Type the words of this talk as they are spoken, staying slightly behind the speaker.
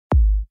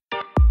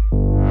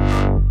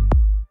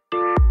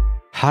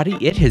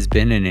Hottie, it has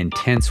been an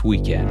intense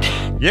weekend.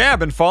 Yeah, I've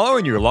been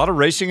following you. A lot of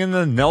racing in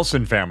the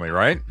Nelson family,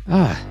 right?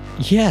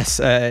 Yes,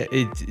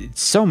 it's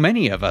so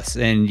many of us,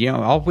 and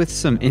all with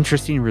some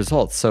interesting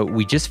results. So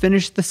we just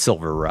finished the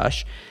Silver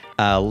Rush.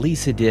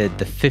 Lisa did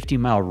the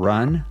 50-mile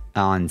run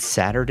on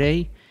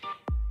Saturday,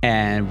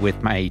 and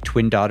with my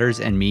twin daughters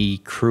and me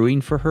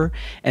crewing for her.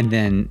 And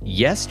then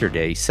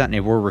yesterday, Sunday,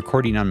 we're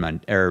recording on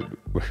Monday. Or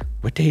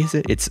what day is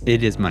it?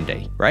 It is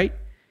Monday, right?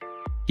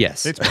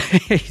 Yes.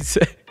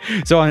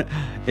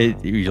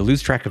 You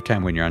lose track of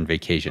time when you're on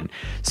vacation.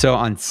 So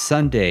on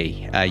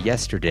Sunday,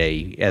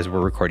 yesterday, as we're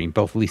recording,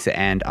 both Lisa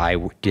and I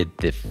did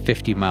the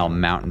 50-mile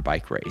mountain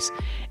bike race.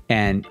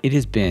 And it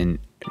has been,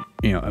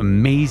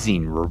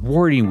 amazing,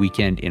 rewarding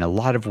weekend in a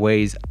lot of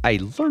ways. I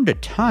learned a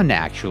ton,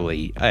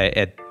 actually,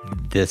 at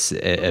this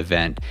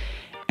event,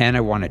 and I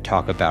want to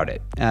talk about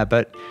it.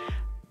 But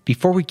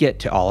before we get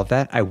to all of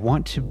that, I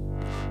want to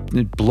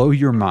blow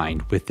your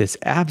mind with this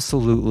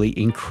absolutely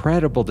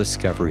incredible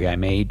discovery I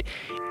made.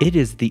 It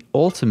is the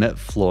ultimate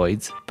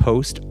Floyd's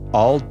post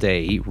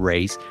all-day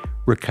race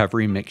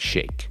recovery mix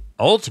shake.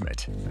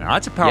 Ultimate? Now,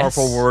 that's a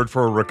powerful word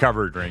for a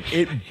recovery drink.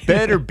 It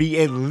better be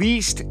at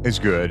least as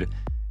good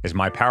as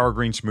my Power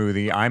Green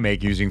smoothie I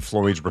make using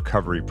Floyd's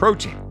recovery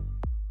protein.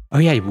 Oh,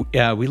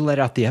 yeah. We let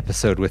out the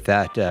episode with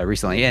that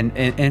recently, and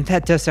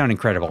that does sound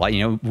incredible.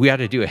 We ought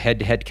to do a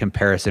head-to-head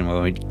comparison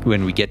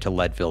when we get to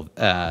Leadville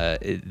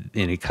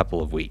in a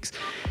couple of weeks.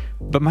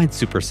 But mine's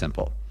super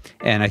simple,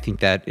 and I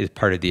think that is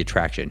part of the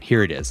attraction.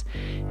 Here it is.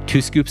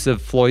 2 scoops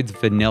of Floyd's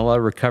vanilla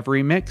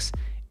recovery mix,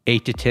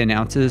 8 to 10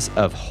 ounces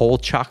of whole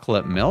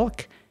chocolate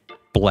milk,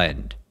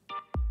 blend.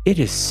 It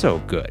is so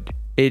good.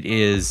 It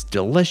is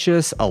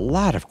delicious, a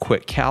lot of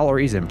quick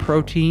calories and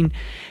protein,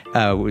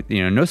 with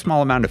no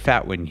small amount of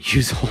fat when you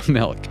use whole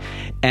milk.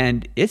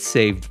 And it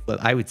saved,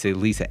 I would say,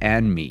 Lisa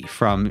and me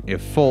from a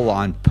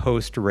full-on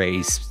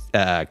post-race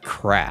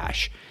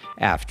crash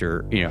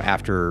after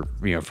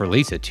for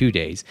Lisa 2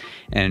 days,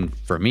 and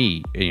for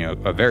me,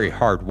 a very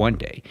hard 1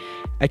 day.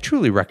 I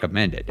truly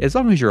recommend it, as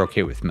long as you're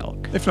okay with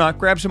milk. If not,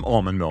 grab some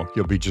almond milk.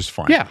 You'll be just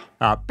fine. Yeah.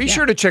 Be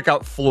sure to check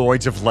out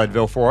Floyd's of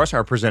Leadville for us,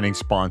 our presenting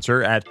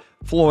sponsor, at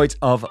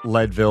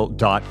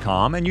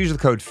floydsofleadville.com, and use the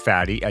code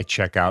FATTY at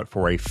checkout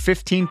for a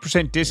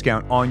 15%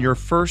 discount on your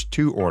first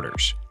 2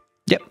 orders.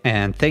 Yep,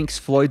 and thanks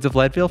Floyd's of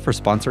Leadville for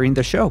sponsoring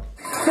the show.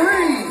 3, 2,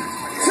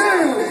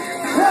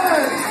 1.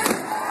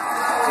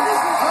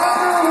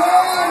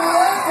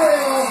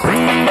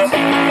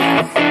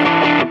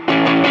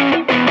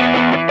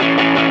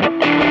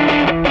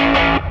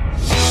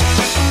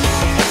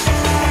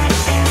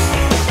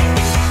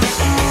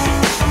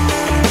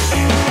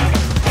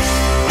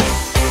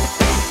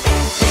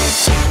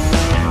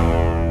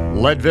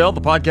 Leadville, the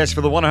podcast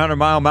for the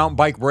 100-mile mountain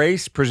bike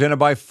race, presented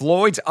by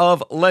Floyd's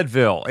of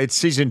Leadville. It's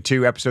season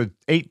 2, episode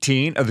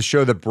 18 of the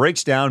show that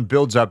breaks down,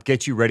 builds up,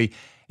 gets you ready,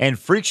 and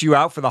freaks you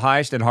out for the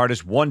highest and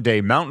hardest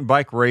one-day mountain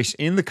bike race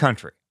in the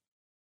country.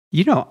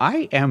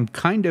 I am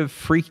kind of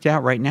freaked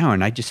out right now,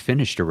 and I just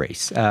finished a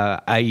race.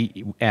 I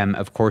am,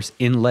 of course,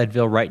 in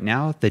Leadville right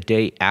now, the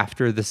day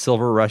after the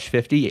Silver Rush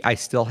 50. I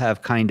still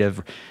have kind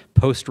of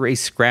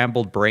post-race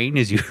scrambled brain,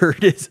 as you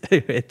heard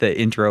at the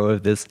intro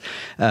of this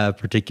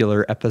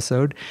particular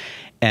episode.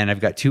 And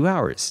I've got 2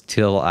 hours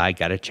till I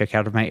got to check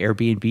out of my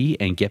Airbnb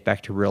and get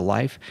back to real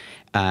life.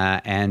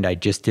 And I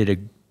just did a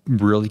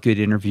really good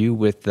interview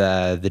with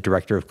the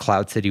director of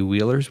Cloud City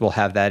Wheelers. We'll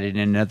have that in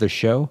another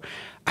show.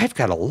 I've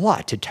got a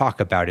lot to talk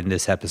about in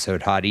this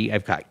episode, Hottie.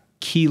 I've got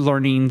key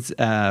learnings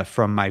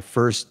from my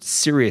first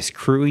serious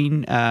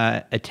crewing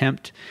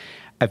attempt.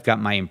 I've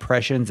got my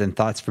impressions and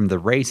thoughts from the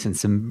race and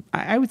some,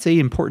 I would say,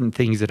 important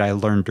things that I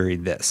learned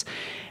during this.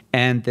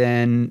 And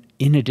then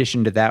in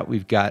addition to that,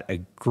 we've got a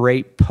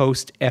great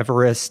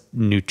post-Everest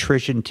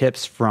nutrition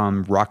tips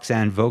from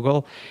Roxanne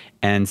Vogel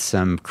and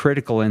some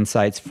critical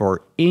insights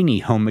for any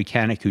home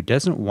mechanic who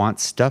doesn't want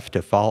stuff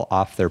to fall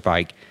off their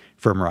bike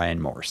from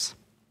Ryan Morse.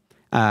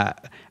 I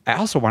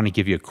also want to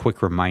give you a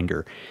quick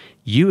reminder.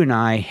 You and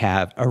I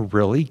have a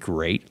really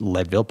great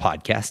Leadville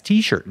Podcast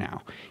t-shirt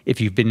now. If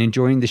you've been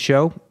enjoying the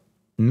show,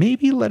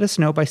 maybe let us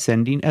know by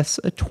sending us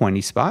a 20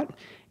 spot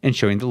and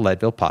showing the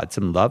Leadville Pod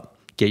some love.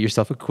 Get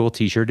yourself a cool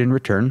t-shirt in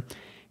return.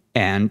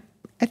 And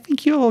I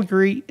think you'll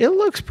agree, it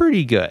looks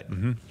pretty good.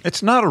 Mm-hmm.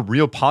 It's not a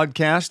real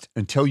podcast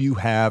until you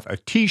have a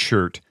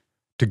t-shirt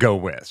to go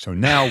with. So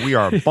now we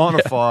are a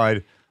bona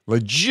fide,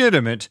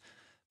 legitimate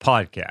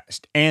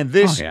podcast. And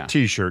this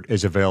t-shirt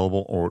is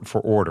available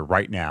for order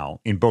right now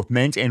in both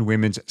men's and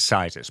women's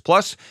sizes.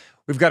 Plus,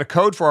 we've got a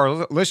code for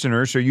our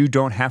listeners so you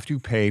don't have to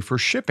pay for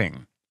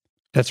shipping.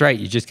 That's right.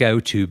 You just go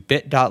to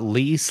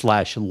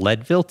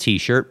bit.ly/Leadville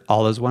t-shirt,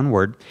 all as one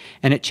word.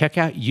 And at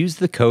checkout, use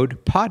the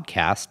code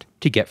podcast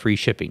to get free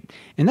shipping.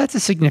 And that's a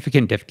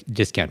significant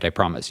discount, I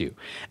promise you.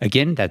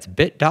 Again, that's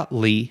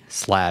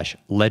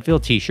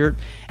bit.ly/Leadville t-shirt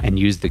and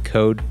use the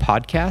code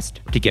podcast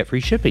to get free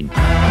shipping.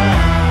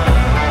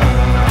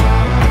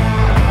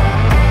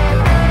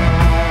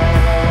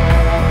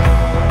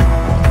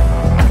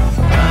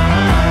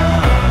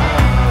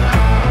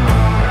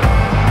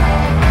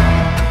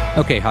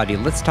 Okay,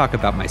 Hottie, let's talk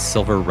about my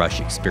Silver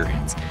Rush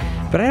experience.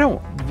 But I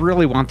don't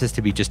really want this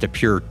to be just a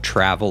pure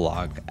travel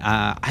log.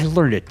 I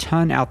learned a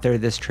ton out there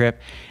this trip,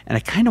 and I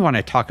kind of want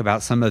to talk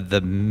about some of the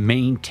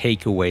main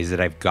takeaways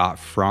that I've got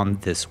from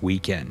this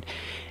weekend.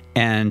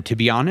 And to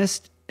be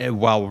honest,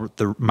 while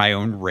my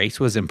own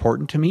race was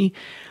important to me,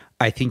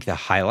 I think the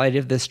highlight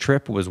of this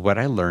trip was what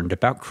I learned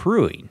about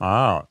crewing.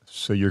 Ah,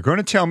 so you're going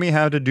to tell me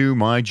how to do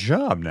my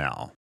job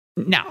now.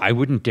 No, I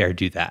wouldn't dare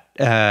do that.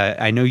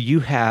 I know you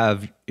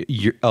have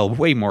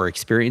way more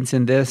experience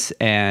in this,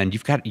 and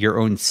you've got your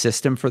own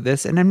system for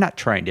this, and I'm not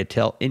trying to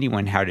tell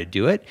anyone how to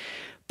do it,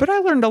 but I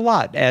learned a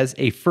lot as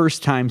a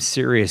first-time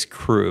serious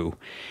crew.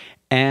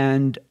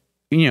 And,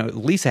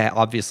 Lisa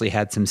obviously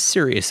had some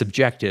serious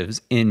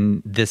objectives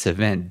in this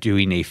event,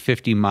 doing a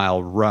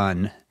 50-mile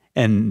run,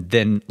 and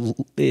then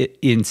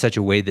in such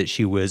a way that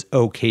she was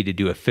okay to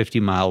do a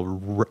 50-mile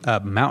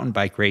mountain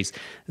bike race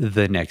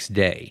the next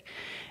day.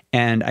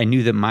 And I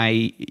knew that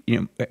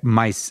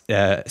my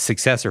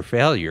success or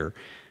failure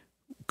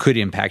could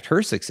impact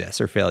her success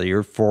or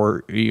failure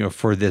for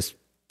this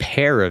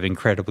pair of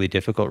incredibly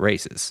difficult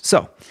races.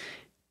 So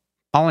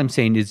all I'm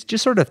saying is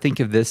just sort of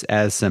think of this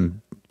as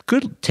some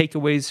good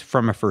takeaways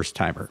from a first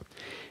timer.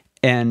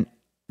 And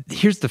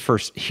here's the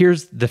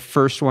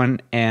first one.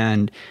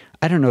 And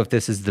I don't know if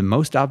this is the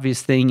most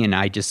obvious thing and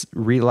I just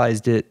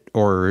realized it,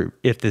 or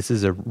if this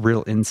is a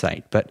real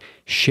insight, but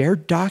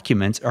shared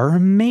documents are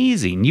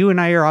amazing. You and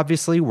I are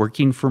obviously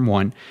working from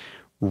one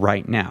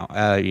right now.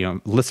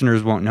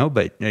 Listeners won't know,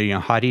 but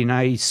Hottie and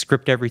I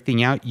script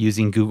everything out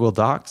using Google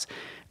Docs.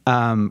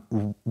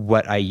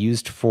 What I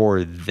used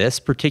for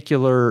this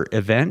particular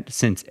event,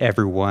 since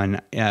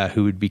everyone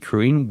who would be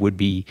crewing would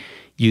be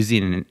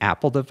using an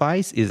Apple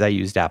device, is I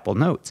used Apple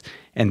Notes.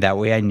 And that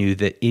way I knew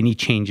that any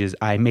changes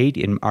I made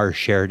in our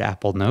shared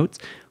Apple Notes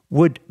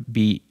would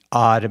be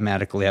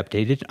automatically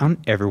updated on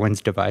everyone's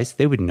device.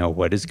 They would know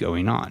what is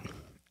going on.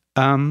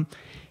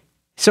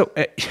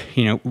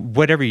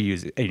 Whatever you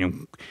use,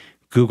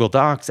 Google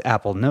Docs,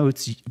 Apple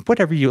Notes,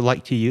 whatever you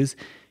like to use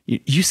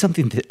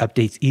something that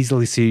updates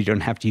easily so you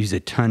don't have to use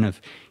a ton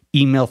of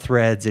email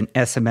threads and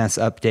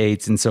SMS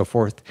updates and so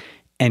forth,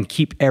 and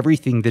keep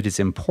everything that is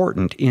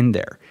important in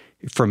there.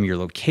 From your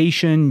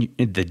location,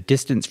 the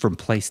distance from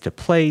place to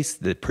place,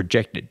 the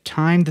projected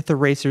time that the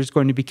racer is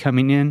going to be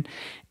coming in,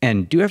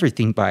 and do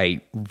everything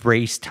by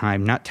race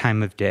time, not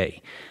time of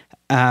day.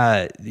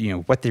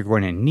 What they're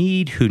going to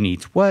need, who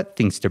needs what,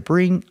 things to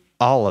bring,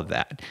 all of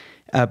that.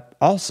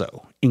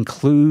 Also,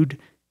 include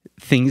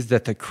things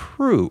that the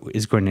crew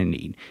is going to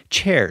need: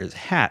 chairs,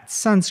 hats,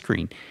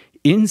 sunscreen,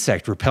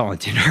 insect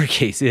repellent. In our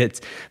case, it's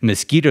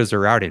mosquitoes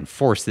are out in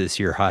force this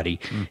year, Hottie.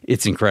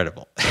 It's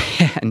incredible.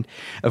 And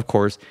of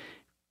course,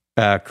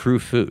 crew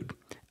food.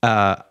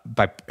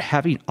 By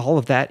having all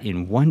of that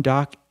in one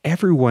doc,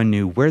 everyone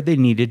knew where they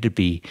needed to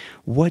be,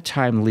 what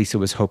time Lisa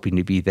was hoping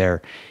to be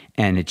there,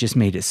 and it just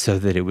made it so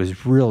that it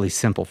was really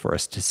simple for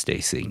us to stay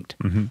synced.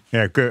 Mm-hmm.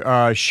 Yeah,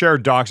 good.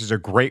 Shared docs is a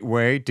great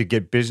way to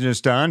get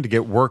business done, to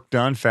get work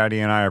done.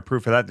 Fatty and I are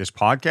proof of that. This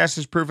podcast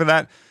is proof of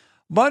that.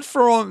 But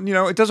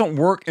it doesn't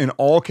work in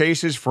all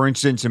cases. For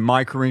instance, in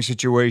my crewing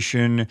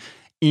situation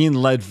in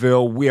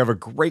Leadville, we have a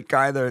great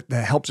guy that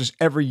helps us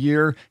every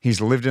year. He's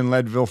lived in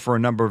Leadville for a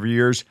number of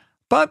years,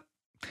 but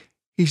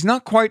he's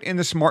not quite in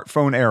the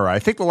smartphone era. I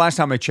think the last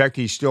time I checked,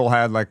 he still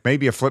had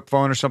maybe a flip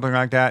phone or something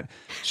like that.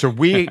 So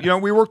we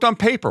worked on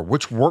paper,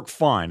 which worked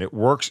fine. It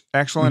works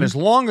excellent as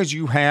long as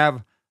you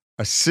have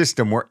a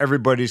system where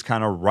everybody's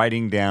kind of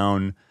writing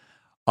down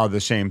the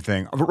same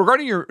thing.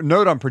 Regarding your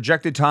note on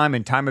projected time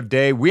and time of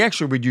day, we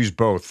actually would use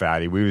both,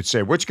 Fatty. We would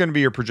say, what's going to be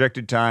your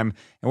projected time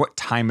and what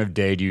time of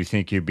day do you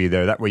think you'd be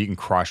there? That way you can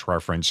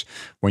cross-reference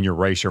when your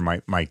racer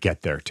might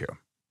get there too.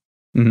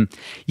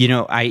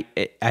 Mm-hmm. I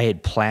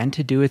had planned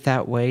to do it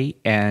that way,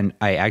 and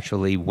I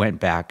actually went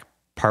back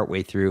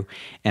partway through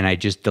and I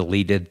just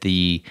deleted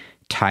the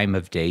time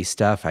of day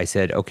stuff. I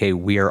said, okay,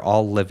 we are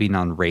all living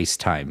on race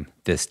time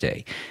this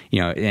day,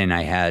 and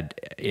I had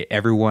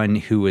everyone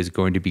who was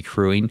going to be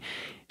crewing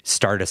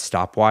start a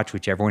stopwatch,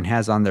 which everyone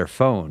has on their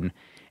phone,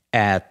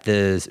 at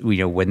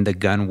when the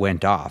gun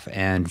went off.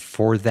 And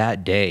for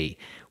that day,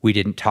 we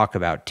didn't talk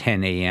about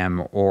 10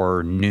 a.m.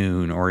 or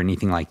noon or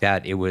anything like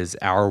that. It was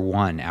hour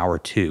 1, hour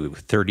 2,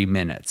 30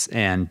 minutes,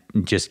 and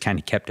just kind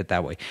of kept it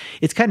that way.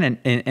 It's kind of,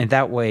 and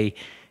that way,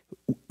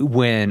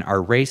 when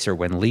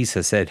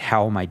Lisa said,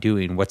 how am I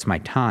doing? What's my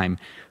time?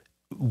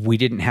 We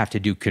didn't have to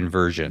do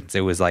conversions.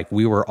 It was like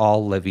we were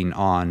all living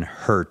on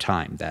her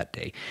time that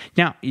day.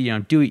 Now,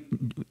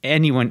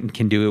 anyone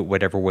can do it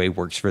whatever way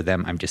works for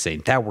them. I'm just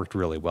saying that worked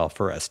really well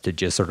for us to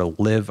just sort of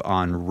live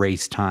on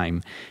race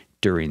time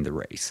during the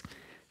race.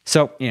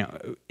 So,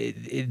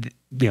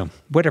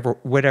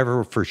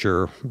 whatever for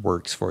sure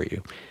works for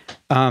you.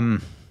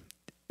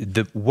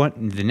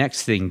 The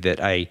next thing that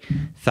I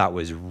thought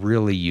was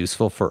really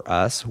useful for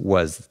us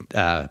was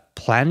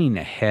planning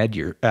ahead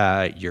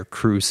your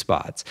crew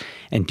spots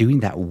and doing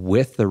that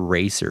with the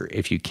racer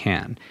if you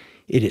can.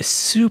 it is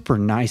super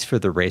nice for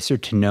the racer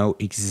to know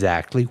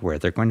exactly where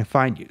they're going to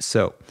find you.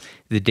 So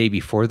the day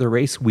before the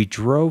race, we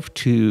drove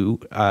to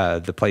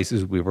the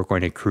places we were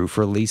going to crew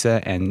for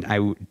Lisa, and I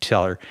would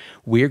tell her,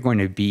 we're going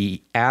to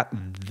be at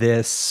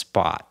this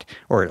spot,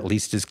 or at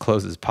least as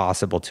close as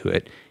possible to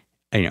it,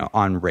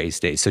 on race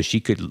day, so she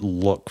could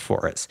look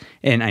for us.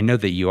 And I know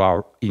that you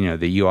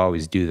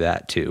always do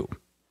that too.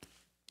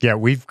 Yeah,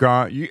 we've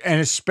got you, and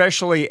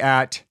especially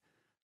at,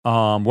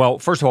 well,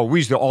 first of all, we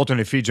use the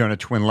alternate feed zone at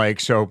Twin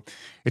Lakes, so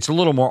it's a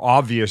little more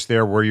obvious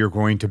there where you're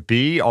going to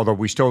be, although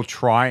we still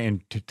try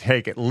and to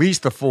take at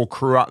least the full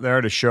crew out there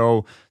to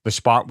show the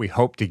spot we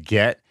hope to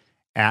get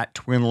at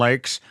Twin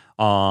Lakes.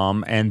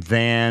 And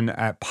then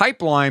at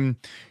Pipeline,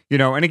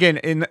 and again,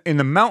 in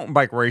the mountain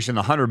bike race, in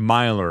the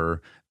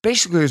 100-miler,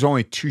 basically there's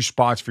only 2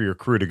 spots for your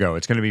crew to go.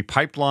 It's going to be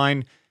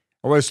Pipeline.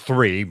 Well, it's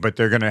 3, but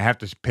they're going to have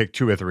to pick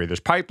 2 or 3. There's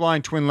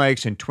Pipeline, Twin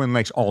Lakes, and Twin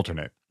Lakes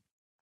alternate.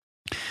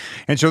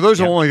 And so those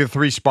are only the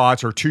 3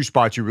 spots or 2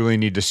 spots you really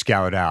need to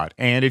scout out.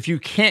 And if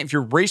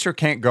your racer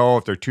can't go,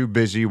 if they're too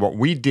busy, what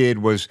we did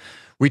was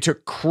we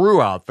took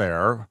crew out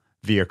there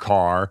via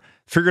car,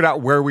 figured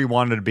out where we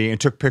wanted to be, and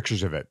took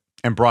pictures of it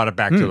and brought it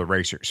back to the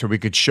racer so we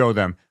could show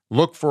them,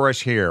 look for us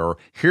here, or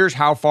here's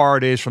how far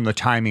it is from the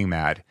timing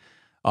mat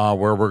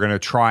where we're going to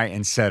try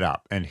and set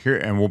up. And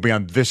we'll be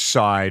on this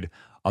side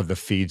of the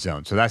feed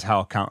zone. So that's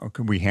how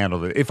we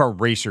handled it if our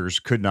racers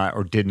could not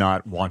or did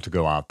not want to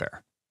go out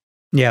there.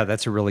 Yeah,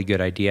 that's a really good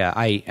idea.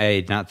 I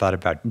had not thought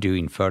about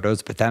doing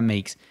photos, but that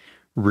makes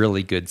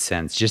really good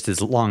sense, just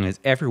as long as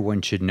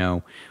everyone should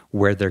know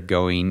where they're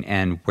going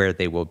and where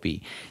they will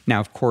be. Now,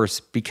 of course,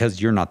 because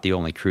you're not the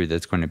only crew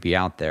that's going to be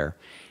out there,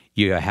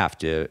 you have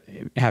to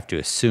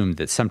assume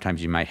that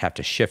sometimes you might have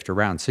to shift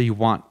around. So you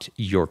want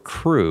your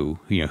crew,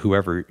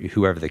 whoever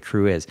the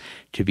crew is,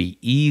 to be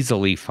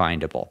easily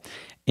findable.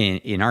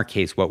 In our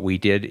case, what we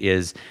did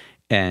is,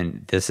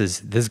 and this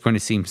is going to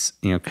seem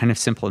kind of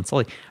simple and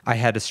silly, I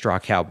had a straw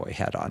cowboy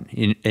hat on.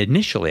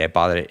 Initially, I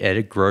bought it at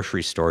a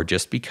grocery store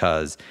just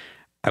because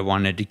I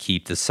wanted to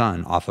keep the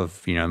sun off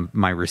of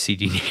my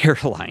receding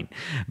hairline.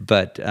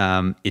 But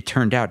it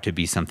turned out to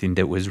be something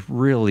that was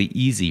really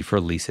easy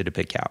for Lisa to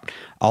pick out.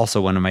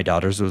 Also, one of my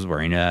daughters was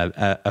wearing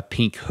a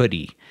pink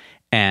hoodie.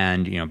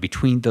 And,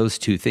 between those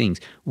 2 things,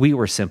 we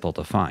were simple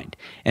to find.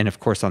 And of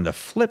course, on the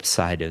flip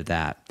side of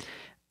that,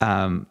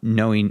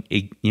 knowing,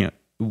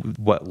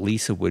 what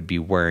Lisa would be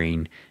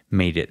wearing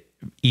made it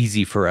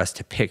easy for us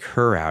to pick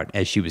her out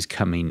as she was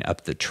coming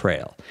up the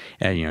trail.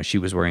 And, she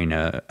was wearing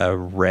a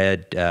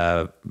red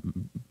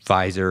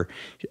visor,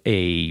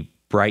 a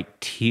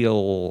bright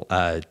teal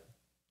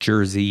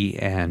jersey,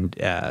 and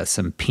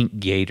some pink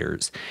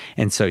gaiters.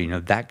 And so,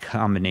 that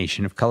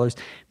combination of colors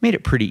made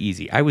it pretty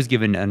easy. I was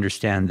given to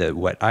understand that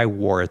what I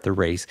wore at the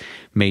race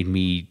made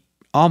me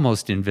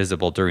almost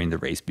invisible during the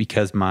race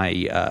because my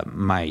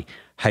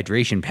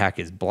hydration pack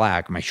is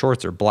black, my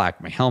shorts are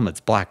black, my helmet's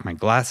black, my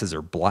glasses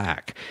are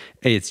black.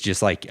 It's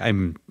just like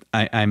I'm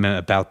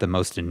about the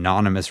most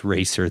anonymous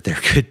racer there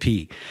could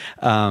be.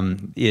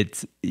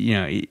 It's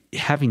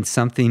having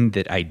something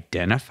that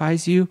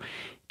identifies you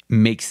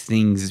makes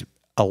things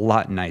a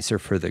lot nicer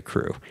for the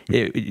crew.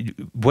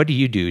 What do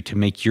you do to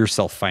make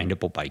yourself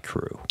findable by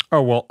crew?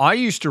 Oh, well, I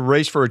used to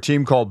race for a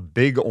team called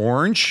Big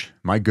Orange.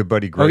 My good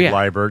buddy Greg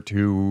Liebert,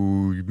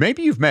 who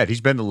maybe you've met. He's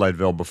been to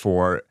Leadville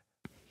before.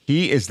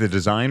 He is the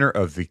designer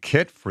of the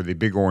kit for the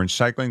Big Orange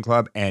Cycling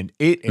Club, and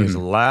it is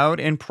loud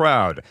and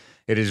proud.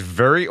 It is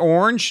very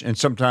orange and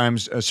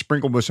sometimes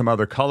sprinkled with some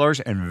other colors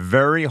and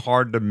very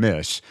hard to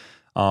miss.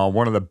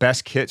 One of the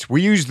best kits.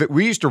 We used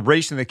to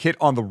race in the kit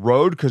on the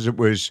road because it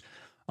was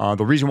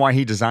the reason why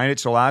he designed it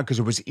so loud, because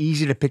it was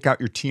easy to pick out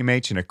your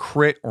teammates in a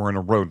crit or in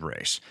a road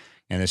race.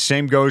 And the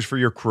same goes for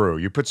your crew.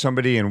 You put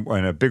somebody in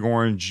a big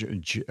orange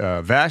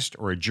vest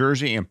or a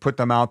jersey and put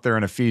them out there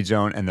in a feed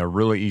zone, and they're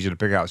really easy to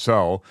pick out.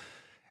 So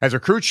as a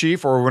crew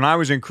chief, or when I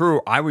was in crew,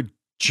 I would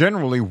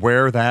generally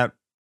wear that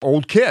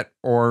old kit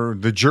or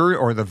the jersey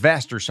or the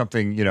vest or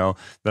something,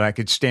 that I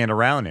could stand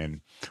around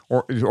in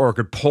or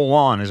could pull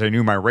on as I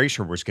knew my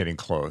racer was getting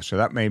close. So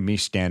that made me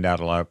stand out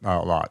a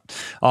lot.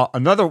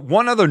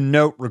 One other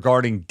note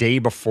regarding day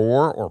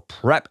before or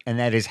prep, and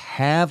that is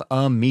have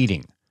a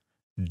meeting.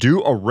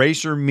 Do a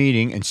racer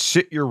meeting and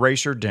sit your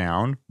racer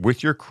down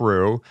with your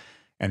crew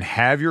and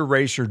have your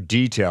racer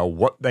detail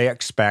what they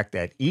expect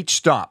at each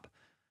stop,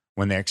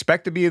 when they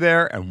expect to be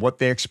there, and what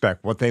they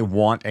expect, what they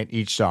want at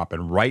each stop,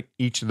 and write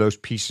each of those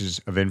pieces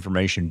of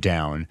information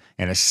down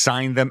and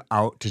assign them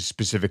out to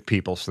specific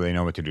people so they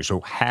know what to do.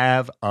 So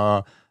have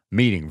a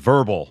meeting,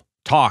 verbal,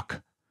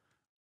 talk.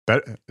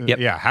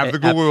 Yeah, have the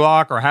Google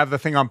Doc or have the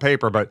thing on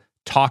paper, but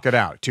talk it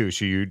out too,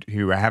 so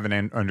you have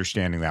an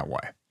understanding that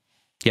way.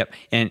 Yep,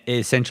 and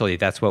essentially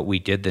that's what we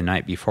did the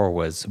night before.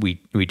 Was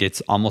we did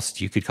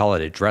almost, you could call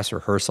it a dress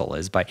rehearsal.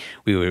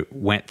 We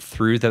went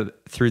through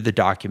the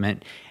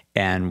document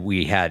and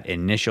we had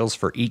initials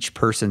for each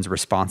person's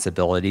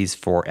responsibilities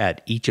for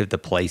at each of the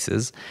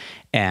places.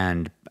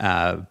 And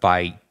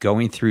by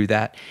going through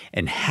that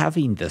and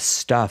having the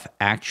stuff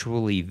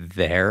actually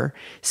there,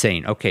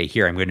 saying, okay,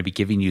 here, I'm going to be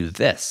giving you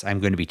this, I'm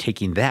going to be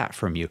taking that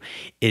from you,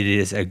 it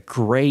is a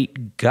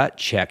great gut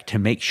check to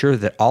make sure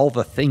that all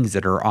the things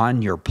that are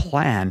on your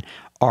plan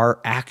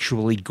are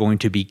actually going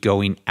to be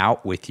going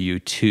out with you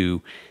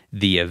to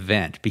the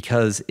event,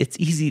 because it's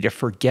easy to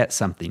forget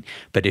something.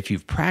 But if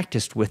you've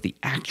practiced with the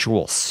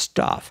actual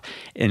stuff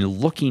and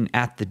looking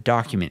at the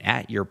document,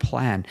 at your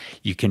plan,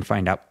 you can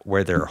find out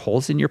where there are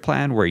holes in your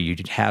plan, where you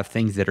have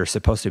things that are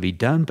supposed to be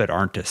done but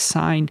aren't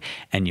assigned,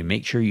 and you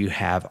make sure you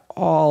have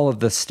all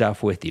of the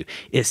stuff with you.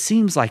 It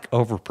seems like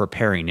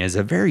over-preparing. As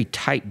a very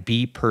type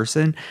B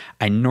person,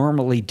 I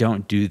normally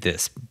don't do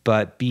this,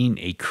 but being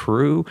a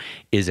crew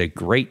is a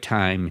great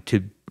time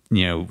to,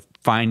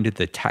 find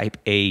the type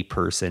A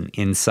person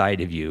inside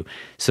of you,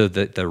 so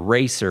that the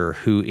racer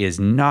who is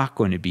not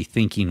going to be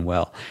thinking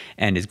well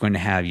and is going to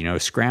have,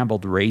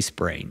 scrambled race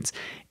brains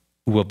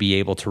will be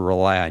able to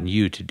rely on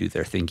you to do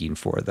their thinking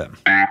for them.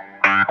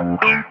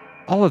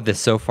 All of this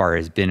so far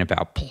has been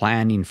about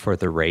planning for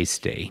the race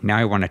day. Now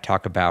I want to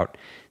talk about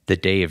the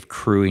day of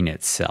crewing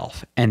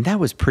itself. And that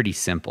was pretty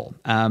simple.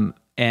 And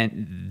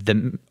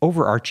the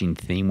overarching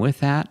theme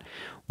with that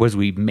was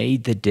we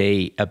made the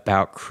day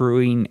about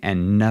crewing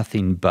and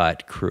nothing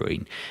but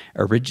crewing.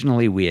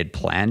 Originally, we had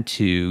planned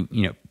to,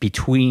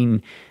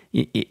 between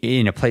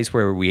in a place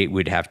where we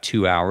would have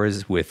 2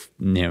 hours with,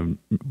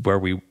 where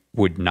we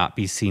would not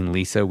be seeing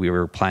Lisa. We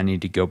were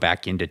planning to go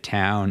back into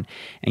town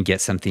and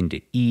get something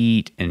to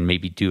eat and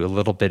maybe do a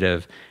little bit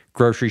of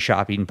grocery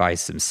shopping, buy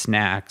some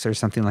snacks or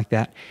something like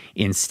that.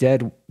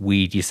 Instead,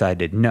 we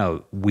decided,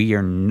 no, we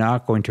are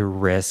not going to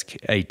risk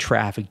a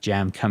traffic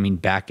jam coming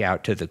back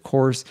out to the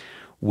course.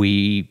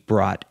 We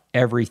brought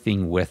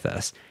everything with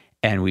us,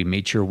 and we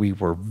made sure we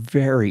were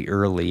very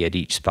early at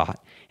each spot.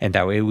 And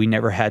that way we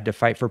never had to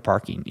fight for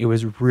parking. It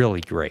was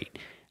really great.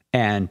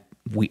 And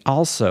we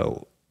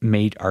also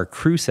made our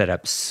crew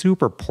setup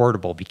super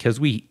portable, because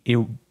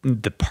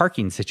the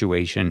parking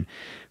situation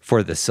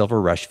for the Silver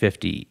Rush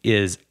 50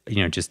 is,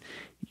 just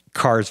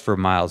cars for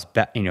miles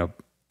back,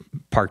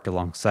 parked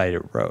alongside a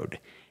road.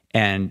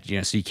 And,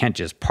 so you can't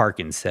just park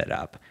and set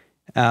up.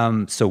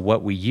 So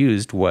what we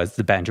used was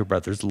the Banjo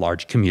Brothers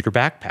large commuter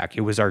backpack.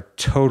 It was our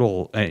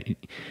total,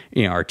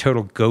 our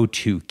total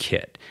go-to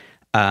kit.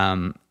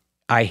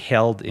 I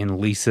held in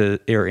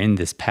in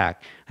this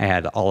pack, I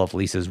had all of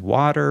Lisa's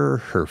water,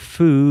 her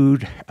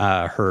food,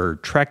 her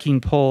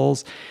trekking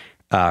poles,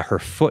 her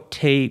foot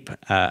tape,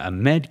 a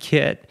med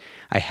kit.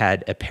 I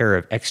had a pair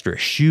of extra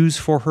shoes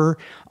for her.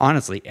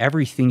 Honestly,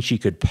 everything she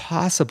could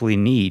possibly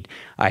need,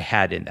 I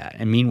had in that.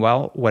 And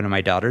meanwhile, one of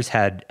my daughters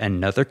had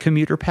another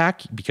commuter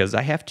pack, because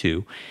I have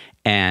two,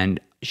 and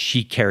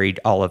she carried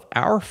all of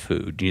our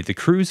food, the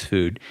crew's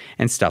food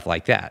and stuff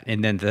like that.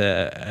 And then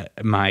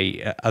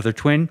my other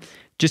twin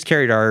just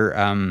carried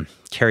our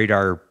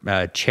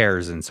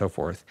chairs and so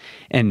forth.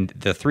 And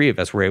the three of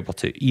us were able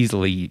to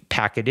easily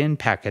pack it in,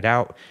 pack it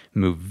out,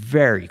 move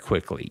very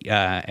quickly.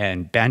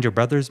 And Banjo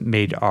Brothers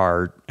made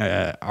our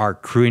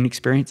crewing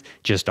experience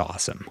just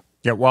awesome.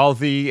 Yeah, while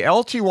the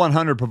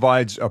LT100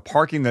 provides a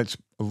parking that's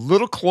a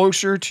little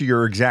closer to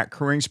your exact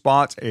crewing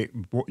spots,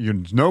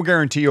 there's no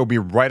guarantee you'll be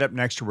right up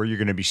next to where you're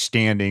going to be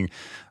standing.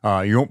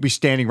 You won't be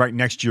standing right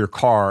next to your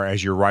car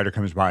as your rider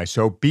comes by.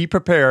 So be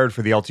prepared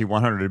for the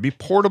LT100 to be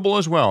portable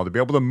as well, to be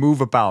able to move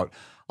about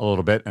a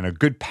little bit. And a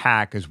good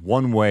pack is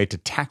one way to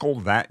tackle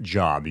that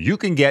job. You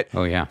can get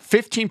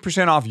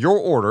 15% off your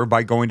order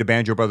by going to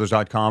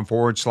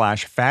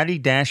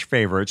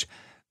banjobrothers.com/fatty-favorites.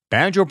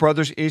 Banjo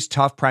Brothers is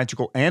tough,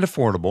 practical, and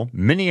affordable.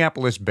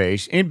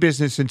 Minneapolis-based, in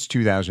business since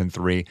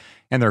 2003,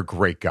 and they're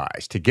great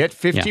guys. To get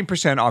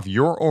 15% off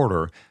your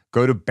order,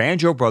 go to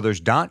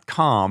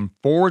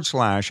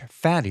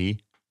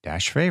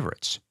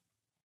banjobrothers.com/fatty-favorites.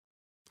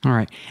 All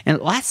right.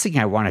 And last thing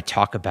I want to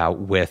talk about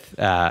with,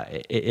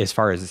 as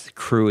far as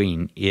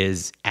crewing,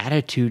 is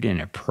attitude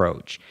and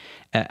approach.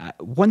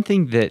 One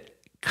thing that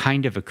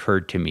kind of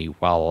occurred to me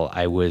while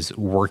I was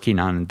working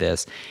on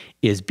this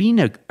is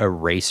being a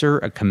racer,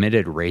 a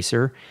committed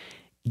racer,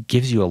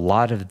 gives you a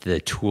lot of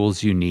the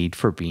tools you need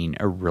for being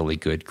a really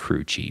good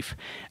crew chief.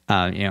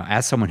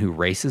 As someone who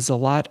races a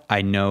lot,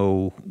 I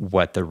know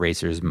what the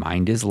racer's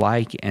mind is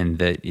like, and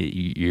that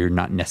you're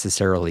not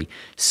necessarily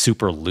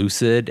super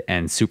lucid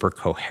and super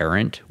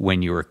coherent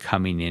when you are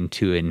coming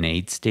into an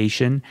aid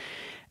station.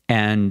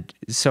 And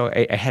so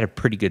I had a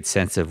pretty good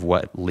sense of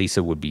what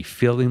Lisa would be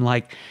feeling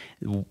like.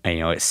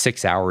 At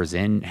 6 hours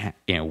in,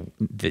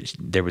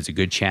 there was a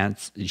good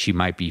chance she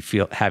might be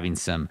having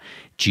some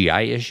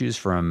GI issues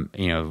from,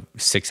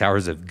 6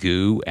 hours of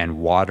goo and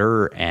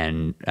water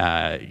and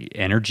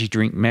energy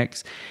drink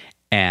mix.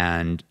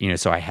 And,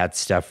 so I had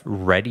stuff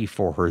ready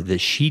for her that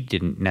she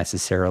didn't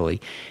necessarily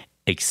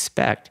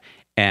expect.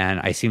 And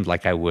I seemed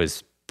like I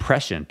was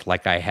prescient,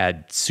 like I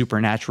had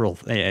supernatural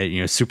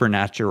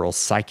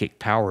psychic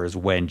powers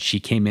when she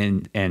came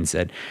in and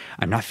said,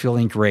 "I'm not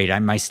feeling great.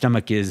 My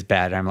stomach is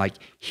bad." I'm like,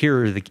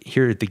 here are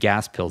the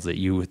gas pills that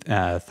you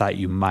thought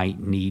you might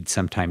need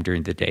sometime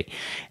during the day.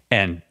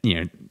 And,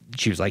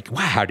 she was like,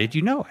 "Wow, how did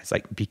you know?" I was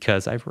like,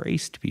 "Because I've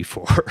raced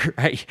before."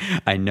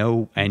 I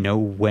know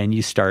when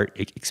you start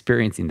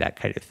experiencing that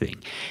kind of thing.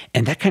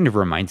 And that kind of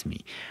reminds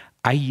me,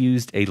 I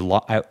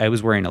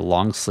was wearing a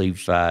long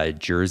sleeve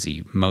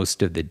jersey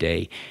most of the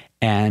day,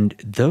 and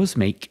those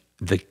make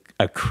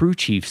a crew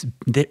chief's.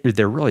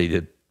 They're really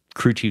the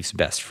crew chief's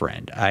best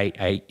friend.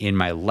 I in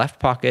my left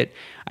pocket,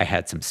 I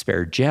had some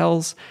spare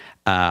gels.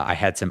 I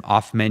had some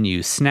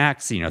off-menu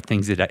snacks,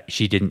 things that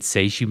she didn't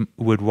say she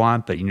would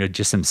want, but,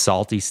 just some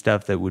salty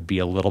stuff that would be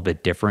a little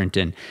bit different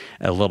and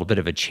a little bit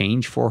of a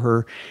change for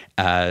her.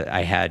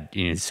 I had,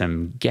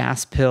 some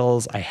gas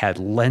pills. I had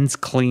lens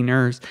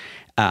cleaners,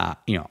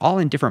 all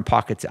in different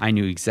pockets. I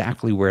knew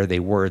exactly where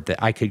they were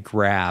that I could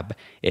grab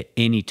at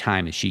any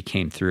time as she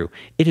came through.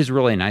 It is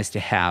really nice to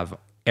have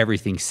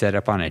everything set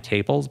up on a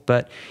table,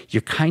 but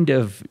you're kind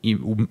of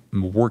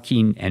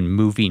working and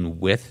moving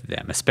with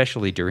them,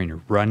 especially during a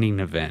running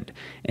event.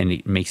 And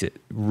it makes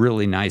it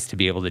really nice to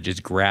be able to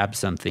just grab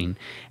something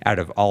out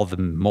of all the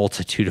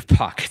multitude of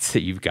pockets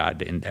that you've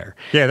got in there.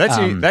 Yeah, that's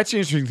the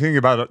interesting thing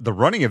about the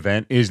running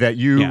event is that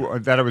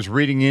that I was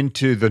reading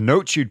into the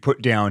notes you'd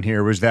put down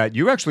here was that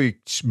you actually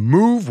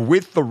move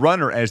with the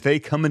runner as they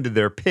come into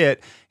their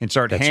pit and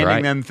start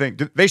handing them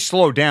things. They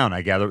slow down,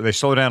 I gather. They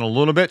slow down a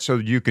little bit so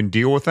you can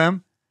deal with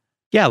them.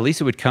 Yeah,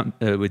 Lisa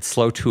would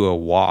slow to a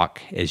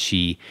walk as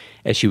she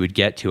would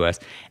get to us,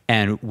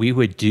 and we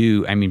would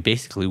do. I mean,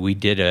 basically, we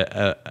did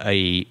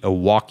a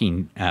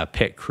walking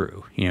pit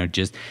crew.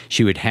 Just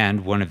she would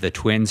hand one of the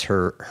twins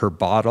her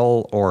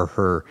bottle or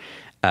her.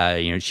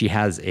 She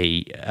has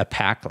a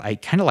pack,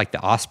 kind of like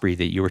the Osprey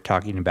that you were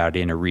talking about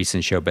in a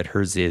recent show, but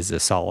hers is a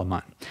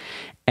Solomon.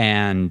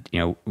 And,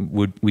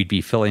 we'd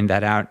be filling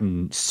that out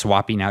and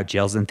swapping out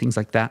gels and things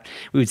like that.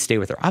 We would stay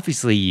with her.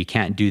 Obviously, you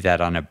can't do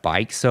that on a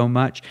bike so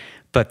much,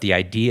 but the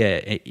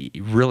idea it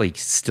really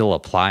still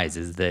applies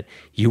is that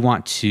you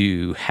want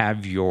to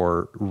have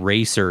your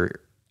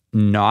racer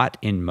not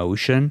in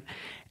motion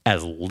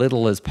as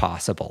little as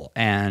possible.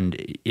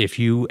 And if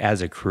you,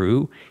 as a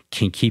crew,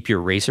 can keep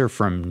your racer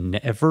from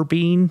never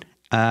being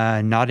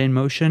not in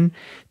motion,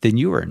 then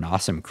you are an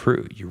awesome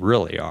crew. You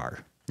really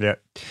are. Yeah.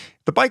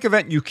 The bike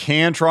event, you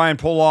can try and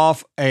pull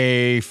off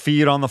a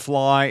feed on the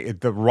fly.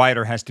 The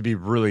rider has to be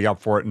really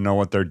up for it and know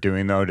what they're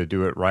doing, though, to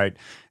do it right.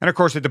 And, of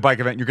course, at the bike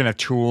event, you're going to have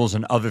tools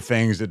and other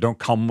things that don't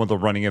come with a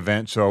running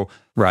event. So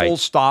full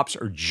stops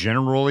are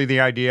generally the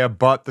idea,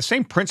 but the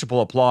same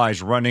principle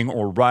applies running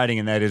or riding,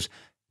 and that is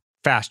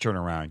fast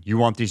turnaround. You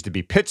want these to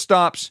be pit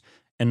stops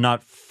and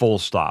not full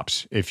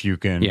stops if you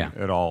can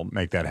at all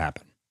make that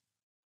happen.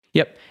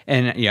 Yep,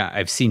 and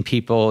I've seen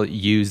people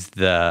use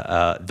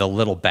the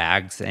little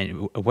bags,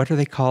 and what are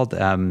they called?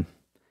 The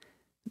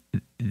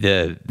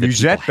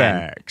musette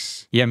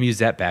bags. Yeah,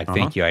 musette bag.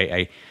 Thank you.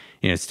 I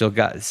still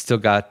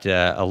got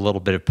a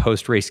little bit of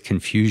post race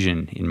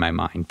confusion in my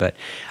mind, but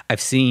I've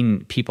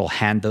seen people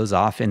hand those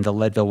off in the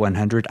Leadville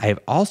 100. I have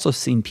also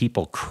seen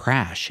people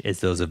crash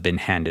as those have been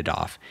handed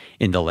off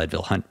in the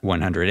Leadville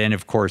 100, and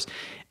of course,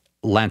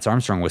 Lance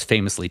Armstrong was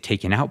famously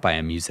taken out by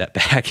a musette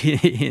bag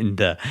in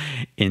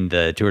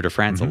the Tour de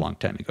France a long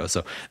time ago.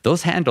 So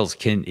those handles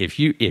can, if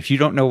you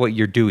don't know what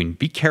you're doing,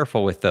 be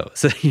careful with those.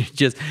 So you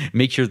just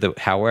make sure that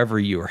however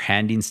you are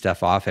handing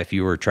stuff off, if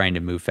you were trying to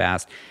move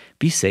fast,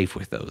 be safe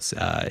with those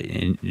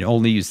and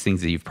only use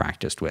things that you've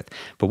practiced with.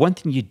 But one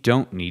thing you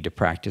don't need to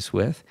practice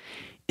with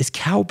is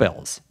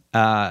cowbells.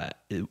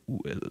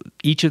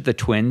 Each of the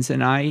twins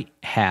and I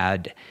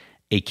had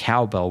a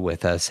cowbell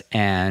with us,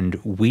 and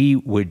we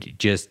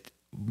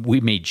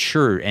made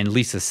sure, and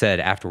Lisa said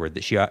afterward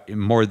that she,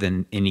 more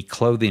than any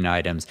clothing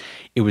items,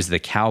 it was the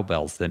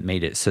cowbells that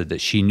made it so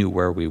that she knew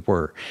where we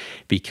were,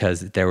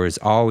 because there was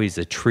always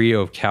a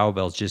trio of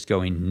cowbells just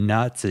going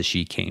nuts as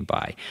she came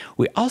by.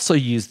 We also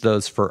used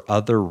those for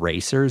other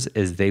racers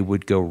as they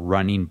would go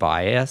running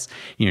by us,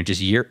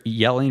 just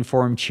yelling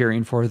for them,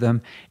 cheering for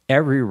them.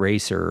 Every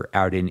racer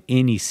out in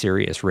any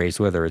serious race,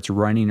 whether it's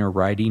running or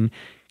riding,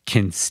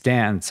 can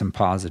stand some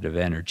positive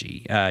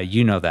energy.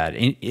 That.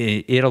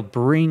 It'll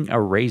bring a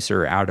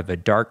racer out of a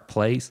dark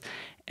place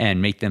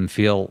and make them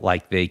feel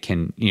like they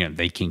can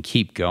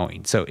keep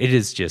going. So it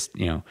is just,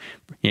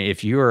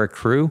 if you're a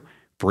crew,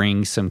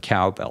 bring some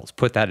cowbells.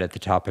 Put that at the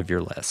top of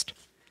your list.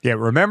 Yeah,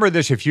 remember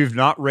this if you've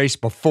not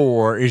raced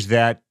before, is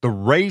that the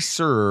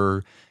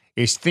racer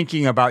is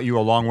thinking about you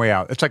a long way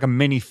out. It's like a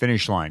mini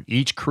finish line.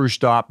 Each crew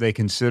stop, they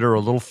consider a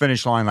little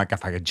finish line, like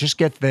if I could just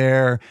get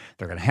there,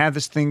 they're going to have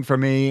this thing for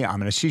me. I'm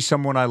going to see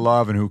someone I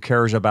love and who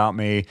cares about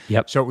me.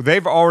 Yep. So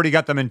they've already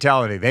got the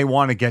mentality. They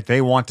want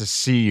to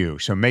see you.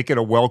 So make it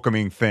a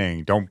welcoming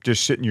thing. Don't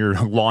just sit in your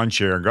lawn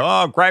chair and go,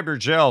 oh, grab your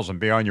gels and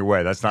be on your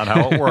way. That's not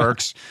how it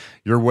works.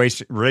 You're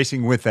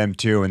racing with them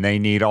too, and they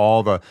need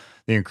all the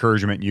the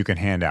encouragement you can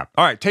hand out.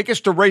 All right, take us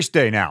to race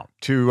day now,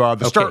 to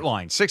the start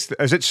line. Is it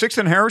 6th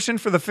and Harrison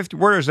for the 50?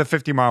 Where does the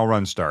 50-mile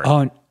run start?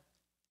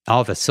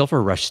 The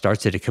Silver Rush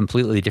starts at a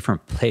completely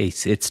different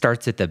place. It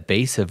starts at the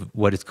base of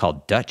what is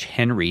called Dutch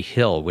Henry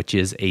Hill, which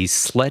is a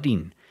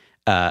sledding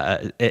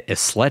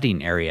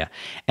area.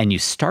 And you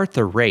start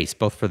the race,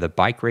 both for the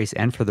bike race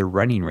and for the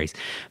running race,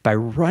 by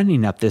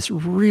running up this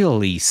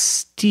really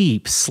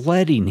steep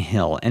sledding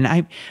hill.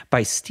 And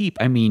by steep,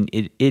 I mean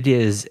it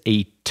is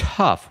a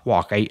tough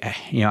walk.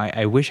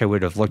 I wish I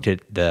would have looked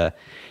at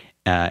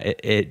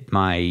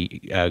my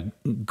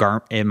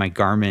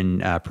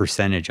Garmin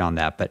percentage on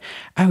that, but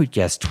I would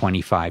guess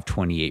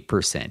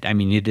 28%. I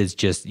mean, it is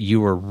just,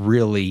 you are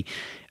really,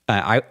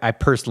 I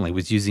personally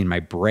was using my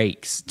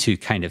brakes to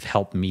kind of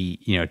help me,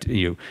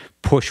 to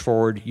push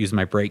forward, use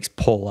my brakes,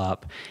 pull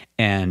up,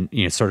 and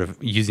sort of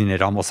using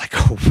it almost like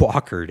a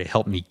walker to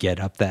help me get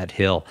up that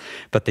hill.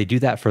 But they do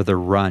that for the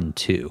run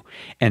too,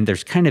 and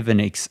there's kind of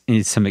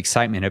some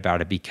excitement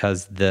about it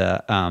because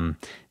there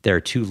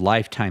are 2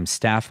 lifetime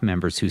staff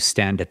members who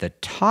stand at the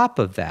top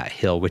of that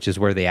hill, which is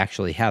where they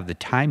actually have the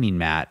timing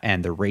mat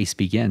and the race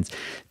begins.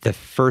 The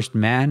first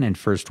man and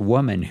first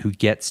woman who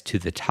gets to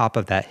the top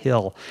of that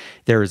hill,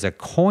 there is a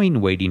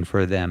coin waiting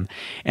for them,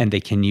 and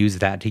they can use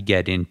that to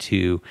get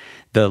into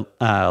the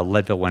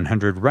Leadville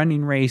 100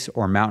 running race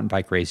or mountain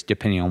bike race,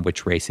 depending on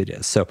which race it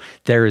is. So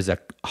there is a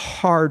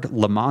hard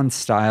Le Mans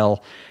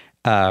style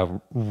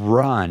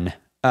run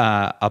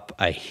up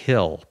a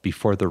hill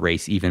before the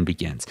race even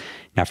begins.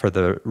 Now, for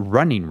the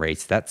running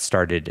race, that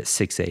started at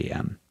 6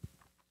 a.m.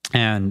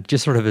 And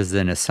just sort of as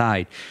an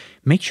aside,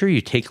 make sure you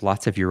take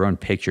lots of your own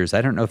pictures.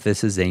 I don't know if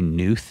this is a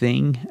new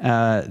thing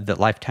that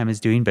Lifetime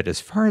is doing, but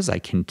as far as I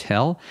can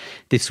tell,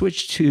 they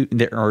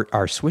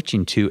are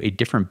switching to a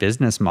different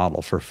business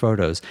model for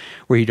photos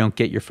where you don't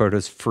get your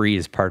photos free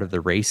as part of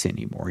the race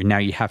anymore. Now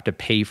you have to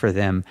pay for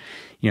them,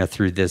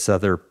 through this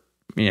other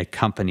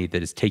company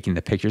that is taking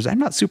the pictures. I'm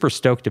not super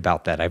stoked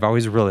about that. I've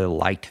always really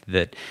liked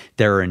that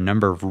there are a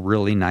number of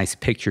really nice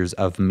pictures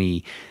of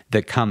me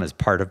that come as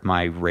part of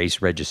my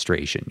race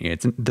registration.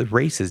 The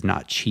race is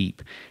not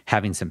cheap.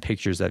 Having some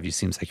pictures of you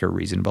seems like a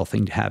reasonable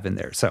thing to have in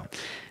there. So,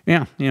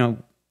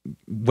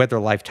 whether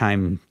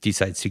Lifetime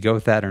decides to go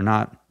with that or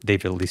not,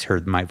 they've at least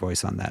heard my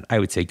voice on that. I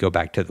would say go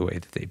back to the way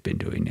that they've been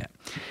doing it.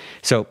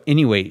 So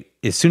anyway,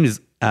 as soon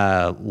as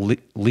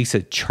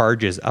Lisa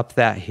charges up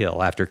that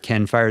hill after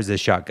Ken fires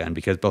his shotgun,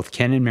 because both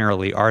Ken and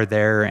Marilee are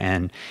there,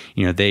 and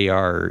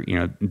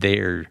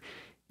they're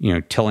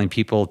telling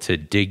people to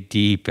dig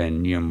deep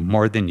and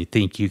more than you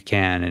think you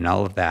can and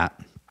all of that.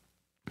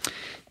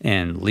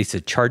 And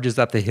Lisa charges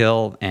up the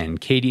hill, and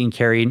Katie and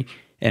Carrie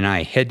and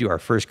I head to our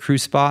first crew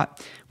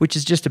spot, which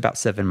is just about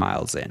 7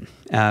 miles in,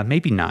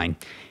 maybe 9.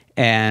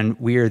 And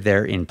we are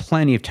there in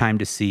plenty of time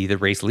to see the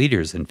race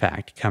leaders, in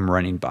fact, come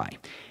running by.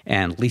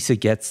 And Lisa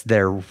gets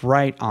there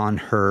right on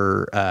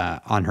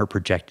her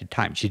projected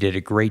time. She did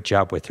a great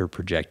job with her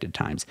projected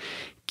times.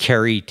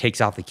 Carrie takes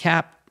off the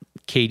cap.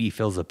 Katie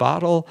fills a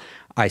bottle.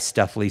 I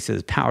stuff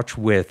Lisa's pouch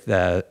with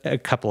a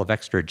couple of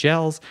extra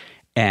gels,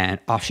 and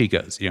off she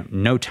goes.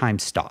 No time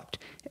stopped.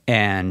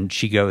 And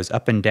she goes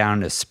up and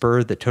down a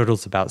spur that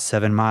totals about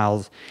 7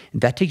 miles.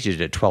 That takes you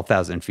to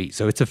 12,000 feet.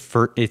 So it's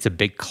a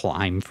big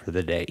climb for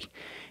the day.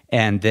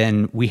 And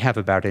then we have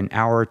about an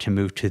hour to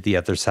move to the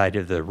other side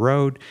of the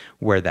road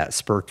where that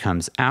spur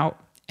comes out.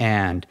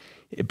 And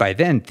by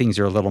then, things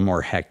are a little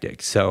more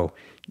hectic. So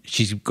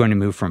she's going to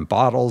move from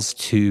bottles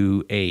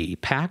to a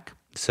pack.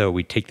 So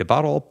we take the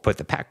bottle, put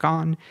the pack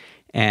on,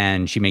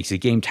 and she makes a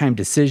game time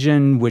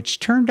decision, which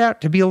turned out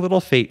to be a little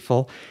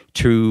fateful,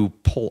 to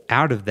pull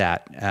out of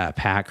that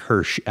pack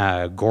her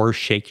Gore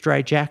Shake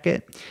Dry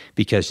jacket,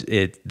 because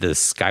the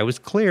sky was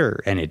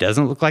clear and it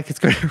doesn't look like it's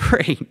going to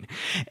rain.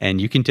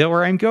 And you can tell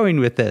where I'm going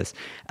with this.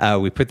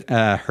 We put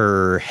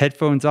her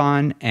headphones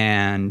on,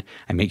 and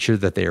I make sure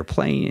that they are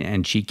playing,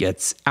 and she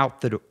gets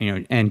out the door,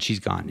 and she's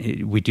gone.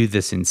 We do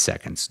this in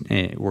seconds.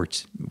 It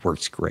works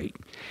great.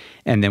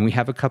 And then we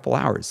have a couple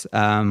hours.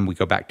 We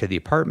go back to the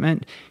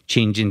apartment,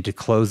 change into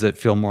clothes that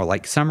feel more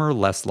like summer,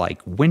 less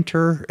like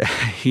winter.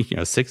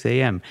 6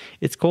 a.m.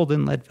 It's cold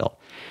in Leadville.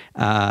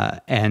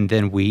 And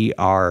then we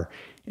are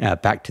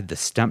back to the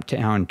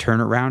Stumptown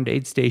turnaround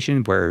aid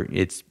station, where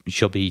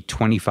she'll be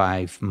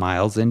 25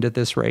 miles into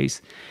this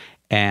race.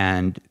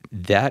 And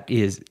that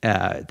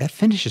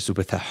finishes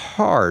with a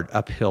hard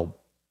uphill,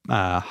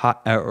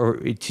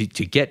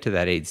 to get to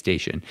that aid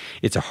station.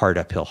 It's a hard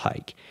uphill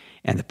hike.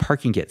 And the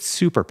parking gets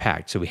super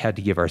packed, so we had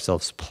to give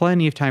ourselves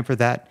plenty of time for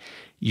that.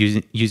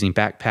 Using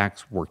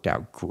backpacks worked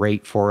out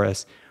great for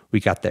us.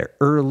 We got there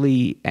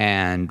early,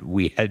 and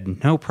we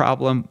had no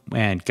problem,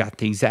 and got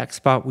the exact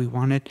spot we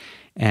wanted,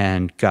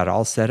 and got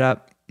all set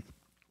up.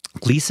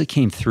 Lisa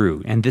came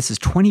through, and this is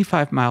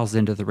 25 miles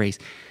into the race,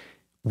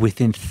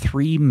 within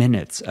 3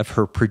 minutes of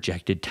her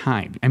projected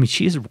time. I mean,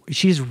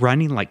 she's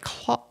running like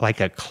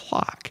a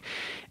clock,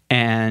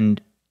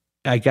 and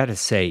I gotta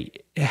say,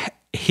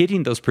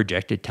 hitting those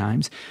projected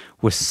times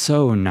was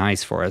so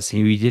nice for us.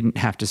 We didn't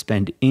have to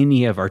spend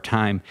any of our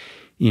time,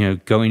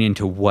 going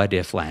into what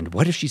if land.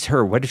 What if she's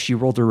hurt? What if she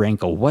rolled her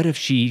ankle? What if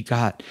she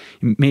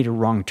made a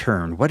wrong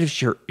turn? What if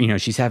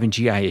she's having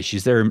GI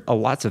issues? There are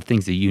lots of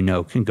things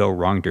that can go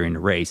wrong during the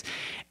race.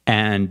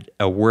 And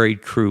a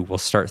worried crew will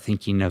start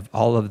thinking of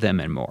all of them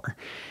and more.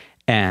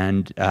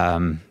 And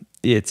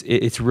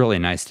it's really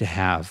nice to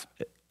have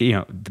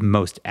the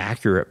most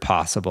accurate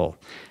possible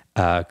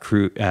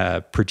crew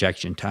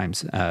projection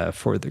times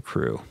for the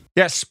crew.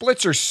 Yeah,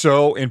 splits are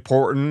so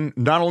important,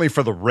 not only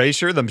for the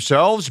racer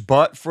themselves,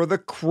 but for the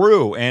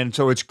crew. And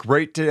so it's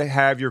great to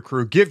have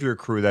give your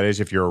crew, that is,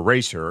 if you're a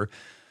racer,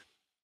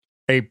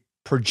 a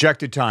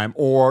projected time,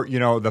 or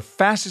the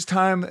fastest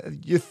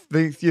time you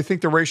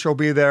think the racer will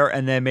be there,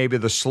 and then maybe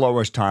the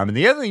slowest time. And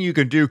the other thing you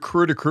can do,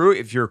 crew to crew,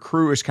 if your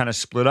crew is kind of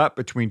split up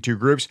between two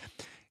groups,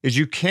 is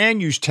you can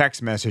use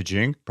text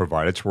messaging,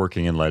 provided it's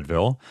working in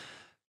Leadville,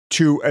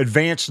 to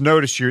advance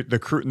notice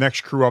the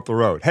next crew up the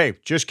road. Hey,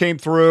 just came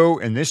through,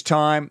 and this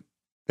time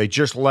they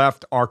just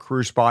left our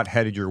crew spot,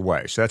 headed your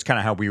way. So that's kind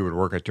of how we would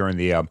work it during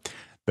the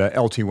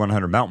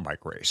LT100 mountain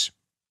bike race.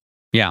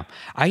 Yeah,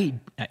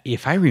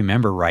 if I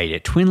remember right,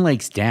 at Twin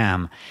Lakes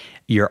Dam,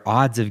 your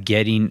odds of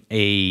getting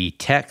a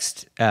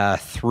text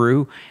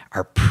through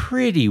are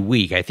pretty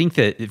weak. I think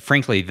that,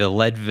 frankly, the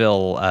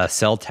Leadville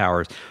cell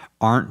towers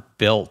aren't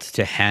built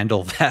to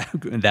handle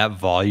that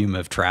volume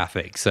of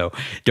traffic. So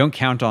don't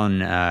count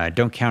on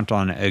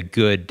a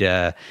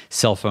good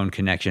cell phone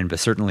connection, but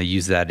certainly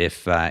use that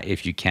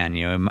if you can.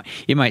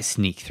 It might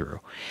sneak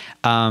through.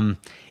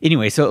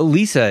 Anyway, so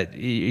Lisa,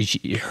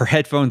 her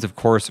headphones, of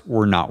course,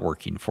 were not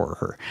working for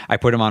her. I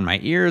put them on my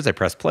ears. I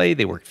pressed play.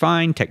 They worked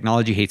fine.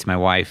 Technology hates my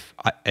wife.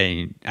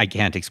 I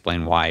can't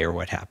explain why or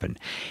what happened.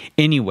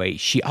 Anyway,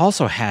 she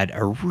also had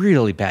a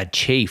really bad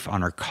chafe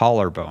on her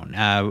collarbone,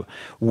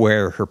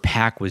 where her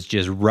pack was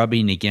just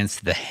rubbing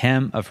against the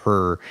hem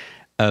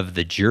of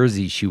the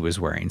jersey she was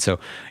wearing. So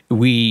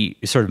we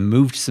sort of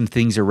moved some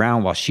things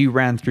around while she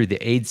ran through the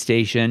aid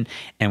station,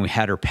 and we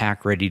had her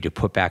pack ready to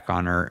put back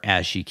on her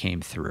as she came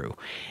through.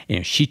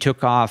 She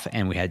took off,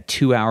 and we had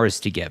 2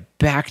 hours to get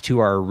back to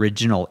our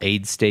original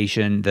aid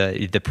station,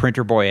 the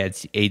Printer Boy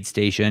aid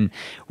station,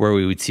 where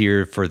we would see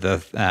her for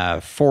the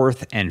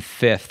fourth and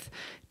fifth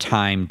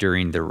time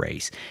during the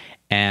race.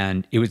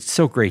 And it was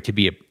so great to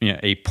be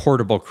a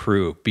portable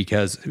crew,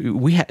 because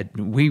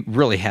we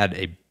really had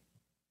a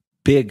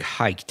big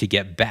hike to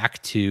get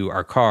back to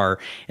our car,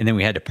 and then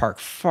we had to park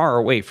far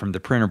away from the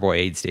Printer Boy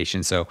aid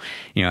station. So,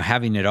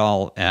 having it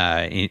all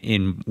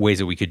in ways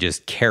that we could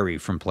just carry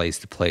from place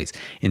to place,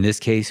 in this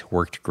case,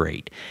 worked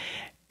great.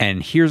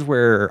 And here's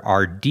where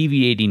our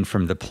deviating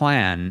from the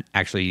plan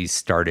actually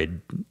started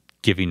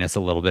giving us a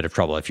little bit of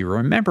trouble. If you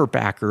remember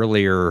back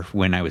earlier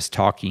when I was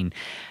talking,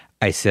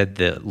 I said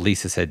that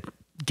Lisa said,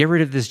 "Get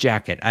rid of this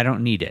jacket. I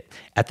don't need it."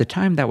 At the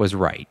time, that was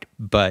right.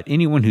 But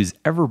anyone who's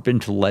ever been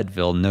to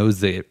Leadville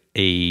knows that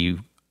a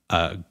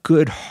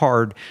good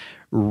hard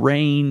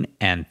rain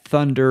and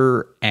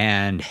thunder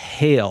and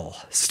hail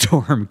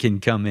storm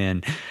can come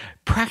in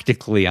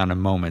practically on a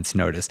moment's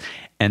notice.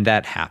 And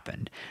that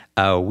happened.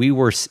 We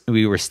were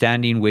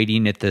standing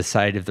waiting at the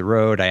side of the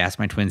road. I asked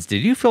my twins,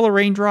 "Did you feel a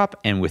raindrop?"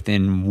 And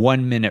within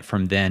 1 minute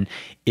from then,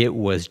 it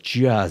was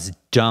just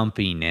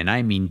dumping, and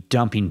I mean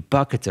dumping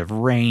buckets of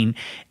rain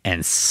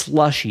and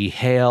slushy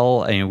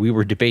hail. And we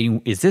were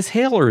debating, is this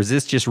hail or is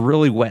this just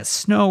really wet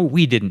snow?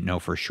 We didn't know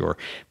for sure,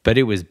 but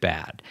it was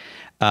bad.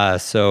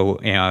 So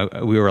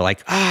we were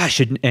like,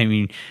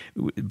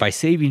 by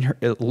saving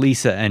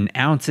Lisa an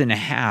ounce and a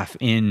half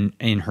in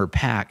her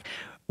pack,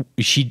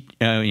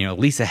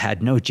 Lisa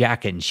had no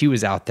jacket, and she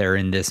was out there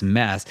in this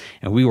mess,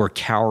 and we were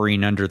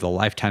cowering under the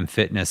Lifetime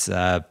Fitness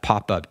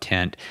pop-up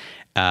tent,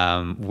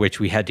 which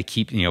we had to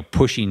keep,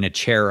 pushing a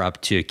chair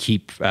up to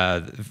keep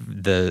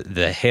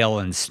the hail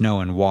and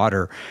snow and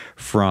water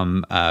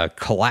from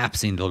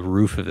collapsing the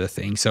roof of the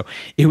thing. So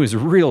it was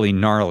really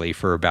gnarly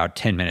for about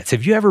 10 minutes.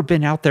 Have you ever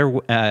been out there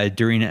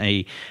during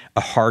a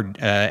hard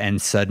and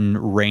sudden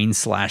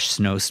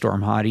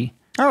rain/snowstorm, Hottie?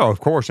 Oh, of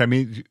course. I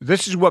mean,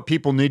 this is what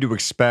people need to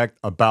expect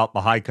about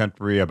the high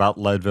country, about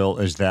Leadville,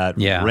 is that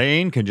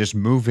rain can just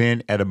move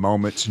in at a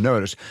moment's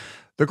notice.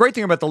 The great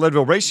thing about the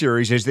Leadville Race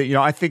Series is that,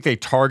 I think they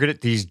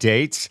targeted these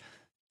dates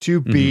to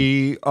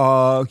be,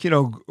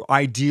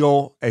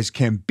 ideal as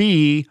can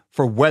be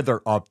for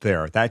weather up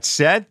there. That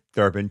said,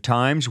 there have been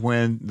times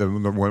when the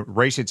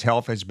race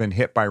itself has been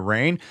hit by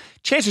rain.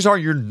 Chances are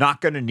you're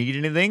not going to need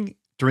anything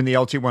during the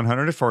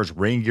LT100 as far as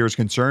rain gear is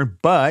concerned,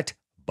 but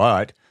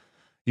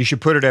you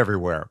should put it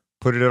everywhere.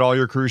 Put it at all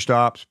your crew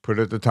stops. Put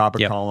it at the top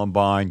of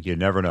Columbine. You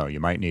never know. You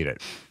might need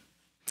it.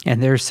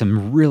 And there's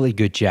some really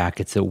good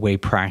jackets that weigh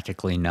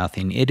practically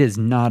nothing. It is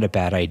not a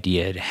bad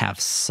idea to have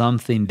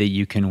something that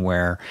you can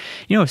wear,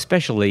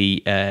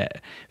 especially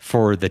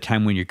for the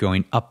time when you're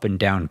going up and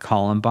down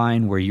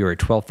Columbine, where you're at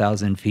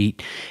 12,000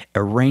 feet.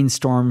 A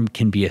rainstorm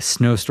can be a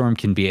snowstorm,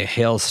 can be a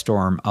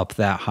hailstorm up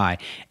that high,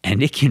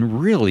 and it can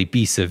really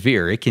be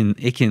severe. It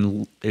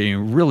can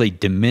really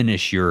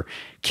diminish your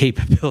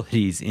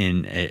capabilities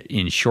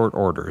in short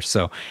order.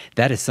 So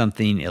that is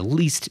something at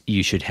least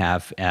you should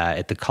have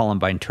at the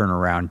Columbine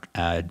turnaround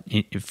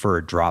for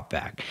a drop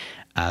back,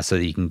 so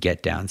that you can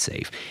get down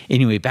safe.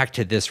 Anyway, back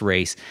to this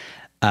race.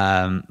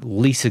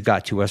 Lisa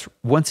got to us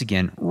once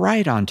again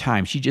right on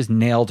time. She just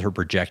nailed her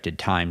projected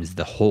times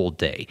the whole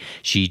day.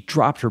 She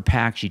dropped her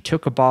pack. She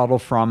took a bottle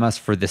from us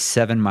for the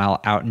 7-mile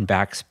out and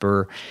back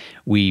spur.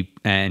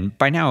 And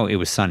by now it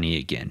was sunny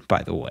again,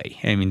 by the way.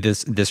 I mean,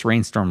 this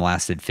rainstorm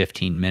lasted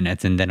 15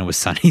 minutes and then it was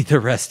sunny the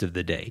rest of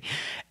the day.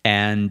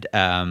 And,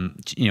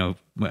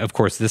 of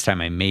course, this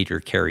time I made her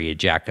carry a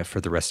jacket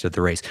for the rest of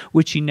the race,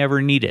 which she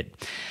never needed.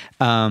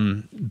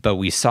 But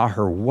we saw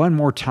her one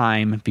more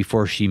time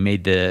before she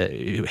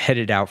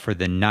headed out for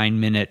the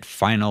 9-minute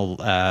final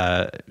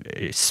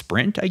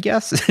sprint, I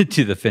guess,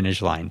 to the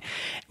finish line.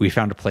 We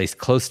found a place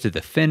close to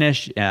the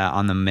finish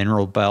on the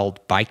Mineral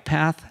Belt bike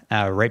path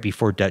right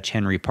before Dutch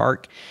Henry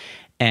Park.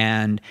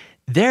 And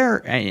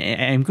there,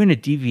 I'm going to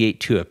deviate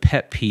to a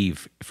pet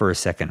peeve for a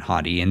second,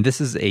 Hottie, and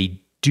this is a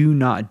do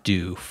not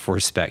do for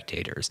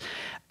spectators.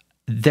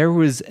 There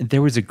was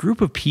a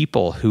group of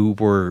people who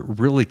were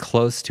really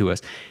close to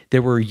us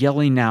that were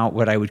yelling out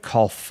what I would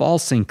call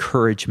false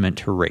encouragement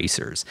to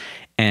racers.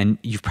 And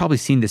you've probably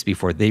seen this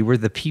before. They were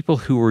the people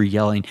who were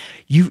yelling,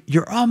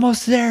 you're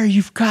almost there.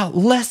 You've got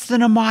less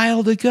than a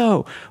mile to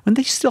go, when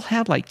they still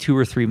had like 2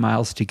 or 3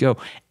 miles to go,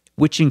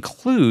 which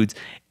includes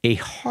a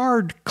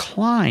hard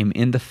climb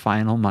in the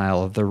final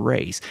mile of the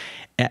race.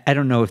 I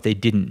don't know if they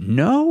didn't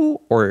know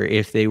or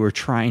if they were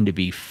trying to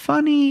be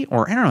funny,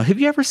 or I don't know. Have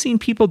you ever seen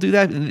people do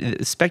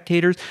that?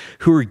 Spectators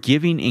who are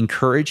giving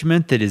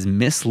encouragement that is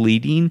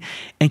misleading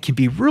and can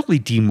be really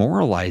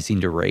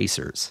demoralizing to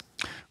racers.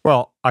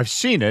 Well, I've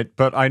seen it,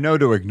 but I know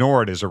to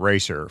ignore it as a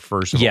racer,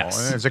 first of all.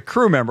 And as a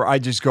crew member, I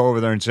just go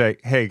over there and say,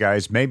 hey,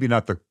 guys, maybe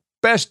not the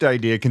best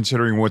idea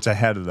considering what's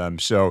ahead of them.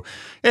 So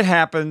it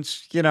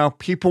happens.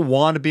 People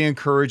want to be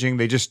encouraging.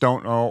 They just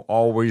don't know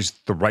always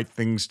the right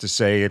things to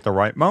say at the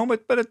right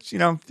moment. But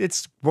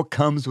it's what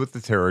comes with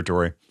the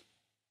territory.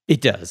 It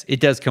does. It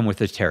does come with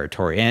the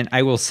territory. And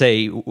I will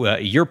say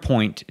your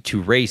point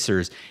to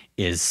racers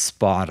is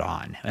spot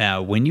on.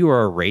 When you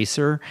are a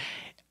racer,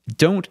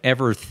 don't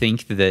ever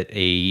think that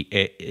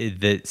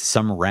that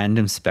some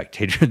random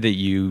spectator that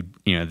you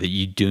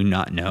do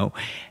not know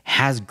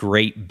has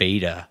great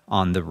beta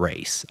on the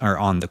race or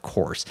on the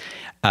course.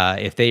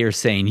 If they are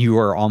saying you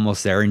are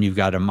almost there and you've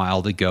got a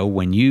mile to go,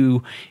 when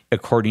you,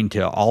 according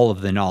to all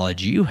of the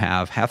knowledge you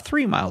have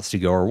 3 miles to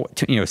go,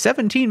 or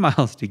 17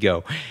 miles to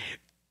go,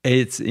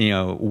 it's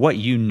what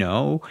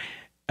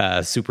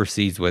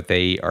supersedes what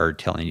they are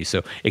telling you.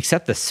 So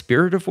accept the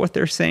spirit of what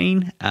they're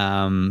saying,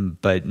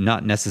 but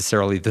not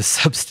necessarily the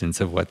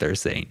substance of what they're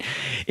saying.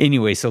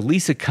 Anyway, so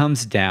Lisa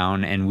comes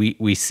down, and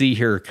we see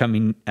her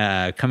coming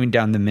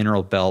down the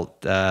Mineral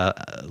Belt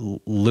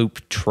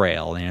loop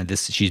trail.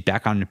 She's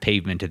back on the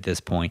pavement at this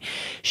point.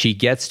 She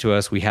gets to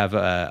us. We have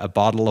a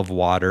bottle of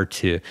water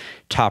to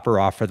top her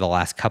off for the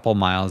last couple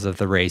miles of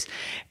the race.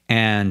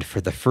 And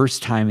for the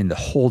first time in the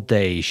whole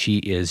day, she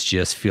is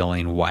just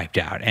feeling wiped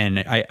out.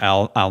 And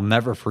I'll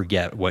never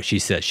forget what she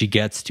says. She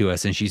gets to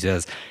us and she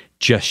says,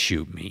 "Just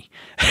shoot me."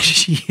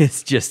 She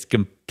is just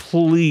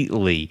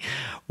completely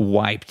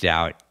wiped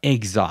out,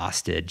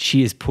 exhausted.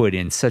 She has put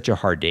in such a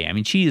hard day. I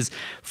mean, she is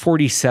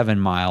 47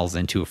 miles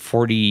into a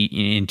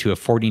 49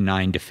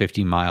 to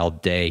 50 mile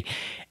day,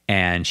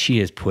 and she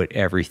has put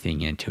everything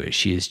into it.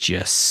 She is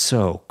just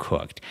so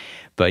cooked.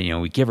 But,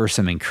 we give her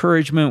some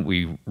encouragement.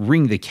 We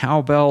ring the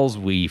cowbells.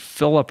 We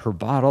fill up her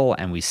bottle,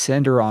 and we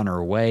send her on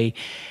her way.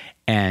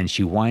 And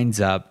she winds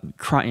up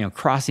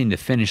crossing the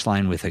finish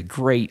line with a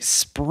great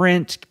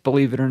sprint,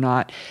 believe it or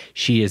not.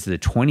 She is the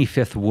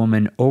 25th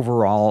woman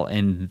overall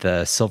in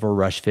the Silver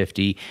Rush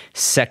 50,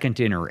 second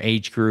in her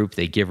age group.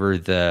 They give her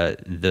the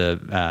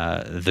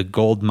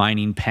gold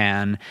mining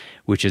pan,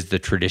 which is the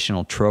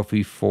traditional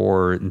trophy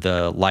for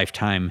the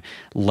Lifetime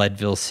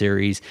Leadville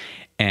series,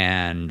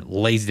 and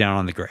lays down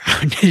on the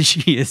ground.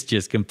 She is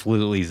just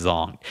completely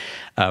zonked.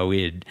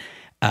 We had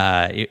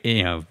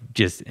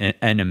just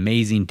an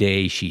amazing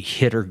day. She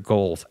hit her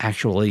goal,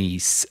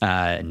 actually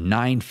 9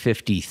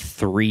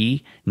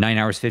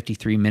 hours,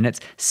 53 minutes,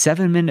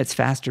 7 minutes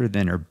faster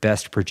than her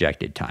best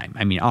projected time.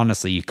 I mean,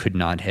 honestly, you could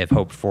not have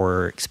hoped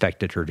for or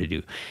expected her to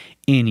do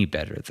any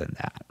better than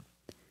that.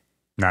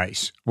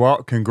 Nice.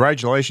 Well,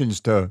 congratulations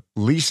to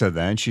Lisa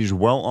then. She's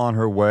well on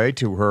her way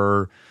to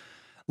her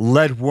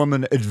Lead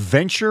Woman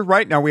adventure.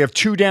 Right now we have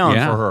 2 down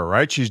for her,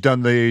 right? She's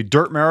done the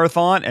dirt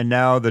marathon and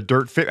now the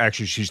dirt fit.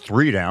 Actually, she's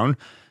 3 down.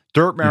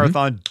 Dirt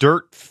marathon,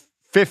 dirt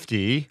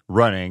 50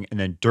 running,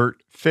 and then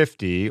dirt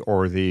 50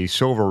 or the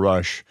Silver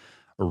Rush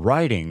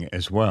riding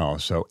as well.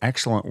 So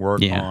excellent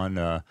work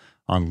on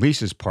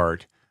Lisa's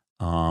part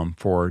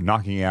for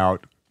knocking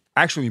out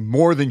actually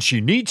more than she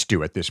needs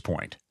to at this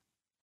point.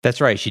 That's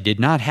right. She did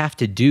not have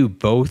to do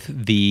both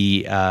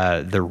the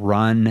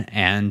run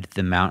and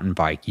the mountain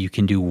bike. You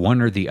can do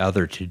one or the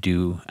other to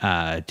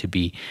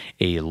be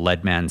a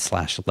lead man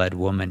 / lead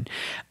woman.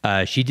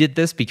 She did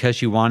this because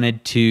she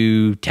wanted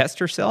to test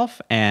herself,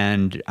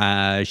 and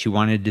she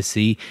wanted to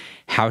see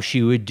how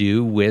she would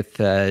do with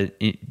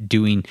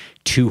doing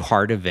two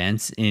hard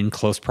events in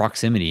close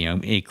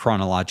proximity,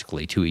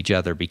 chronologically to each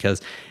other, because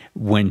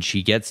when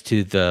she gets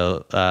to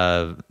the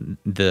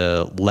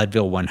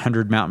Leadville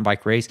 100 mountain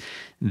bike race,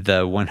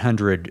 the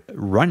 100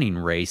 running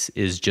race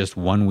is just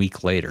 1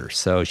 week later.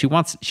 So she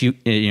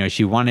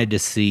wanted to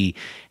see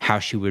how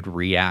she would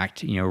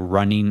react,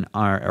 running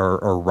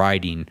or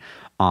riding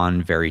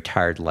on very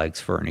tired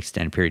legs for an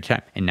extended period of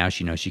time. And now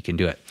she knows she can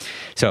do it.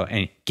 So,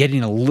 and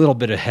getting a little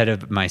bit ahead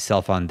of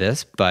myself on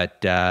this,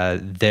 but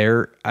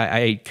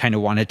I kind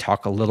of want to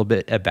talk a little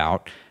bit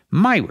about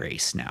my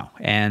race now,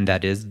 and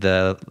that is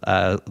the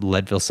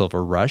Leadville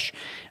Silver Rush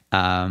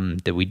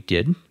that we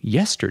did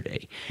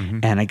yesterday.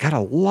 Mm-hmm. And I got a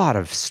lot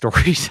of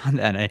stories on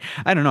that.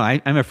 I don't know.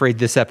 I'm afraid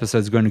this episode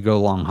is going to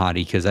go long,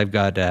 Hottie, because I've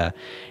got a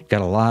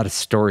lot of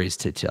stories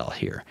to tell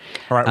here.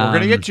 All right, we're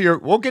going to get to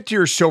we'll get to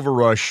your Silver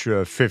Rush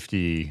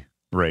 50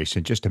 race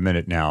in just a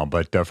minute now.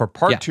 But for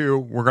part two,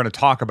 we're going to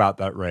talk about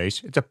that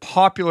race. It's a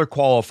popular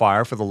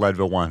qualifier for the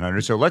Leadville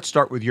 100. So let's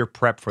start with your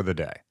prep for the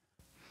day.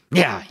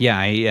 Yeah.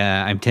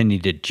 I'm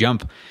tending to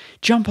jump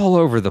all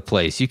over the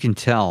place. You can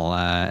tell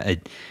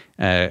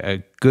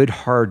a good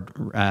hard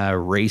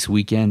race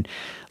weekend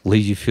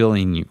leaves you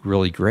feeling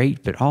really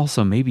great, but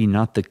also maybe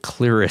not the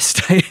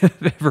clearest I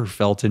have ever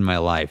felt in my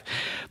life.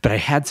 But I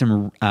had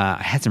some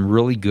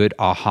really good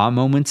aha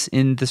moments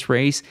in this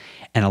race,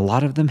 and a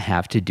lot of them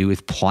have to do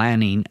with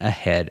planning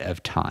ahead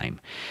of time.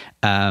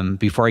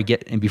 Before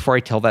I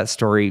tell that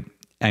story,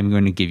 I'm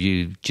going to give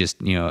you just,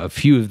 a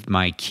few of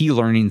my key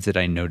learnings that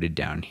I noted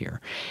down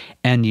here.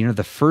 And,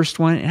 the first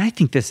one, and I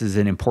think this is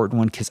an important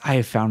one because I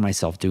have found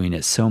myself doing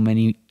it so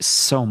many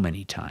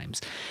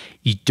times.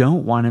 You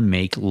don't want to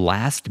make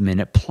last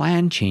minute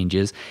plan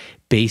changes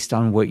based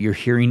on what you're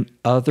hearing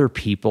other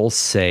people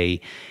say,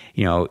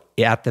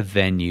 at the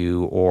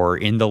venue or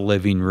in the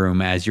living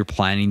room as you're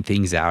planning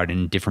things out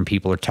and different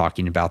people are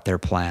talking about their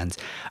plans.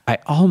 I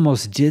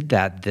almost did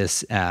that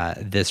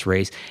this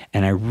race,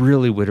 and I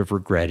really would have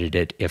regretted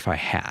it if I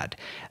had.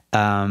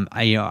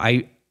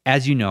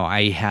 As you know,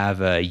 I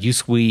have a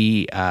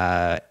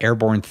S2E18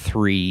 Airborne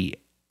 3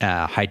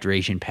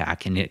 hydration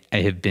pack, and I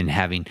have been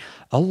having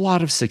a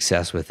lot of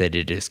success with it.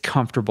 It is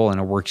comfortable and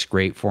it works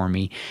great for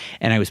me,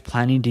 and I was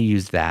planning to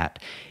use that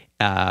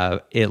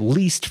at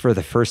least for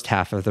the first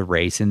half of the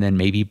race, and then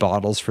maybe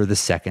bottles for the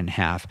second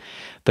half.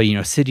 But,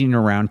 sitting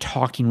around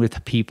talking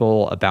with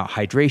people about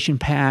hydration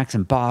packs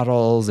and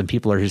bottles, and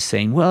people are just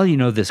saying, well,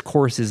 this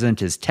course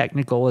isn't as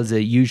technical as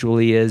it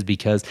usually is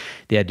because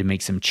they had to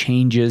make some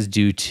changes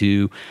due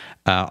to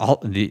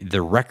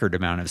the record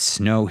amount of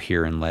snow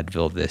here in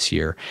Leadville this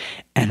year.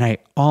 And I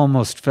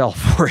almost fell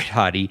for it,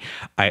 Hottie.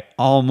 I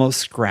almost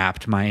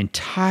scrapped my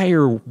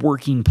entire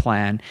working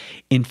plan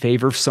in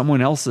favor of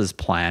someone else's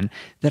plan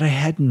that I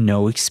had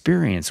no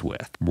experience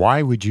with.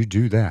 Why would you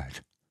do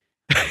that?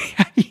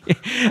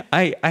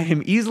 I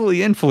am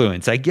easily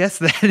influenced. I guess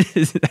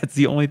that's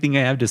the only thing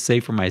I have to say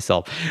for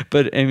myself.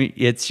 But I mean,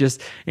 it's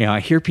just, I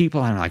hear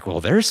people, I'm like, well,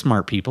 they're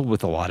smart people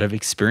with a lot of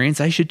experience.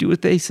 I should do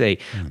what they say.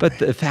 Okay. But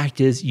the fact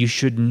is, you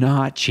should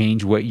not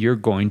change what you're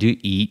going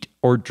to eat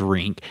or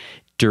drink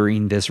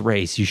during this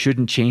race. You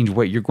shouldn't change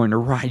what you're going to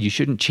ride. You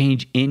shouldn't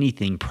change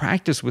anything.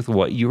 Practice with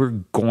what you are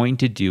going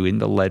to do in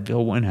the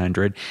Leadville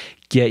 100.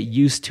 Get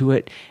used to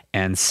it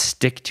and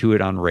stick to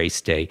it on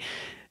race day.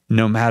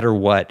 No matter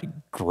what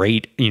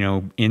great,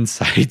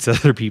 insights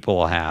other people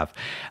will have.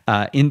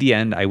 In the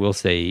end, I will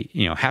say,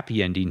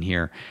 happy ending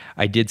here.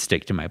 I did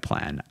stick to my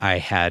plan. I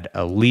had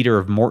a liter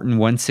of Morton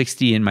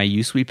 160 in my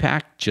S2E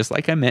pack, just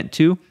like I meant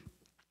to.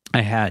 I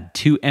had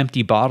 2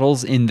 empty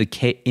bottles in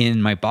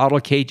my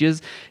bottle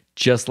cages,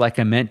 just like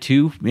I meant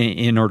to,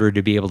 in order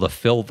to be able to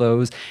fill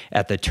those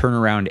at the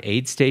turnaround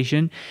aid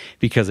station,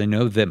 because I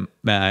know that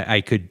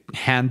I could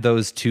hand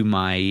those to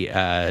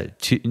my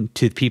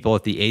to people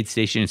at the aid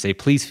station and say,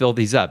 please fill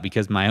these up,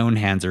 because my own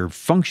hands are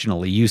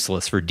functionally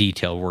useless for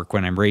detail work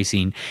when I'm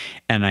racing.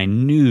 And I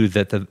knew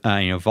that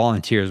the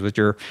volunteers, which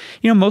are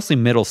mostly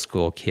middle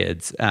school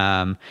kids,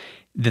 that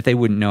they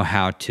wouldn't know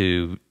how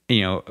to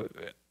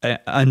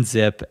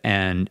unzip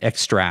and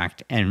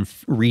extract and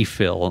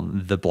refill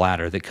the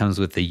bladder that comes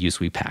with the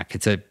S2E pack.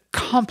 It's a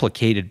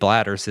complicated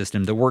bladder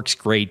system that works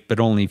great, but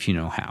only if you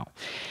know how.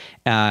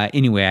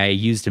 Anyway, I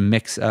used a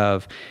mix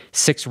of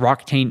 6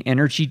 Roxanne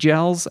energy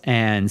gels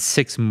and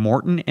 6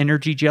 Morton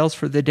energy gels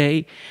for the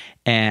day,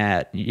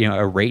 at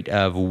a rate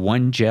of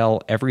 1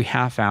 gel every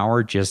half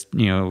hour, just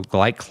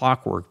like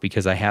clockwork,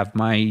 because I have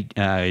my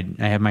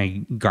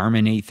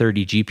Garmin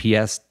 830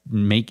 GPS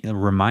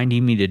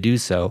reminding me to do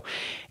so,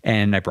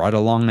 and I brought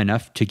along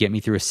enough to get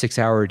me through a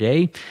 6-hour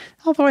day,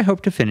 although I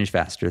hope to finish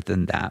faster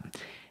than that.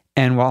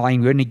 And while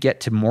I'm going to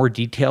get to more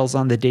details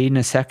on the day in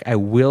a sec, I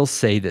will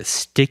say that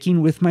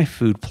sticking with my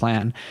food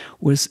plan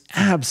was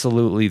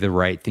absolutely the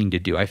right thing to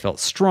do. I felt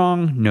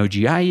strong, no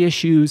GI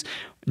issues,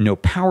 no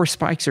power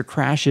spikes or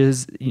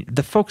crashes.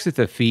 The folks at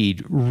the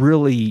feed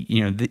really,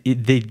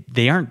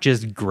 they aren't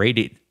just great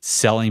at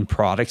selling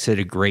products at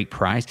a great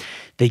price.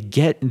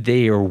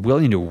 They are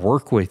willing to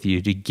work with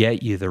you to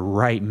get you the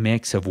right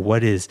mix of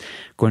what is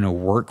going to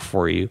work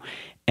for you.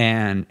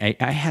 And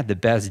I had the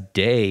best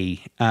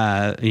day,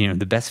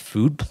 the best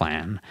food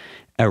plan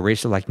a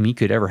racer like me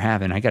could ever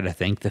have. And I got to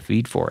thank the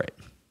feed for it.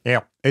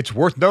 Yeah, it's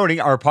worth noting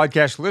our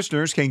podcast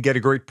listeners can get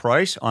a great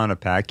price on a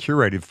pack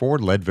curated for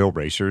Leadville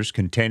racers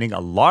containing a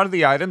lot of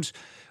the items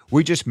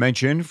we just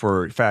mentioned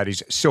for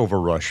Fatty's Silver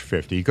Rush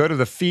 50. Go to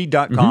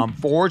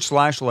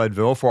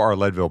thefeed.com/Leadville for our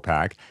Leadville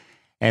pack.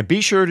 And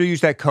be sure to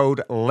use that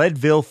code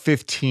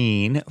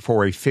Leadville15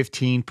 for a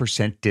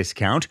 15%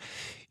 discount.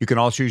 You can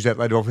also use that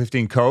Leadville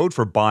 15 code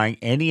for buying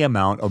any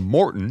amount of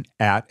Morton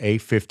at a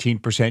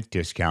 15%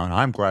 discount.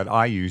 I'm glad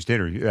I used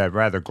it, or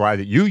rather glad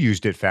that you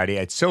used it, Fatty,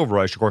 at Silver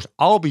Rush. Of course,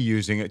 I'll be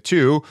using it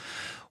too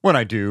when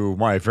I do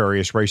my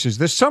various races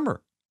this summer,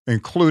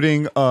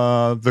 including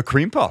the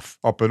Cream Puff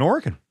up in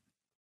Oregon.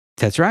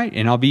 That's right,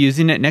 and I'll be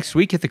using it next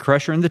week at the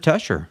Crusher and the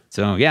Tusher.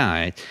 So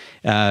yeah,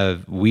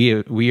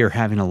 we are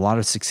having a lot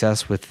of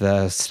success with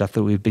the stuff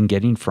that we've been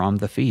getting from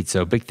the feed.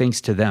 So big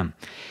thanks to them.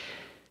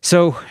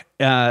 So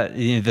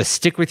the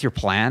stick with your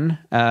plan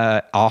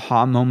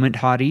aha moment,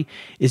 Hottie,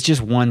 is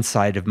just one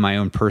side of my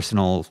own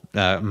personal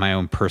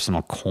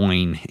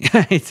coin.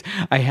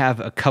 I have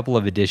a couple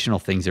of additional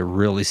things that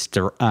really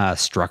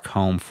struck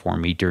home for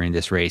me during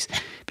this race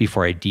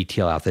before I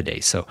detail out the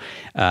day. So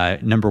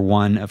number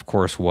one, of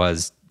course,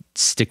 was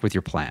stick with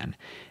your plan.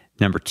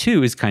 Number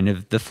two is kind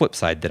of the flip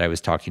side that I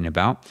was talking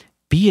about.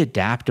 Be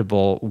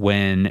adaptable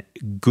when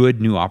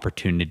good new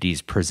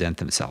opportunities present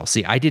themselves.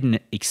 See, I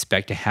didn't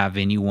expect to have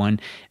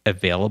anyone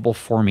available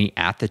for me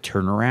at the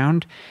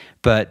turnaround,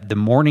 but the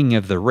morning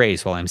of the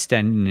race, while I'm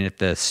standing at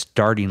the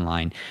starting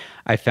line,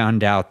 I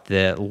found out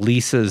that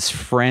Lisa's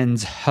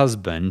friend's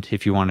husband,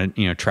 if you want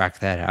to track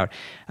that out,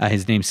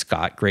 his name's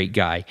Scott, great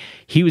guy.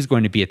 He was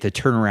going to be at the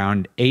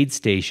turnaround aid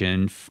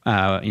station,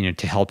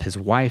 to help his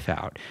wife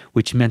out,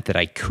 which meant that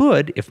I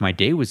could, if my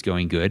day was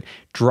going good,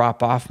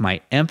 drop off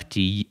my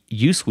empty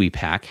USWE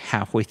pack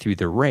halfway through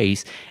the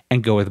race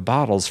and go with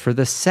bottles for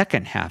the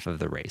second half of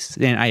the race.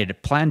 And I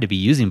had planned to be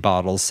using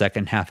bottles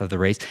second half of the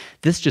race.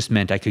 This just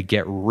meant I could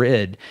get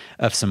rid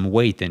of some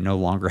weight that no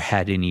longer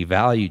had any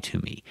value to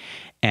me.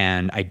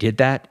 And I did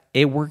that.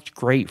 It worked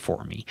great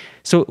for me.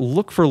 So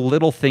look for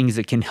little things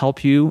that can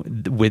help you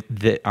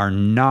that are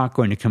not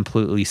going to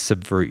completely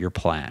subvert your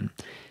plan.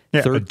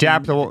 Yeah,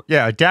 adaptable.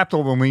 Yeah,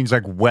 adaptable means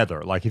like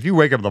weather. Like if you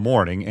wake up in the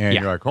morning and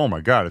you're like, oh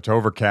my God, it's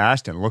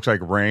overcast and it looks like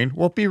rain.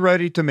 Well, be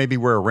ready to maybe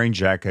wear a rain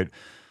jacket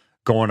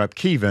going up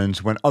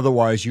Kevens when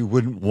otherwise you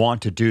wouldn't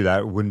want to do that.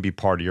 It wouldn't be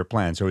part of your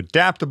plan. So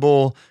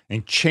adaptable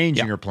and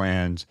changing your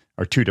plans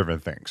are two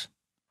different things.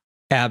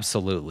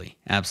 Absolutely.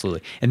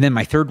 Absolutely. And then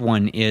my third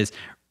one is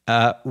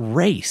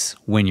race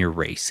when you're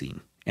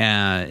racing.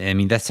 I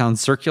mean, that sounds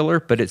circular,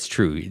 but it's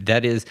true.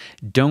 That is,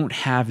 don't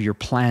have your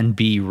plan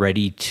B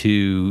ready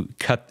to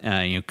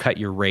cut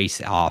your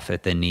race off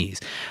at the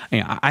knees.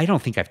 I don't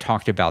think I've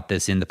talked about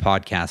this in the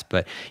podcast,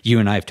 but you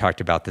and I have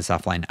talked about this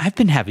offline. I've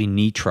been having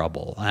knee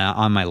trouble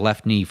on my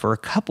left knee for a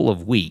couple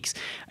of weeks.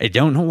 I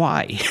don't know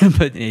why,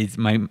 but it's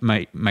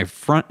my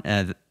front,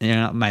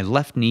 my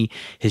left knee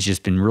has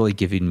just been really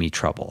giving me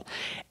trouble.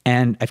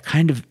 And I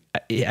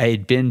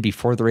had been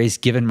before the race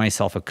given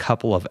myself a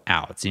couple of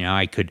outs.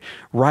 I could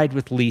ride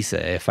with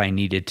Lisa if I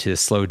needed to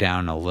slow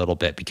down a little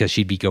bit because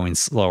she'd be going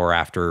slower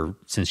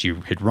since she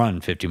had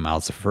run 50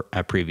 miles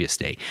a previous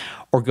day,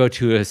 or go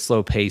to a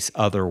slow pace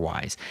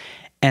otherwise.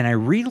 And I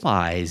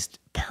realized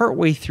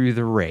partway through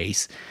the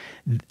race,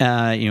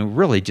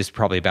 really just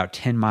probably about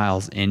 10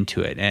 miles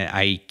into it, and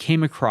I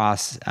came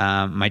across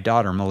my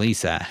daughter,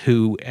 Melissa,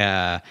 who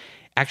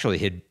actually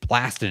had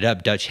blasted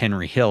up Dutch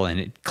Henry Hill, and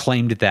it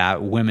claimed that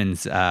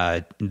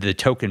the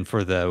token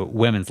for the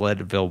women's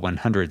Leadville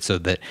 100, so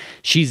that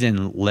she's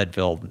in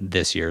Leadville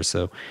this year.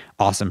 So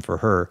awesome for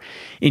her.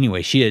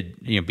 Anyway, she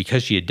had,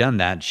 because she had done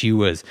that, she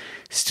was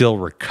still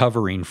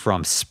recovering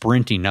from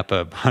sprinting up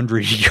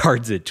 100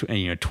 yards at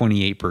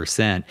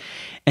 28%,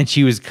 and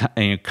she was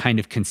kind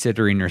of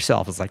considering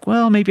herself. It's like,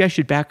 well, maybe I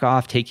should back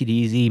off, take it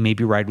easy,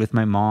 maybe ride with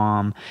my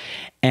mom.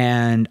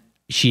 And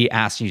she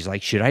asked me, she's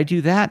like, should I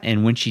do that?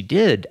 And when she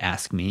did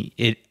ask me,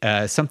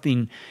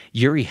 something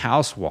Yuri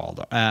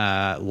Hauswald,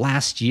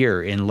 last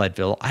year in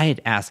Leadville, I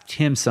had asked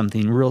him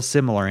something real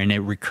similar, and it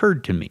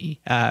recurred to me.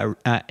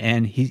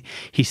 And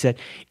he said,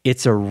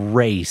 it's a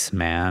race,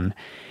 man.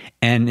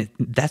 And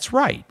that's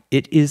right.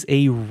 It is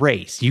a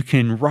race. You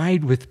can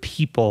ride with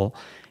people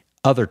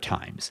other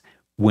times.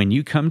 When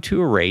you come to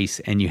a race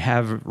and you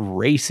have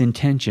race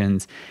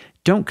intentions,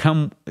 don't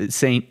come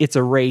saying it's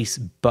a race,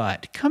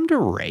 but come to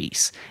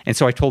race. And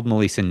so I told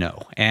Melissa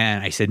no.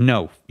 And I said,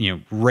 no,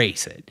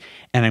 race it.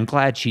 And I'm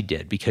glad she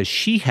did, because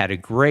she had a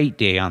great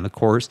day on the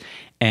course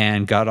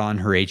and got on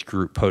her age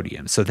group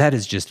podium. So that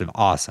is just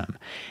awesome.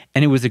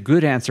 And it was a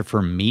good answer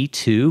for me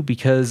too,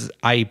 because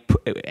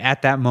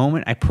at that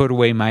moment, I put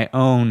away my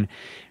own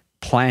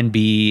plan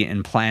B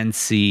and plan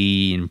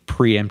C and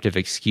preemptive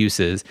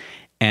excuses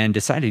and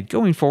decided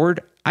going forward,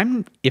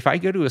 if I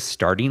go to a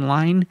starting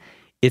line,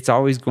 it's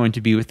always going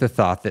to be with the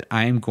thought that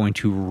I'm going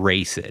to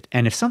race it.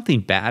 And if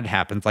something bad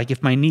happens, like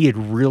if my knee had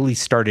really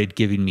started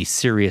giving me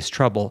serious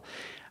trouble,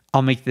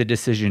 I'll make the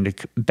decision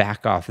to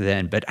back off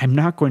then. But I'm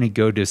not going to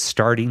go to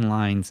starting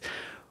lines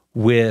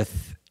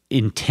with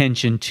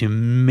intention to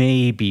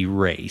maybe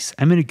race.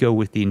 I'm going to go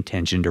with the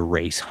intention to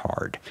race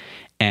hard.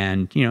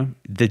 And,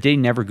 the day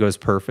never goes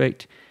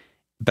perfect,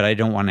 but I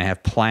don't want to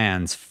have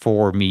plans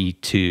for me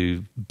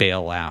to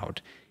bail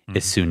out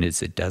as soon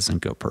as it doesn't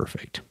go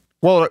perfect.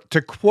 Well,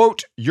 to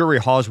quote Yuri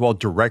Oswald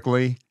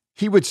directly,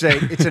 he would say,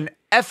 it's an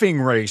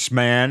effing race,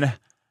 man.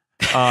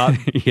 Yeah.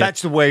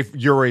 That's the way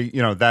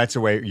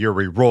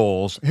Yuri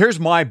rolls. Here's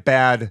my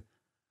bad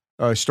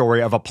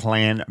story of a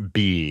plan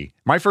B.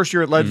 My first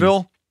year at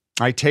Leadville,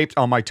 I taped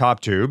on my top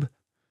tube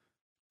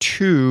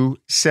 2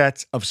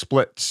 sets of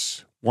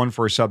splits, one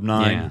for a sub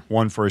 9,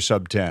 one for a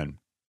sub 10.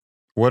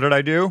 What did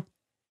I do?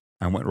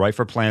 I went right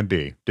for plan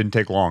B. Didn't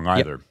take long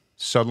either. Yep.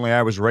 Suddenly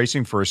I was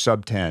racing for a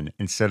sub 10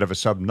 instead of a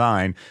sub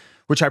 9,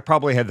 which I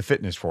probably had the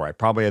fitness for. I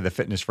probably had the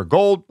fitness for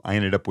gold. I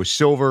ended up with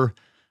silver.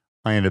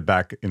 I ended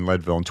back in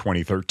Leadville in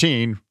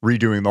 2013,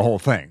 redoing the whole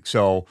thing.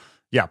 So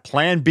yeah,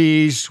 plan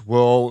Bs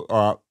will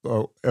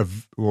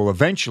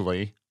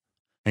eventually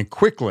and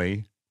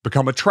quickly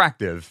become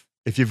attractive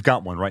if you've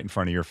got one right in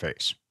front of your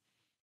face.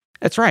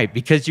 That's right,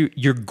 because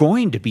you're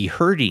going to be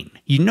hurting.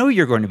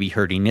 You're going to be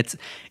hurting. It's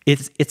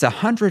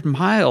 100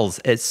 miles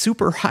at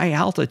super high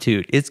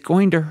altitude. It's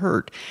going to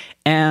hurt.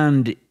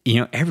 And,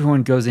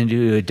 everyone goes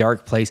into a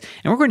dark place.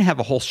 And we're going to have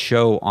a whole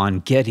show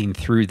on getting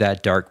through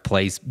that dark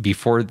place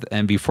before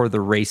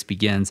the race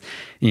begins.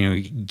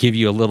 Give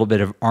you a little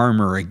bit of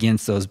armor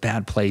against those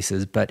bad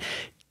places. But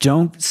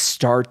don't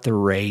start the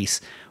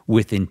race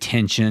with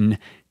intention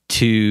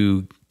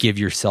to give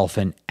yourself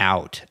an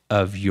out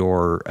of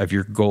your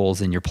goals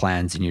and your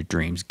plans and your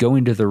dreams. Go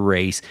into the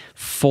race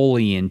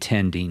fully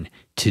intending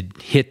to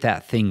hit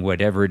that thing,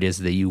 whatever it is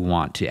that you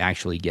want, to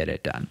actually get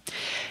it done.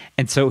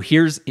 And so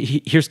here's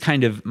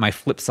kind of my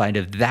flip side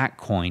of that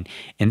coin,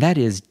 and that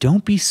is,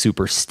 don't be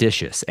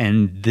superstitious.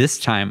 And this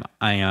time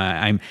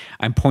I'm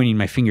pointing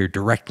my finger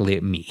directly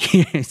at me.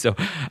 So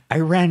I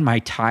ran my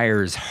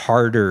tires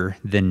harder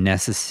than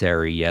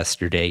necessary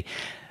yesterday,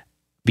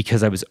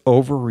 because I was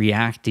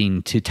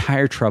overreacting to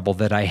tire trouble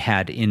that I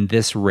had in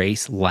this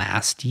race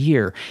last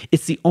year.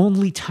 It's the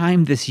only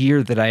time this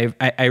year that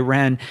I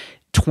ran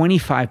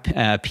 25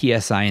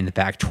 PSI in the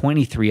back,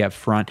 23 up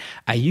front.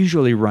 I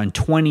usually run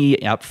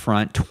 20 up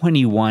front,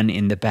 21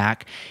 in the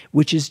back,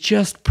 which is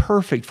just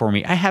perfect for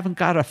me. I haven't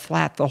got a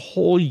flat the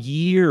whole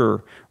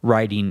year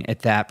riding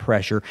at that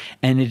pressure,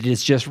 and it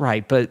is just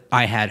right. But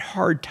I had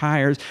hard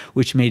tires,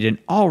 which made an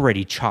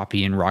already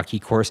choppy and rocky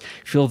course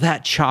feel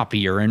that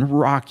choppier and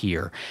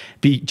rockier.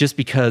 Just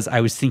because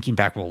I was thinking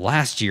back, well,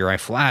 last year I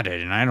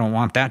flatted, and I don't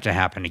want that to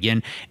happen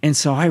again. And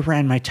so I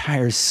ran my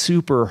tires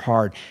super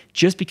hard.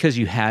 Just because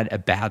you had a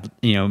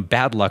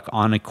bad luck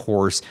on a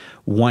course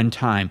one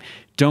time,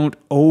 don't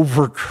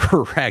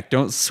overcorrect.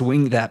 Don't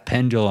swing that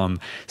pendulum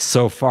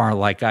so far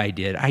like I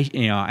did.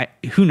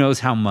 Who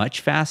knows how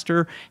much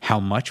faster, how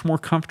much more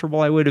comfortable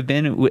I would have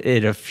been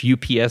at a few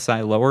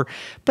PSI lower,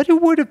 but it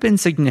would have been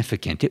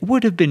significant. It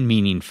would have been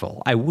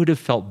meaningful. I would have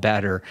felt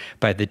better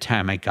by the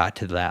time I got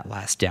to that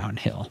last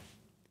downhill.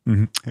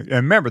 And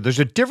remember, there's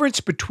a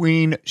difference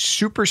between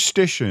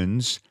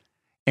superstitions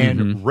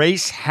and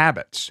race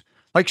habits.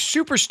 Like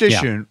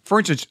superstition, for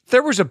instance,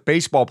 there was a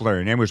baseball player,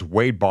 his name was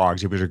Wade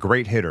Boggs. He was a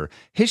great hitter.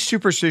 His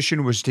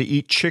superstition was to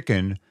eat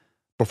chicken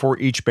before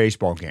each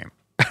baseball game.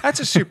 That's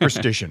a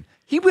superstition.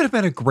 He would have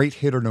been a great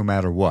hitter no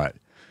matter what.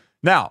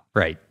 Now,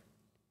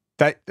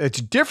 it's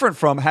different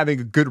from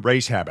having a good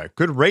race habit.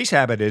 Good race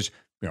habit is,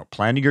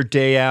 planning your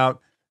day out,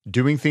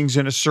 doing things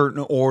in a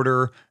certain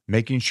order,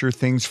 making sure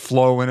things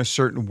flow in a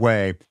certain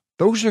way.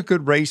 Those are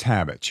good race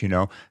habits,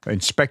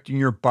 inspecting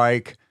your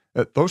bike.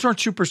 Those aren't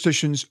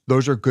superstitions.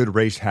 Those are good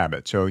race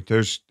habits. So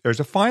there's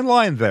a fine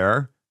line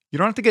there. You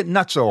don't have to get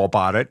nutso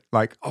about it.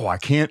 Like, oh, I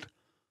can't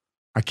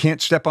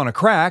step on a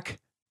crack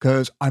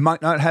because I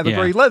might not have a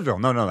great Leadville.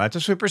 No, that's a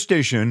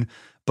superstition.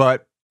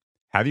 But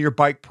having your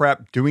bike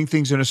prep, doing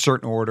things in a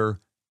certain order,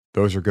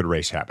 those are good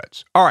race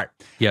habits. All right.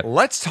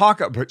 Let's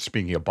talk about,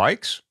 speaking of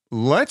bikes,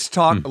 let's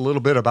talk a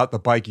little bit about the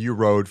bike you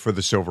rode for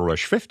the Silver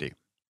Rush 50.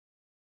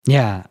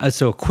 Yeah.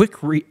 So a quick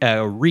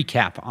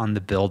recap on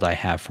the build I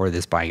have for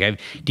this bike. I've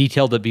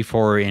detailed it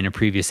before in a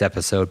previous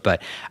episode,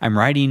 but I'm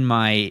riding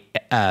my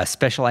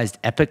Specialized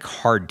Epic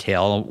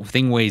Hardtail.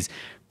 Thing weighs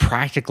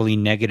practically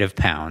negative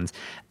pounds.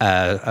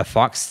 A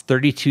Fox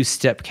 32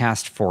 step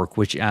cast fork,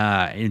 which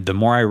the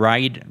more I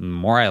ride, the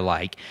more I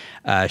like.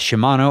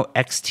 Shimano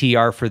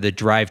XTR for the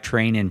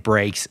drivetrain and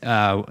brakes.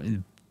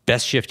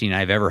 Best shifting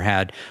I've ever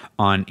had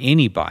on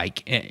any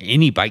bike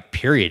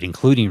period,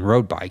 including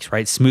road bikes,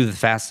 right? Smooth,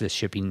 fastest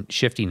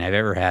shifting I've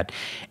ever had.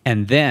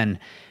 And then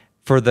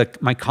for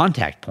my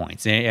contact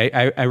points,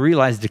 I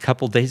realized a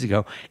couple days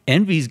ago,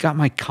 Envy's got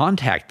my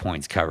contact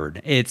points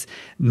covered. It's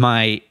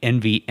my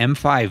Envy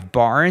M5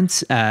 bar and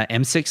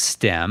M6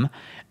 stem.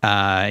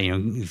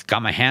 It's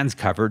got my hands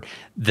covered.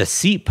 The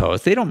seat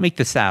post, they don't make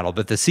the saddle,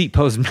 but the seat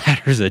post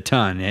matters a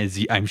ton,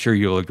 as I'm sure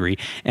you'll agree.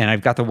 And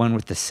I've got the one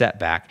with the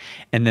setback,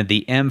 and then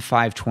the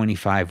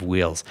M525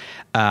 wheels.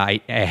 I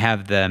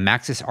have the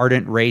Maxxis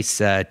Ardent Race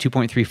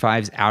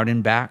 2.35s out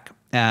and back,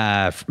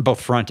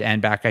 both front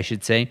and back, I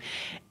should say.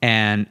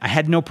 And I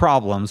had no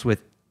problems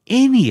with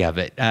any of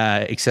it,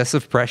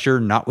 excessive pressure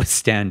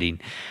notwithstanding.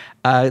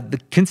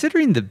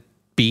 Considering the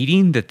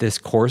beating that this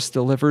course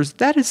delivers,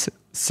 that is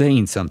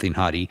saying something,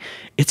 Hottie.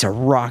 It's a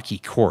rocky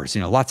course,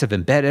 lots of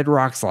embedded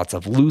rocks, lots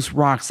of loose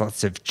rocks,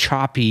 lots of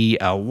choppy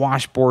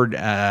washboard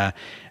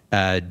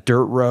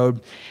dirt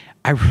road.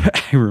 I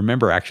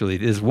remember actually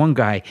there's one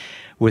guy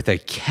with a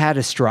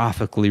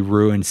catastrophically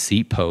ruined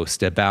seat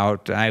post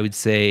about, I would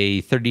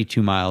say,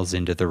 32 miles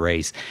into the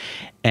race,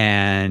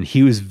 and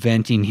he was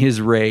venting his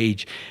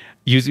rage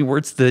using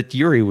words that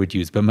Yuri would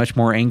use, but much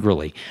more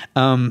angrily,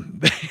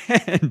 and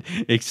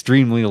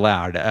extremely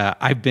loud.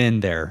 I've been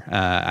there.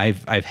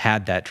 I've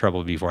had that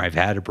trouble before. I've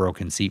had a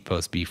broken seat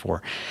post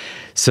before.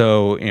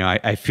 So,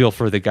 I feel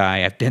for the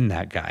guy. I've been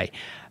that guy.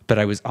 But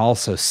I was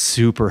also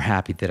super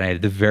happy that I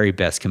had the very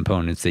best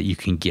components that you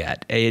can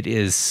get. It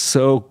is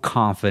so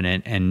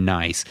confident and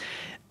nice,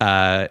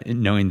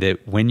 knowing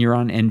that when you're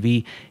on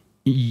Envy,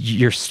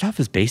 your stuff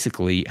is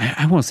basically,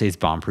 I won't say it's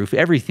bomb-proof.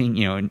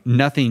 Everything,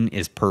 nothing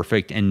is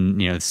perfect,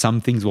 and some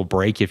things will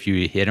break if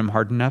you hit them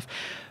hard enough.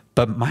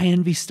 But my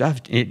Envy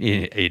stuff,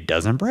 it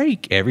doesn't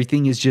break.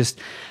 Everything is just,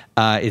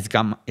 it's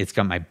got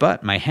my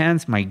butt, my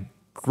hands, my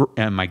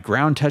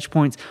ground touch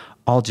points,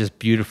 all just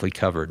beautifully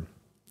covered.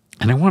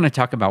 And I want to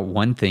talk about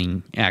one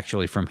thing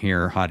actually from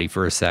here, Hottie,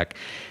 for a sec,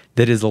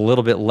 that is a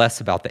little bit less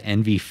about the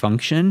Envy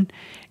function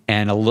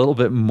and a little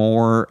bit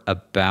more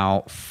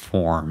about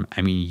form.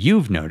 I mean,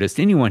 you've noticed,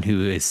 anyone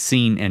who has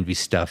seen Envy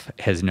stuff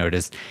has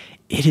noticed,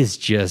 it is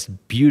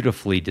just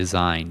beautifully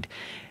designed.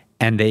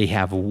 And they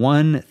have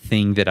one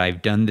thing that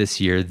I've done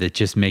this year that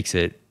just makes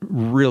it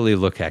really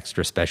look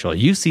extra special.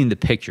 You've seen the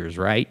pictures,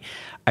 right?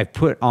 I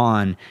put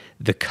on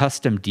the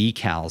custom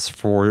decals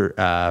for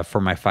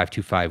my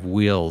 525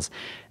 wheels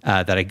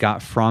that I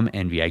got from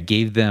Envy. I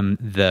gave them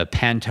the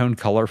Pantone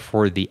color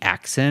for the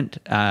accent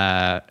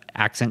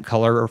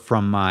color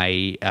from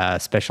my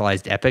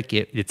Specialized Epic.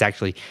 It's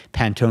actually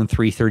Pantone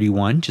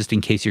 331, just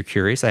in case you're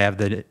curious. I have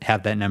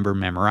that number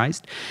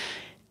memorized.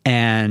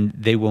 And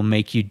they will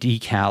make you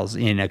decals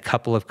in a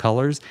couple of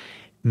colors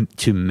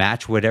to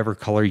match whatever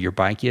color your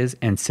bike is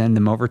and send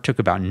them over. It took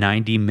about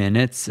 90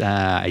 minutes.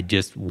 I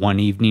just one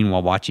evening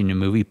while watching a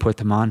movie put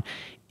them on.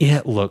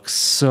 It looks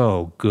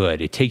so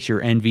good. It takes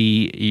your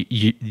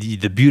Envy,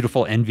 the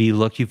beautiful Envy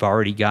look you've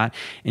already got,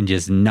 and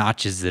just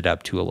notches it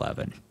up to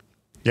 11.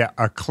 Yeah,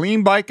 a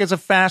clean bike is a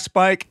fast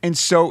bike, and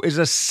so is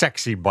a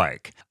sexy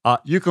bike.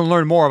 You can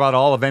learn more about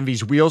all of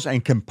Envy's wheels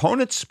and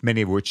components,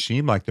 many of which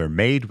seem like they're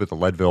made with the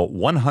Leadville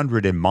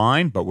 100 in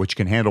mind, but which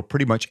can handle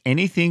pretty much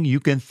anything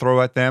you can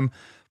throw at them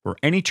for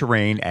any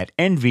terrain at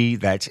Envy.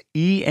 That's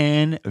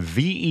ENVE.com.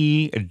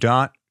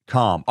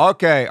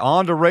 Okay,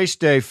 on to race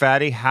day,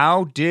 Fatty.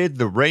 How did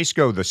the race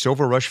go, the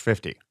Silver Rush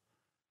 50?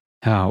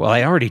 Oh, well,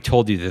 I already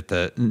told you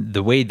that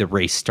the way the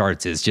race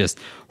starts is just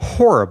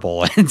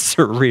horrible and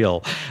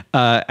surreal.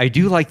 I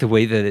do like the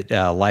way that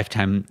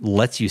Lifetime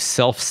lets you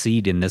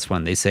self-seed in this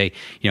one. They say,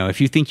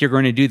 if you think you're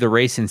going to do the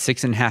race in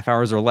 6.5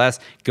 hours or less,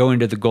 go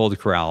into the Gold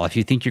Corral. If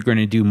you think you're going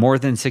to do more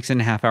than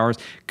 6.5 hours,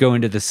 go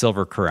into the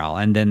Silver Corral.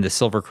 And then the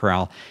Silver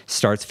Corral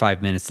starts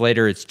 5 minutes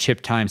later. It's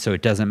chip time, so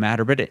it doesn't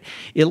matter. But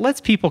it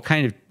lets people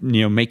kind of,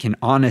 make an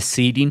honest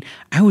seeding.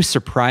 I was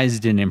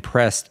surprised and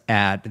impressed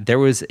at there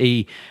was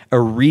a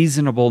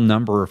reasonable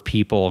number of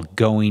people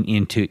going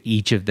into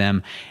each of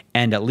them.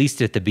 And at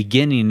least at the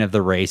beginning of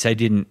the race,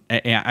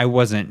 I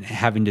wasn't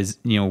having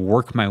to,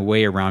 work my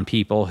way around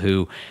people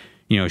who,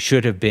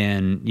 should have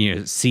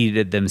been,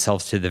 seated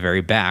themselves to the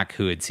very back,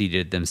 who had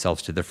seated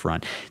themselves to the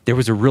front. There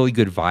was a really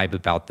good vibe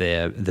about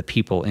the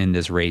people in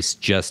this race,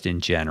 just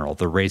in general.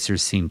 The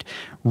racers seemed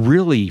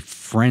really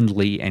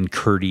friendly and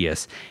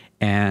courteous.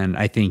 And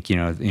I think,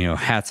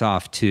 hats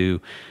off to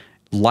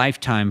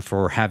Lifetime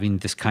for having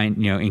this kind,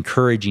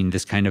 encouraging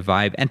this kind of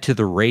vibe, and to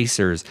the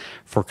racers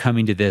for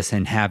coming to this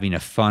and having a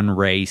fun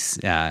race,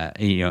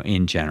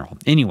 in general.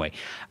 Anyway,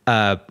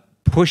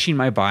 pushing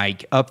my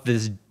bike up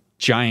this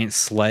giant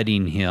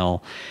sledding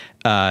hill,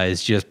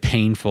 is just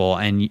painful,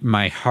 and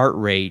my heart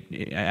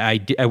rate,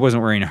 I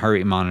wasn't wearing a heart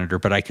rate monitor,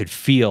 but I could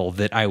feel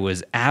that I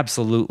was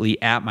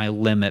absolutely at my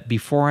limit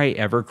before I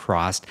ever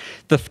crossed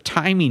the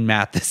timing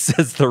mat that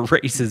says the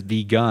race has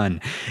begun.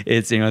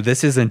 It's,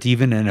 this isn't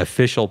even an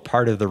official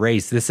part of the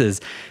race. This is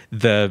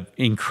the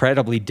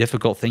incredibly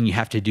difficult thing you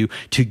have to do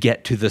to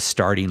get to the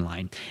starting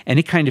line, and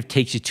it kind of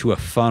takes you to a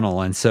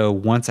funnel. And so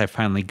once I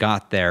finally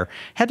got there,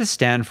 had to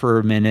stand for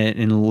a minute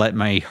and let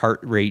my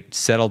heart rate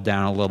settle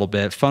down a little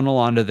bit, funnel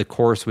onto the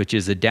course, which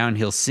is a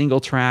downhill single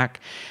track.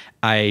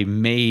 I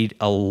made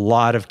a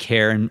lot of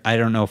care, and I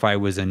don't know if I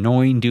was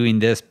annoying doing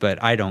this,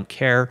 but I don't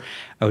care.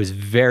 I was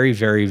very,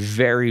 very,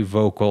 very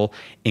vocal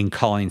in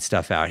calling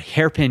stuff out.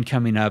 Hairpin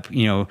coming up,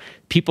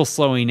 people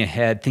slowing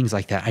ahead, things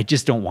like that. I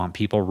just don't want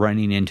people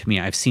running into me.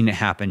 I've seen it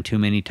happen too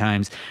many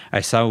times.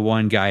 I saw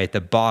one guy at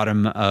the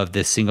bottom of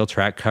this single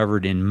track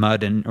covered in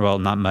mud and, well,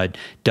 not mud,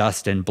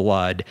 dust and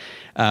blood,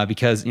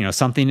 because,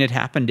 something had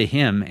happened to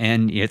him,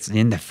 and it's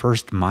in the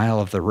first mile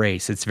of the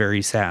race. It's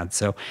very sad.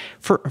 So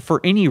for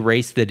any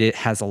race that it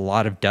has a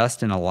lot of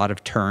dust and a lot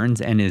of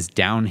turns and is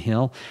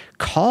downhill,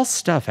 call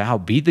stuff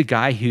out. Be the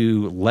guy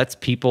who lets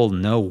people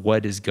know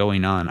what is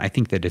going on. I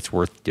think that it's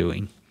worth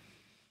doing.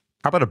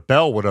 How about a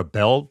bell? Would a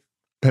bell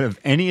have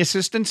any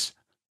assistance?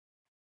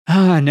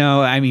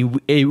 No. I mean,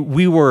 it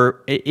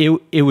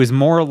was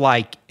more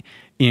like,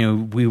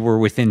 we were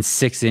within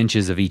 6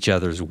 inches of each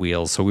other's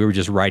wheels. So we were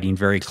just riding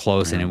very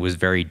close, and it was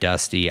very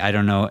dusty. I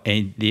don't know.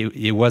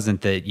 It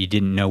wasn't that you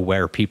didn't know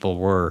where people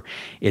were.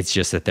 It's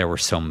just that there were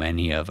so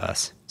many of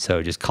us.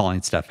 So just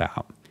calling stuff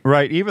out.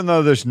 Right. Even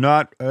though there's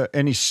not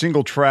any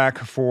single track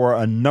for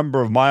a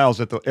number of miles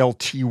at the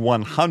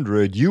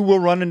LT100, you will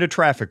run into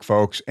traffic,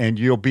 folks, and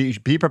you'll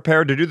be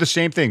prepared to do the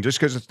same thing. Just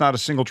because it's not a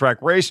single track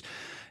race,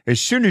 as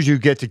soon as you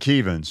get to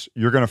Kevens,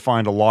 you're going to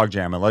find a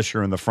logjam, unless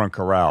you're in the front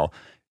corral.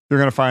 You're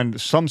going to find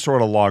some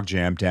sort of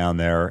logjam down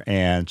there.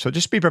 And so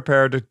just be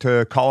prepared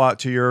to call out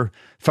to your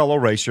fellow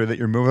racer that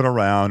you're moving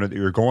around, or that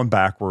you're going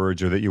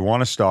backwards, or that you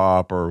want to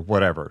stop, or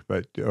whatever.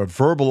 But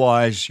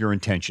verbalize your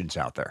intentions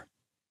out there.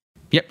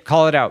 Yep,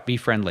 call it out. Be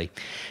friendly.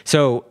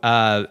 So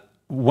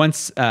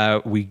once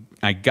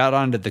I got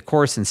onto the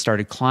course and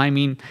started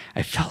climbing,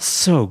 I felt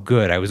so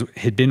good.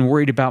 Had been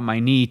worried about my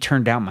knee.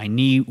 Turned out my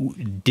knee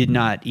did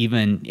not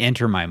even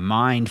enter my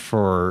mind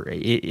for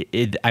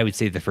I would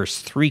say the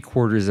first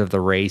 3/4 of the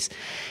race,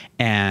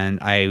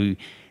 and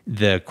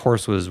the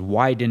course was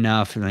wide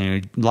enough,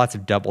 and lots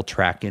of double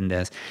track in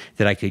this,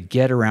 that I could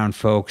get around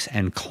folks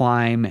and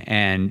climb.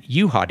 And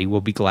you, Hottie,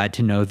 will be glad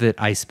to know that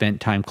I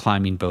spent time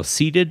climbing both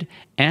seated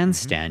and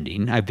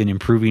standing. I've been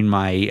improving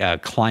my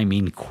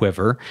climbing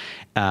quiver.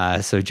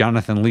 So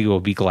Jonathan Lee will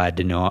be glad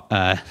to know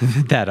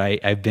that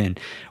I've been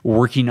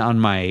working on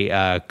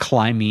my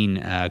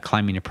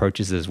climbing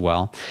approaches as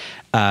well.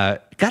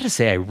 Got to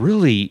say, I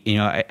really,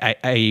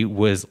 I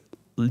was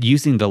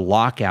using the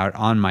lockout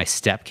on my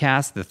step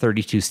cast, the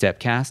 32 step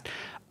cast,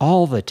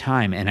 all the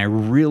time, and I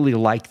really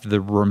liked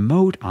the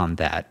remote on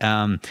that.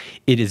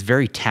 It is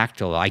very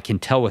tactile. I can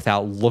tell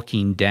without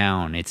looking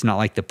down. It's not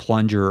like the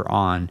plunger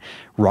on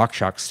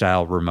RockShox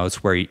style remotes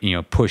where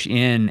you push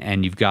in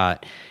and you've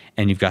got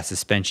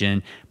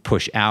suspension,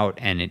 push out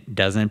and it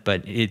doesn't,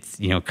 but it's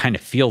kind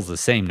of feels the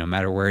same no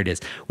matter where it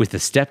is. With the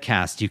step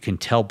cast, you can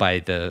tell by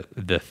the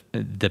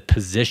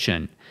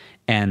position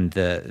and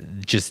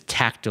just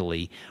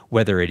tactily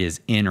whether it is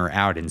in or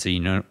out, and so you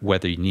know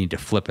whether you need to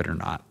flip it or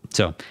not.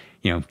 So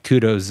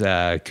kudos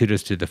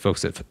to the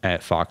folks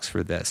at Fox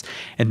for this.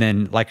 And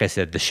then, like I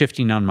said, the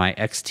shifting on my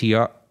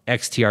XTR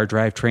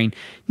drivetrain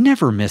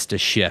never missed a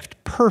shift.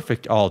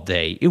 Perfect all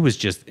day. It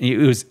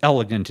was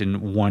elegant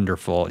and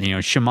wonderful.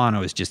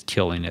 Shimano is just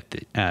killing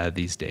it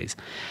these days.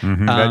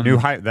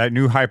 Mm-hmm. That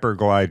new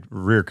Hyperglide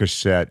rear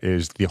cassette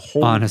is the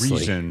whole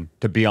reason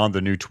to be on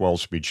the new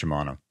 12-speed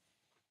Shimano.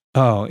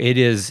 Oh, it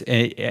is.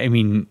 I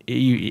mean,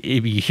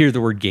 you hear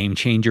the word game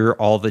changer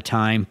all the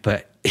time,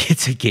 but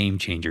it's a game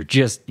changer.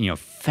 Just,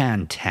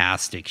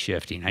 fantastic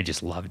shifting. I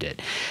just loved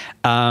it.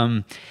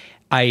 So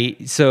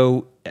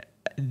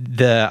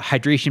the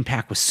hydration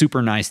pack was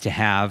super nice to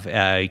have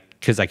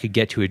because I could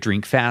get to a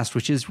drink fast,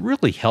 which is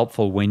really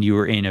helpful when you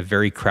are in a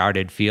very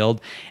crowded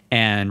field,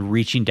 and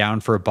reaching down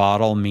for a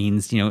bottle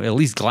means, at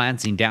least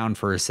glancing down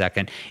for a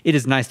second. It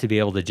is nice to be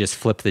able to just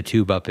flip the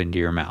tube up into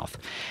your mouth.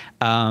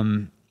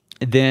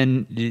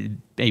 Then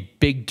a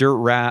big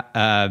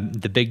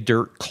the big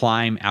dirt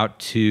climb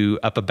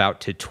up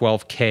about to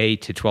 12K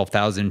to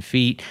 12,000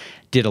 feet.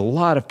 Did a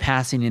lot of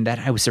passing in that.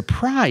 I was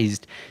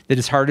surprised that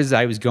as hard as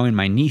I was going,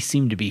 my knee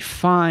seemed to be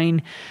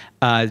fine.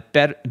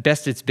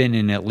 Best it's been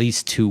in at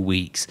least 2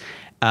 weeks.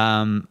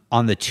 On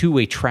the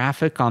two-way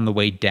traffic on the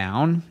way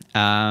down,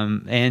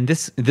 and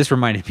this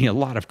reminded me a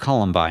lot of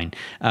Columbine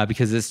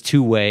because it's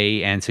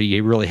two-way, and so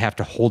you really have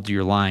to hold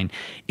your line.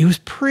 It was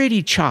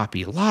pretty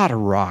choppy, a lot of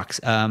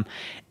rocks,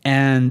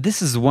 and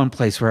this is one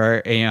place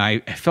where I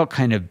felt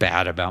kind of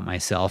bad about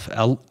myself.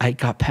 I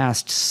got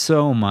past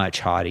so much,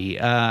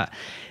 Hottie.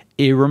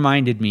 It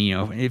reminded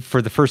me,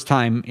 for the first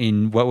time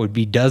in what would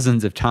be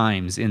dozens of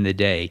times in the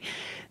day,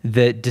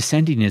 that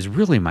descending is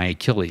really my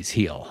Achilles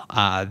heel.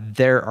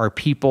 There are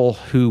people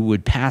who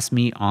would pass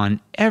me on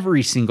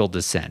every single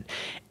descent,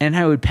 and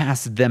I would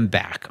pass them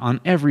back on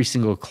every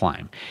single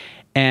climb.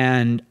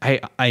 And I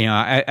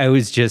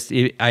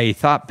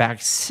thought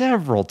back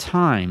several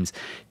times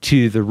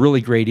to the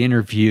really great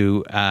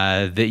interview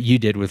that you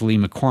did with Lee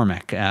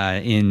McCormick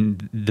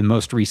in the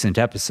most recent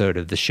episode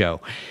of the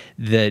show.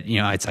 That,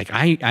 it's like,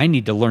 I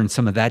need to learn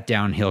some of that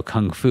downhill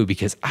kung fu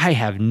because I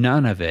have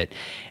none of it.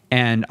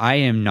 And I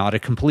am not a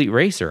complete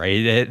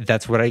racer.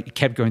 That's what I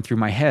kept going through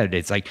my head.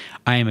 It's like,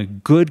 I am a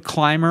good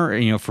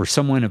climber, for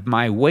someone of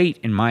my weight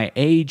and my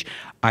age.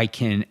 I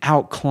can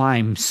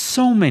outclimb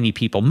so many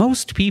people,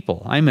 most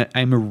people. I'm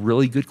a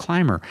really good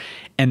climber.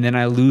 And then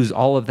I lose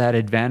all of that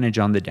advantage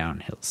on the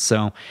downhills.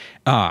 So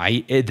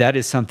that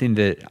is something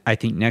that I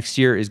think next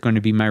year is going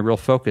to be my real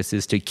focus.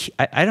 Is to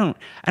I don't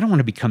want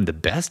to become the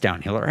best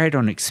downhiller. I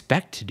don't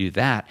expect to do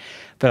that,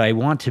 but I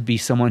want to be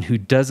someone who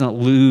doesn't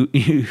lose,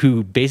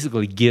 who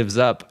basically gives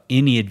up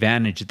any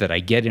advantage that I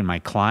get in my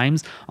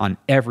climbs on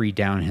every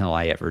downhill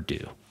I ever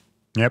do.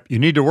 Yep. You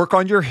need to work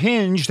on your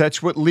hinge.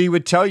 That's what Lee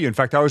would tell you. In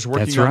fact, I was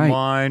working on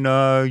mine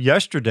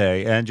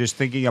yesterday and just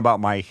thinking about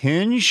my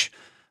hinge,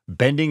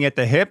 bending at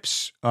the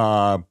hips,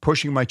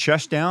 pushing my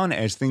chest down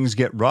as things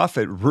get rough.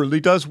 It really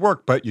does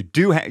work, but you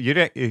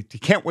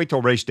can't wait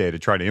till race day to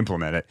try to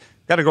implement it.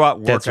 Got to go out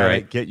and work at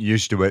it, get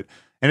used to it.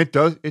 And it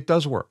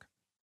does work.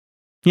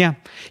 Yeah.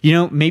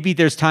 Maybe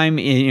there's time,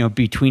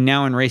 between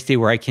now and race day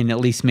where I can at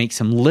least make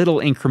some little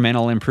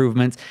incremental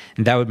improvements,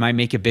 and that might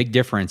make a big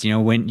difference.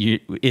 When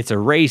it's a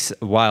race,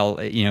 while,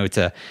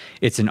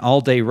 it's an all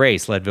day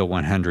race, Leadville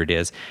 100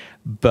 is,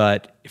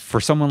 but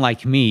for someone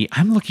like me,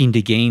 I'm looking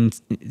to gain,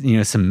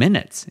 some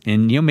minutes.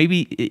 And,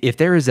 maybe if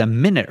there is a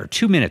minute or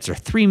 2 minutes or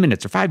 3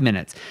 minutes or 5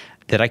 minutes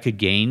that I could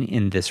gain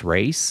in this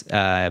race,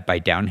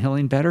 by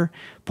downhilling better,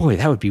 boy,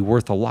 that would be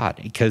worth a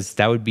lot, because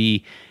that would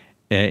be,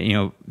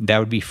 that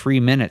would be free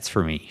minutes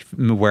for me,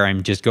 where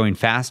I'm just going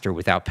faster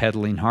without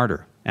pedaling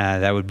harder.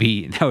 That would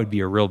be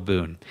a real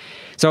boon.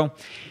 So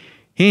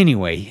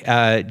anyway,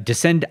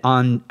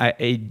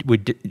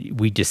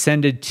 we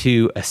descended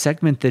to a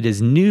segment that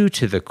is new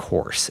to the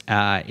course.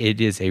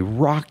 It is a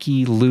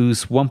rocky,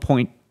 loose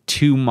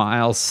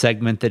 1.2-mile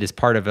segment that is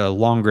part of a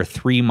longer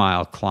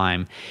 3-mile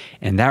climb,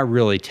 and that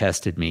really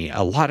tested me.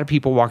 A lot of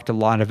people walked a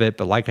lot of it,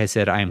 but like I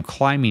said, I am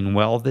climbing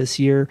well this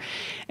year,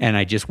 and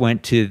I just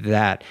went to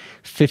that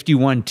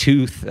 51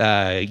 tooth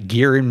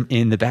gear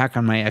in the back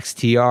on my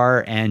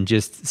XTR and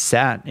just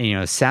sat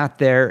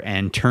there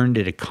and turned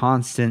at a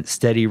constant,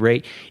 steady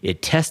rate.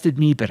 It tested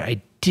me, but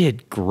I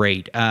did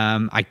great.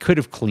 I could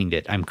have cleaned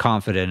it. I'm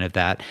confident of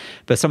that.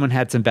 But someone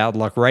had some bad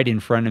luck right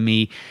in front of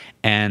me,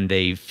 and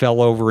they fell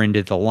over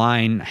into the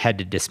line. Had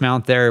to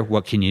dismount there.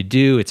 What can you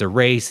do? It's a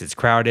race. It's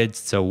crowded.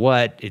 So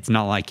what? It's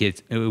not like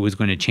it was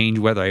going to change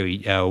whether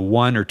I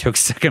won or took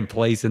second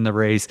place in the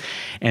race.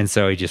 And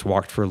so I just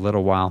walked for a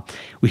little while.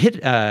 We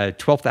hit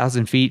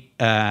 12,000 feet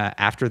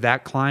after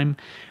that climb,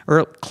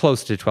 or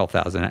close to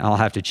 12,000. I'll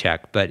have to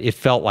check, but it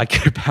felt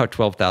like about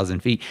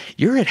 12,000 feet.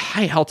 You're at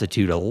high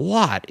altitude a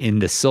lot in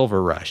the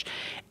Silver Rush,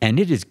 and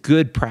it is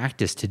good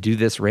practice to do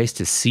this race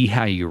to see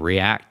how you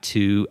react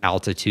to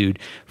altitude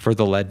for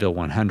the Leadville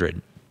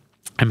 100.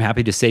 I'm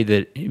happy to say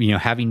that,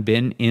 having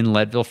been in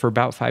Leadville for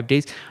about 5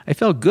 days, I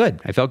felt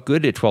good. I felt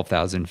good at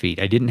 12,000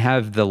 feet. I didn't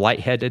have the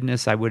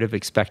lightheadedness I would have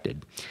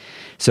expected.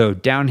 So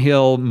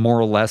downhill, more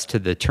or less, to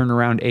the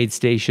turnaround aid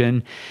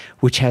station,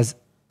 which has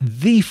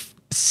the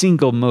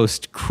single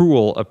most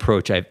cruel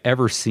approach I've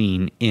ever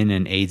seen in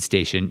an aid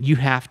station. You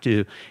have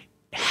to,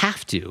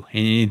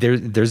 and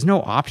there's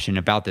no option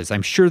about this.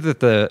 I'm sure that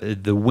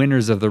the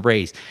winners of the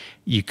race,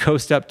 you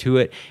coast up to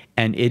it,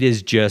 and it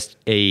is just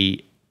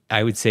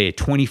I would say a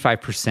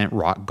 25%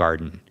 rock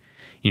garden.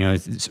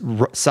 It's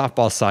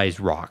softball-sized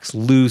rocks,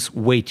 loose,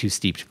 way too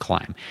steep to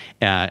climb.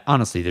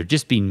 Honestly, they're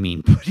just being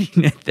mean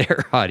putting it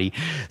there, Hottie.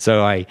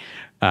 So I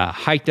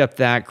hiked up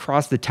that,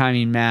 crossed the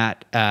timing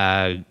mat,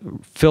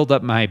 filled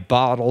up my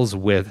bottles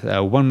with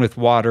one with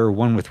water,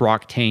 one with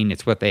Roctane.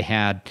 It's what they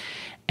had.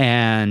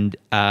 And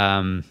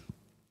then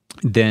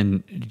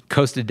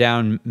coasted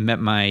down, met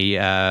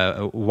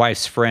my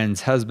wife's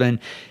friend's husband,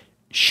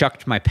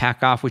 shucked my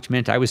pack off, which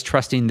meant I was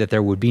trusting that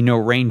there would be no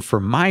rain for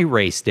my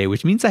race day,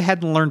 which means I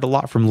hadn't learned a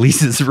lot from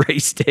Lisa's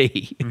race day.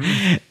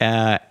 Mm-hmm.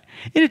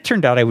 And it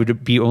turned out I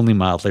would be only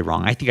mildly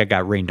wrong. I think I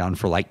got rained on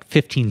for like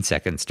 15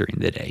 seconds during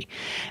the day,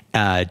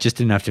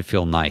 just enough to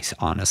feel nice,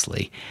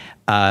 honestly.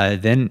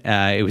 Then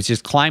it was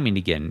just climbing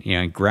again,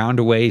 ground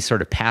away,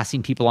 sort of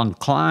passing people on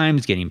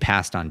climbs, getting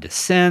passed on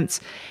descents.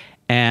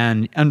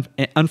 And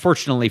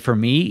unfortunately for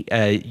me,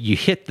 you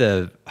hit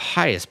the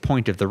highest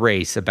point of the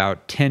race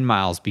about 10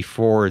 miles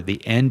before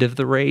the end of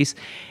the race,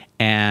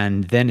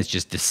 and then it's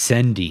just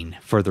descending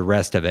for the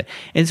rest of it.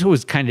 And so it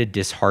was kind of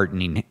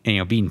disheartening,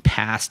 being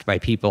passed by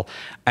people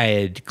I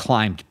had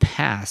climbed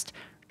past,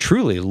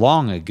 truly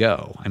long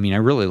ago. I mean, I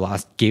really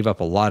gave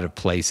up a lot of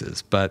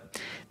places, but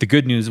the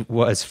good news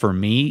was for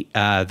me,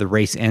 the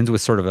race ends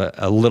with sort of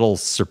a little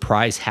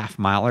surprise half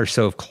mile or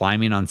so of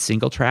climbing on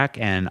single track,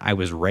 and I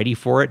was ready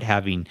for it,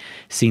 having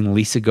seen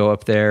Lisa go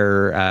up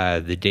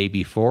there the day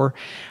before.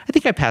 I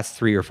think I passed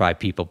 3 or 5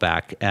 people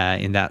back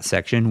in that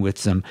section with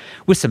some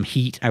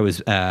heat. I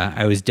was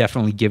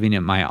definitely giving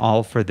it my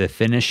all for the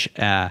finish.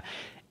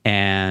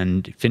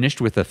 And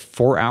finished with a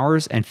 4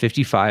 hours and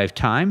 55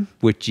 time,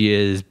 which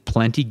is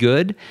plenty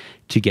good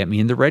to get me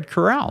in the Red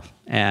Corral,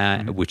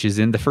 which is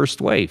in the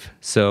first wave.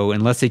 So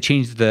unless they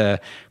change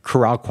the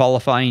corral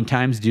qualifying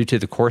times due to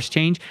the course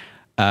change,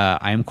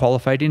 I am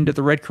qualified into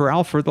the Red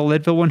Corral for the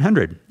Leadville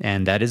 100,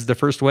 and that is the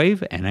first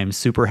wave, and I'm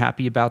super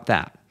happy about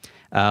that.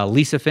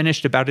 Lisa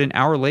finished about an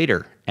hour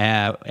later,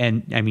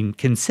 and I mean,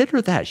 consider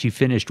that. She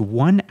finished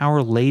 1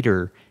 hour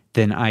later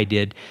than I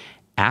did,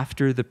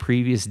 after the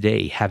previous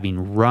day,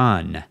 having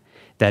run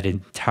that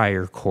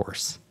entire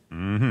course.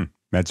 Mm-hmm.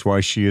 That's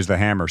why she is the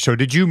hammer. So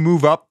did you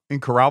move up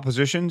in corral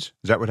positions?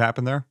 Is that what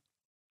happened there?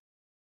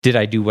 Did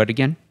I do what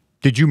again?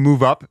 Did you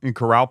move up in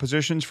corral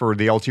positions for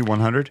the LT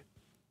 100?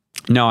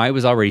 No, I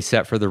was already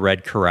set for the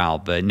Red Corral,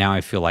 but now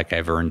I feel like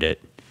I've earned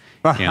it.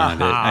 You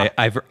know,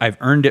 I've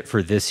earned it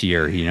for this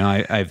year. You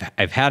know,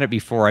 I've had it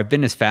before. I've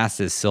been as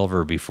fast as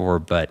silver before,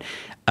 but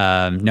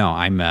no,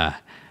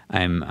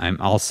 I'm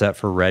all set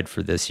for red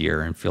for this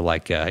year and feel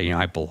like,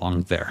 I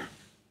belong there.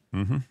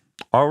 Mm-hmm.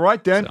 All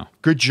right, then. So.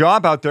 Good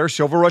job out there.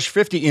 Silver Rush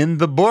 50 in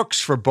the books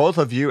for both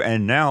of you.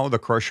 And now the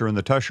Crusher and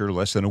the Tusher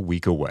less than a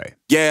week away.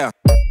 Yeah.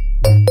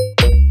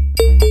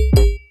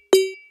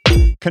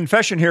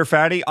 Confession here,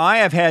 Fatty. I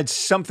have had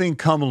something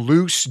come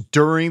loose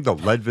during the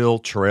Leadville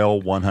Trail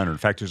 100. In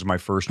fact, it was my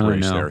first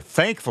race there.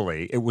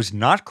 Thankfully, it was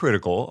not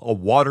critical, a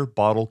water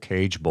bottle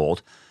cage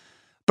bolt,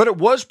 but it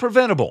was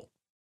preventable.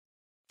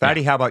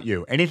 Fatty, how about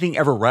you? Anything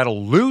ever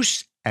rattle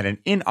loose at an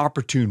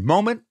inopportune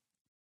moment?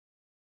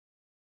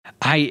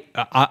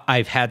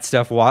 I've had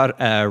stuff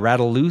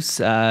rattle loose,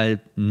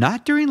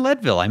 not during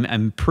Leadville.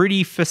 I'm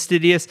pretty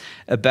fastidious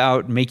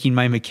about making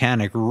my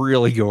mechanic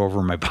really go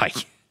over my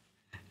bike.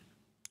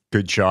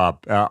 Good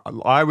job.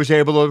 I was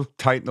able to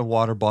tighten the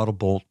water bottle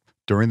bolt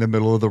during the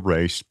middle of the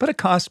race, but it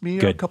cost me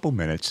a couple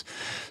minutes.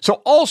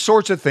 So all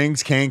sorts of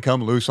things can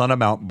come loose on a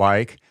mountain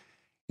bike.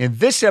 In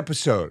this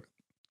episode,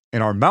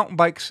 in our mountain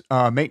bikes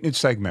maintenance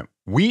segment,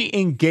 we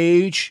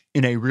engage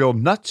in a real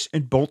nuts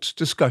and bolts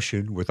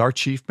discussion with our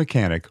chief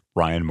mechanic,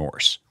 Ryan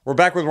Morse. We're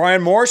back with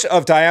Ryan Morse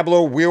of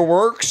Diablo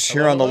Wheelworks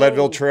here on the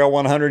Leadville Trail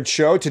 100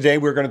 show. Today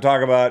we're going to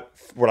talk about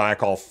what I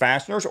call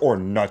fasteners or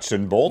nuts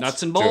and bolts.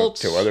 Nuts and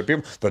bolts. To other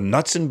people. The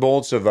nuts and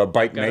bolts of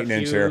bike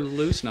maintenance here.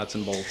 Loose nuts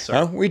and bolts.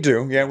 Sir. We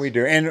do. Yeah, we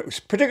do. And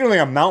particularly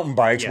on mountain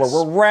bikes where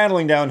we're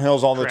rattling down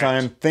hills all the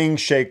time,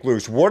 things shake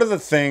loose. What are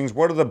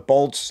the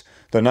bolts,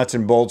 the nuts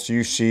and bolts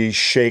you see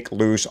shake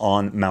loose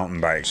on mountain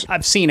bikes?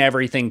 I've seen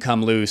everything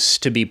come loose,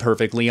 to be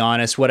perfectly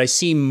honest. What I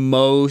see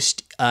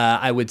most,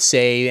 I would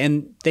say,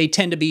 and they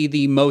tend to be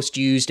the most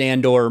used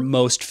and or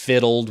most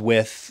fiddled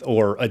with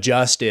or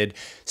adjusted.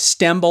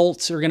 Stem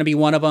bolts are going to be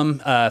one of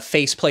them.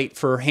 Faceplate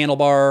for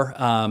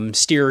handlebar,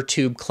 steer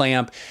tube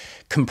clamp,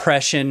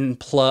 compression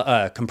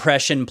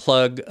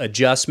plug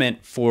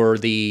adjustment for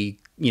the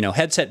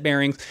headset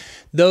bearings.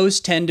 Those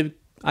tend to,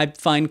 I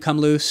find, come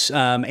loose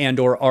and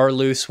or are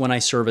loose when I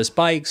service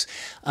bikes.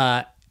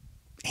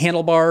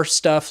 Handlebar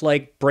stuff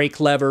like brake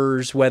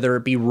levers, whether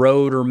it be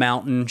road or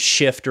mountain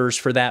shifters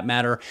for that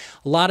matter,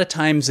 a lot of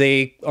times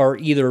they are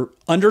either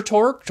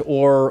under-torqued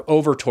or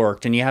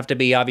over-torqued, and you have to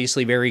be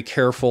obviously very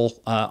careful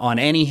on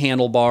any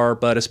handlebar,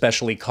 but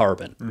especially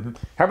carbon. Mm-hmm.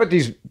 How about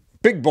these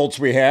big bolts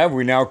we have,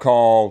 we now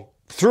call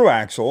through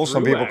axles.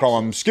 Some people call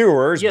them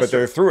skewers, but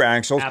they're through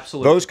axles.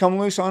 Absolutely. Those come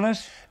loose on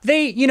us?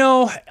 They,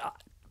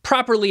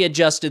 properly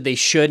adjusted, they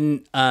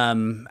shouldn't.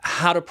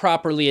 How to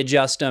properly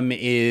adjust them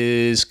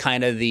is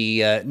kind of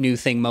the new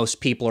thing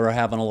most people are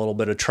having a little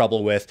bit of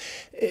trouble with.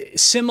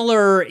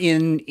 Similar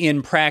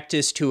in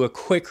practice to a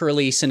quick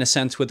release, in a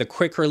sense. With a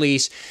quick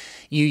release,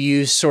 you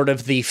use sort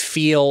of the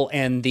feel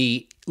and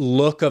the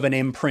look of an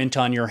imprint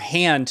on your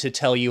hand to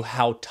tell you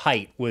how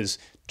tight. Was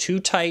too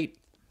tight,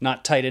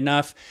 not tight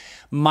enough.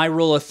 My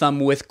rule of thumb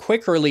with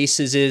quick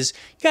releases is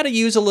you got to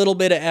use a little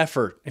bit of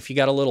effort. If you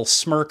got a little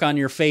smirk on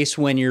your face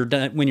when you're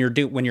done, when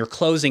you're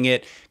closing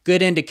it,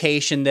 good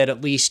indication that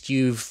at least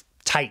you've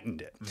tightened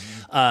it.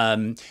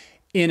 Mm-hmm.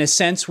 In a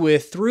sense,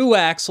 with through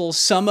axles,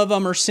 some of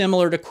them are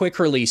similar to quick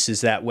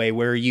releases that way,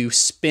 where you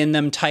spin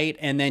them tight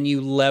and then you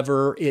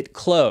lever it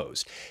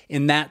closed.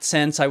 In that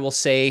sense, I will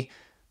say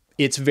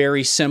it's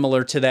very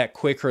similar to that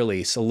quick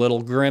release. A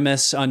little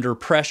grimace under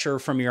pressure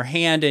from your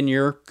hand and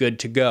you're good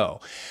to go.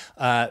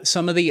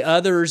 Some of the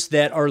others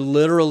that are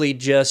literally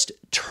just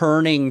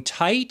turning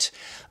tight,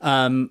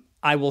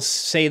 I will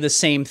say the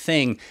same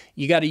thing.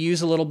 You got to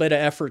use a little bit of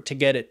effort to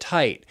get it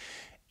tight.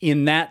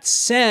 In that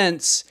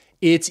sense,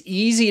 it's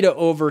easy to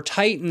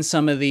over-tighten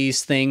some of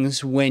these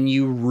things when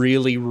you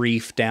really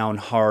reef down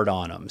hard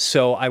on them.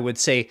 So I would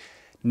say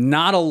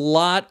not a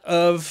lot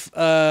of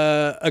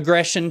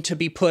aggression to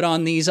be put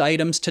on these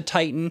items to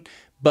tighten,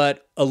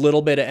 but a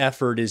little bit of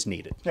effort is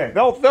needed. Yeah,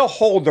 they'll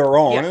hold their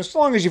own as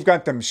long as you've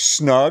got them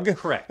snug.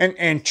 Correct.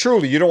 And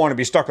truly, you don't want to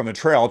be stuck on the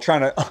trail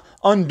trying to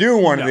undo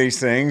one of these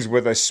things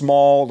with a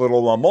small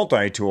little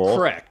multi-tool.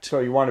 Correct. So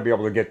you want to be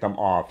able to get them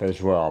off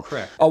as well.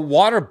 Correct. A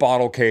water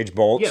bottle cage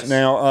bolts. Yes.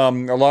 Now,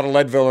 a lot of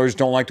Leadvillers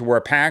don't like to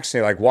wear packs.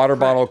 They like water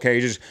bottle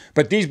cages.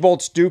 But these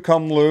bolts do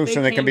come loose,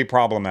 and they can be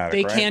problematic.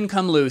 They can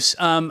come loose.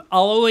 I'll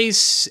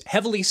always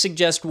heavily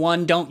suggest,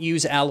 one, don't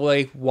use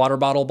alloy water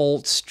bottle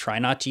bolts. Try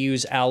not to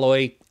use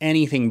alloy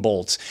anything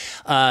bolts.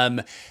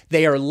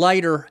 They are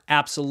lighter,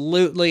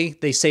 absolutely.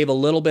 They save a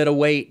little bit of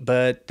weight,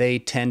 but they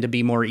tend to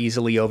be more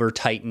easily over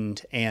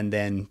tightened, and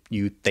then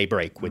they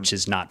break, which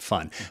is not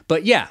fun.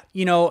 But yeah,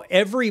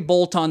 every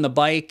bolt on the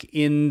bike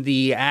in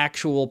the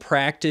actual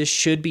practice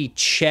should be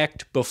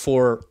checked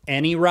before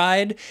any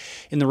ride.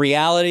 In the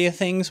reality of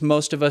things,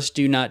 most of us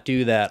do not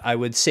do that. I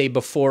would say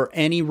before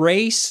any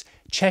race,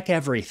 check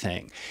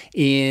everything.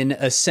 In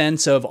a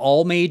sense of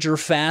all major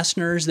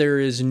fasteners, there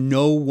is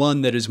no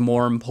one that is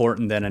more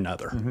important than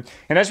another. Mm-hmm.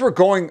 And as we're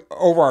going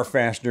over our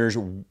fasteners,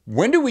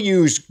 when do we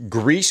use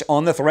grease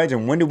on the threads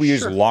and when do we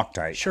use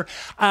Loctite? Sure.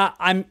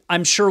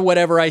 I'm sure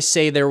whatever I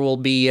say, there will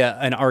be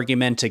an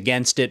argument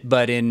against it,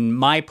 but in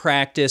my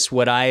practice,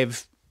 what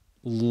I've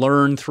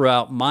learned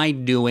throughout my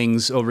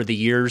doings over the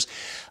years,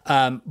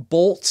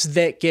 bolts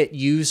that get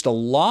used a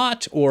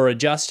lot or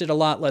adjusted a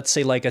lot, let's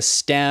say like a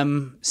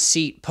stem,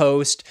 seat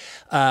post,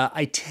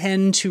 I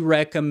tend to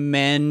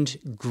recommend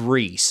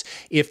grease.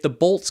 If the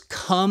bolts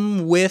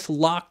come with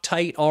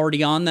Loctite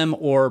already on them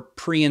or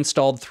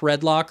pre-installed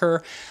thread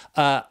locker,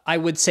 I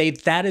would say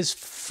that is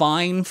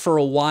fine for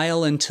a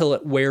while until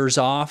it wears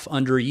off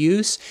under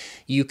use.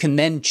 You can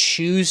then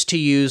choose to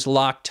use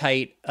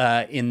Loctite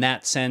in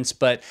that sense,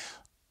 but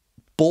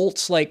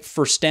bolts like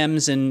for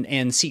stems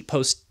and seat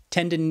posts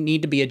tend to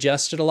need to be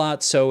adjusted a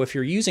lot. So if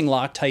you're using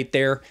Loctite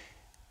there,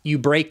 you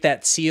break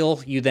that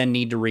seal, you then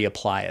need to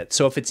reapply it.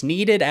 So if it's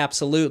needed,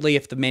 absolutely.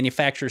 If the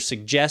manufacturer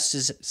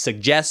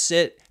suggests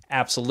it,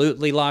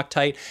 absolutely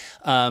Loctite.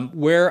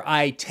 Where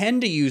I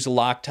tend to use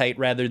Loctite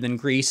rather than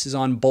grease is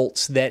on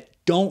bolts that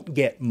don't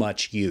get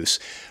much use.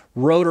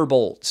 Rotor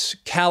bolts,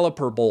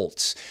 caliper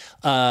bolts,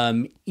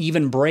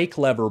 even brake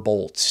lever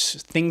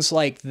bolts, things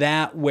like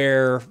that,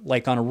 where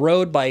like on a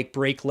road bike,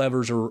 brake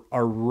levers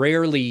are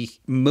rarely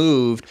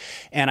moved,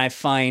 and I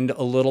find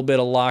a little bit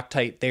of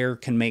Loctite there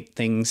can make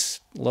things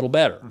a little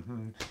better.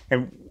 Mm-hmm.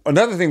 And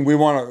another thing we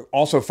want to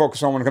also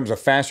focus on when it comes to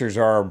fasteners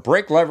are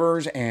brake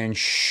levers and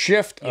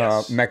shift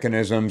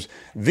mechanisms.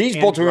 These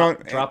bolts we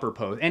want dropper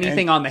post,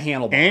 anything on the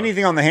handlebar.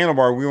 Anything on the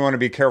handlebar, we want to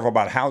be careful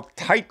about how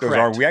tight those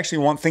are. We actually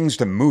want things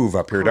to move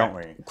up here, don't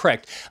we?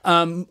 Correct.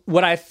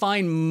 What I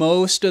find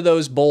most of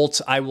those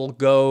bolts, I will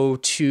go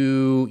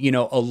to,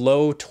 a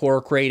low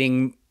torque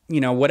rating,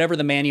 whatever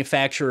the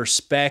manufacturer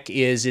spec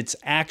is, it's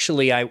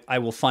actually, I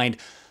will find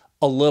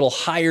a little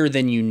higher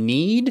than you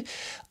need.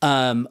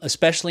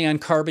 Especially on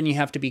carbon, you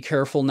have to be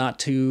careful not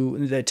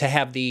to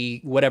have the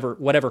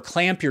whatever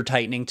clamp you're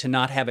tightening to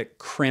not have it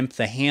crimp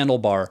the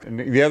handlebar. And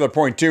the other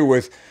point too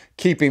with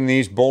keeping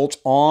these bolts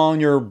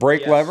on your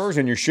brake levers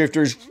and your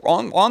shifters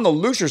on the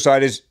looser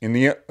side is in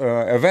the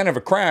event of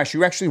a crash,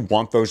 you actually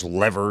want those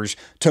levers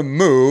to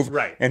move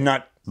and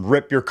not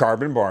rip your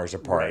carbon bars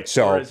apart. Right.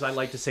 So, or as I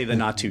like to say, the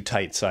not too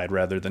tight side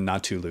rather than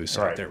not too loose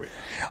side. There we go.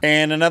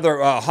 And another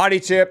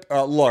Hottie tip,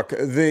 look,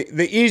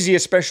 the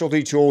easiest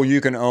specialty tool you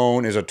can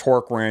own is a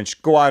torque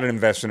wrench. Go out and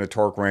invest in a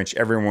torque wrench.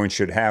 Everyone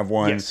should have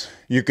one. Yes.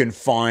 You can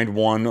find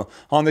one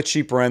on the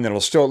cheaper end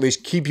that'll still at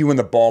least keep you in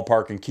the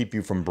ballpark and keep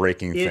you from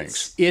breaking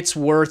things. It's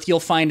worth, you'll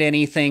find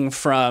anything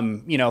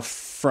from,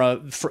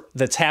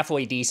 that's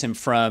halfway decent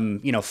from,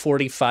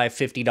 $45,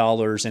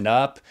 $50 and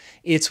up.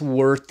 It's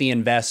worth the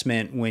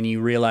investment when you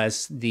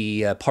realize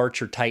the parts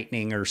you're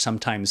tightening are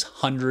sometimes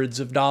hundreds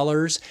of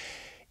dollars.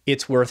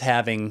 It's worth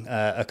having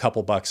a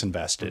couple bucks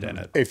invested in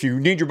it. If you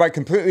need your bike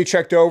completely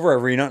checked over,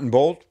 every nut and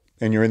bolt,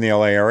 and you're in the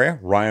LA area,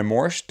 Ryan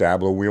Morse,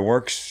 Dablo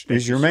Wheelworks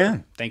is your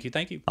man. Thank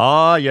you.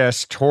 Ah,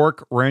 yes,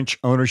 torque wrench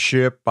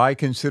ownership. I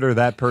consider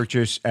that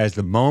purchase as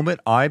the moment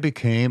I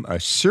became a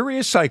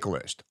serious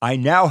cyclist. I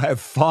now have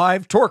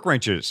 5 torque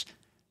wrenches.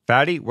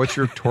 Fatty, what's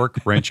your torque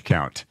wrench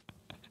count?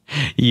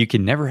 You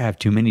can never have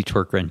too many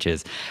torque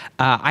wrenches.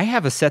 I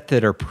have a set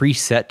that are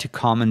preset to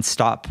common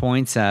stop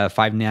points, 5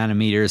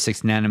 nanometers,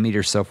 6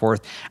 nanometers, so forth.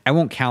 I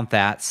won't count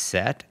that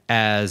set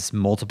as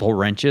multiple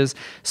wrenches.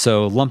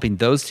 So lumping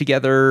those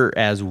together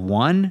as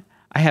one,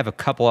 I have a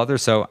couple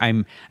others. So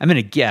I'm going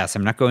to guess.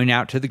 I'm not going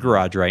out to the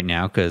garage right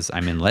now because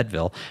I'm in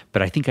Leadville,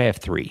 but I think I have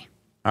 3.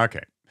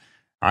 Okay.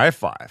 I have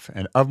 5.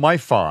 And of my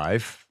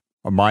 5,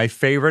 my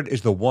favorite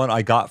is the one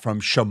I got from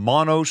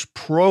Shimano's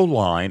Pro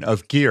line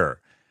of gear.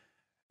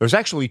 There's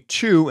actually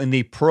 2 in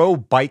the Pro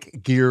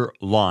Bike Gear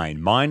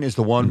line. Mine is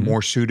the one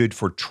more suited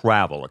for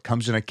travel. It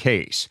comes in a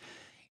case.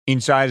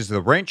 Inside is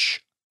the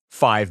wrench,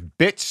 5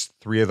 bits,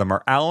 3 of them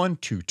are Allen,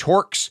 2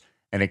 torques,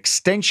 an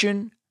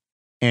extension,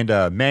 and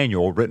a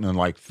manual written in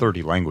like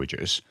 30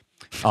 languages.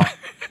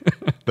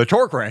 The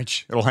torque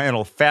wrench, it'll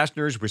handle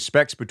fasteners with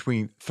specs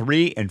between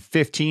 3 and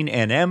 15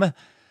 Nm.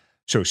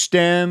 So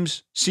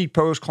stems, seat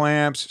post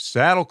clamps,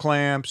 saddle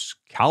clamps,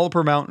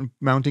 caliper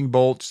mounting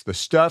bolts, the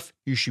stuff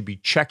you should be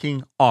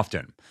checking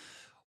often.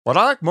 What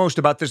I like most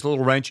about this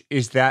little wrench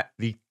is that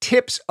the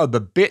tips of the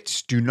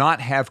bits do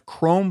not have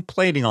chrome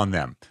plating on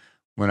them.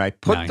 When I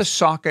put the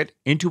socket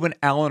into an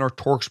Allen or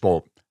Torx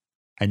bolt,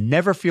 I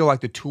never feel like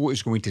the tool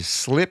is going to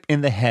slip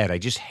in the head. I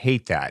just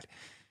hate that.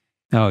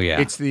 Oh, yeah.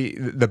 It's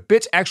the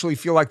bits actually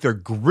feel like they're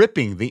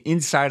gripping the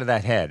inside of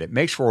that head. It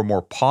makes for a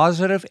more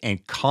positive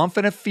and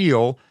confident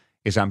feel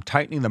as I'm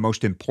tightening the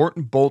most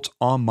important bolts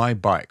on my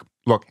bike.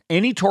 Look,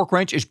 any torque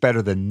wrench is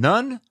better than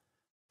none,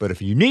 but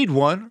if you need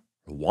one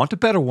or want a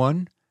better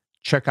one,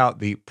 check out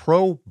the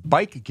Pro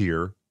Bike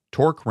Gear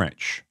torque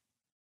wrench.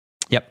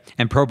 Yep.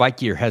 And Pro Bike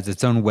Gear has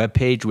its own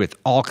webpage with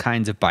all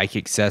kinds of bike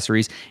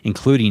accessories,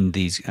 including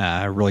these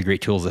really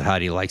great tools that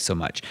Hottie likes so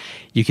much.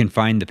 You can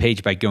find the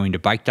page by going to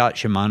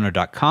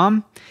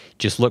bike.shimano.com.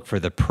 Just look for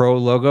the Pro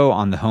logo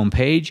on the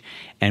homepage,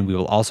 and we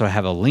will also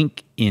have a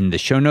link in the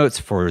show notes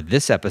for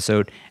this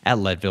episode at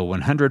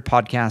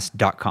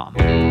leadville100podcast.com.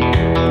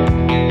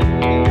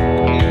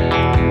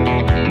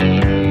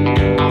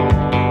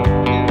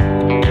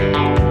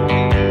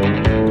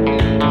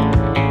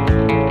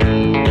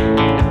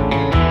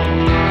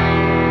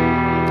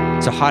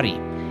 So Hottie,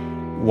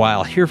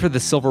 while here for the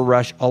Silver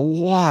Rush, a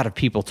lot of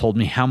people told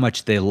me how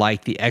much they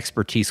like the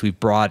expertise we've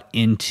brought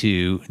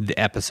into the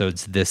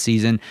episodes this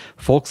season.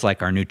 Folks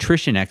like our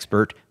nutrition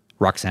expert,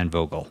 Roxanne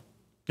Vogel.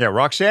 Yeah,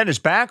 Roxanne is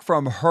back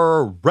from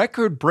her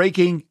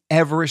record-breaking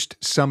Everest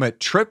summit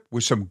trip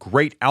with some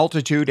great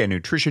altitude and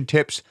nutrition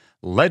tips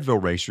Leadville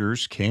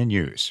racers can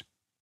use.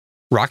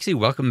 Roxy,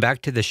 welcome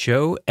back to the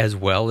show as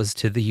well as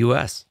to the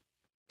U.S.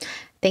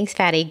 Thanks,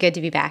 Patty. Good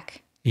to be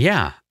back.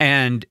 Yeah,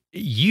 and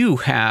you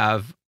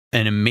have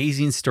an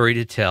amazing story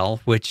to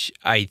tell, which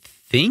I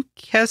think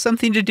has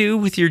something to do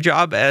with your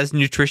job as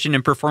nutrition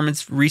and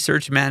performance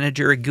research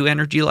manager at GU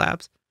Energy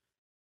Labs.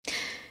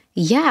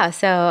 Yeah,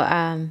 so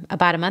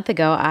about a month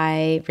ago,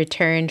 I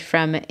returned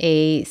from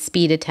a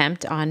speed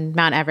attempt on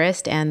Mount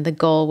Everest, and the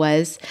goal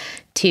was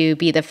to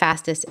be the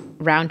fastest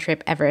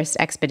round-trip Everest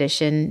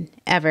expedition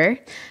ever.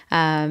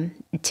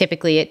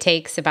 Typically, it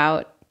takes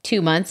about 2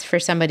 months for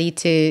somebody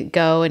to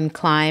go and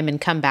climb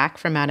and come back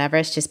from Mount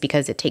Everest just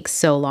because it takes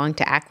so long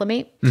to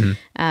acclimate.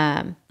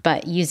 Mm-hmm.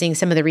 But using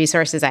some of the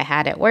resources I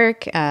had at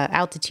work,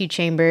 altitude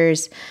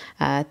chambers,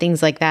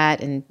 things like that,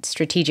 and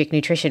strategic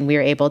nutrition, we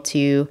were able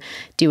to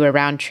do a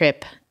round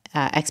trip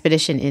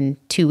expedition in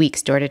 2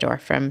 weeks door to door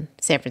from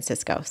San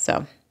Francisco.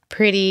 So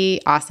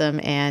pretty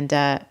awesome and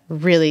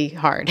really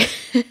hard.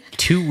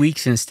 2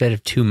 weeks instead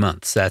of 2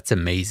 months. That's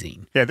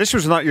amazing. Yeah, this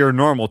was not your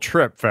normal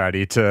trip,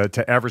 Fatty,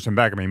 to Everest and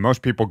back. I mean,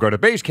 most people go to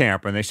base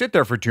camp and they sit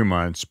there for 2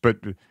 months. But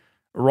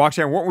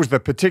Roxanne, what was the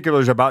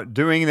particulars about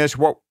doing this?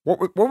 What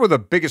were the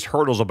biggest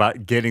hurdles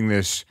about getting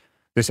this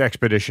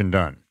expedition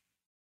done?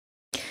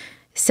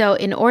 So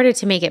in order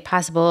to make it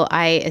possible,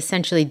 I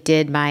essentially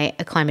did my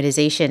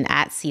acclimatization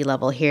at sea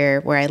level here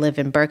where I live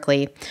in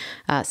Berkeley,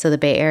 so the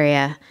Bay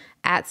Area,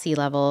 at sea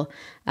level.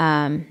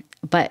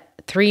 But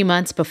 3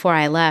 months before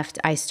I left,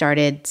 I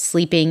started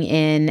sleeping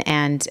in,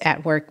 and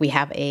at work we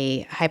have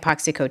a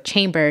hypoxico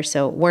chamber,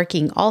 so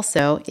working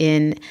also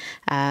in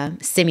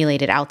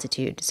simulated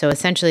altitude. So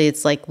essentially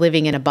it's like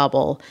living in a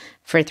bubble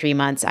for 3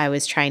 months. I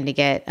was trying to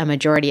get a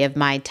majority of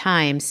my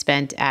time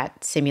spent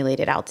at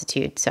simulated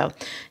altitude. So,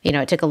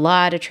 it took a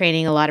lot of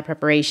training, a lot of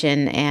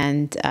preparation,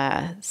 and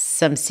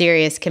some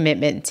serious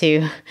commitment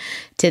to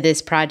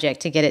this project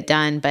to get it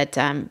done. But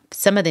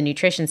some of the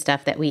nutrition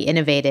stuff that we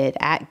innovated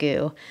at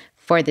GU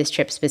for this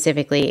trip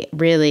specifically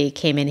really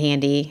came in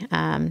handy.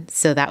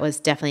 So that was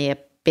definitely a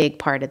big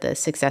part of the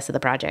success of the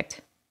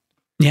project.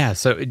 Yeah,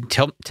 so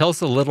tell us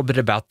a little bit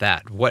about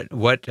that. What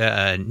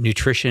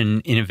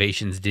nutrition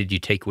innovations did you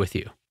take with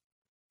you?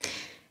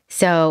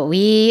 So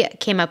we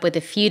came up with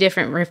a few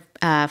different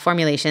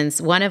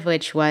formulations, one of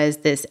which was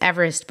this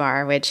Everest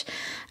bar, which,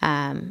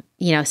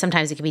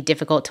 sometimes it can be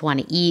difficult to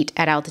want to eat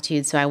at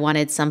altitude. So I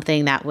wanted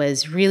something that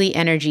was really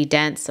energy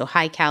dense, so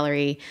high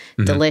calorie,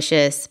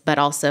 delicious, but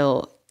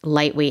also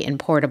lightweight and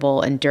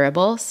portable and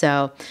durable.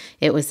 So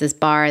it was this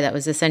bar that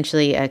was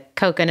essentially a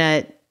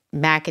coconut,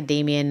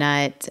 macadamia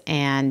nut,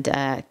 and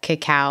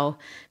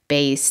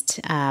cacao-based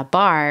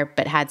bar,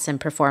 but had some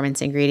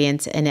performance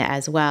ingredients in it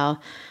as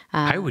well.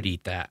 I would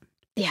eat that.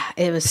 Yeah,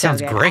 it was so sounds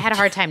good. Great. I had a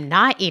hard time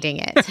not eating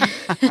it.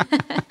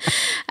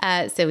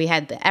 So we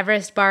had the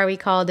Everest bar, we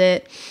called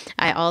it.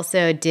 I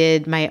also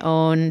did my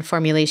own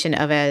formulation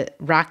of a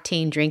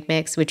Roctane drink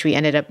mix, which we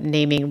ended up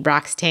naming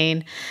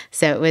Roxtane.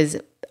 So it was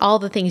all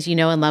the things you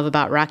know and love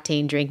about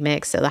Roctane drink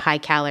mix. So the high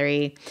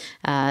calorie,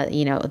 the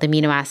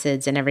amino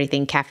acids and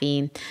everything,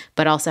 caffeine,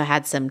 but also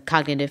had some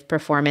cognitive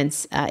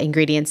performance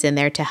ingredients in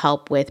there to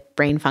help with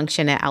brain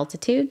function at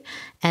altitude.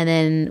 And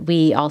then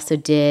we also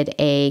did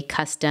a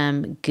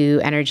custom GU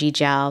energy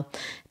gel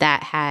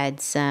that had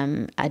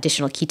some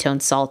additional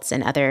ketone salts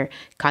and other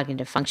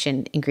cognitive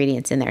function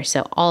ingredients in there.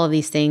 So all of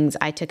these things,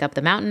 I took up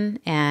the mountain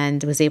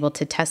and was able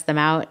to test them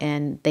out,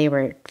 and they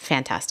were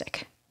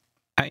fantastic.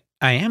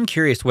 I am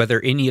curious whether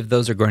any of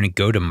those are going to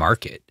go to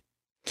market.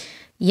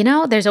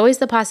 There's always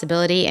the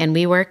possibility, and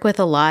we work with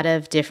a lot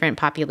of different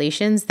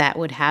populations that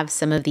would have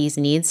some of these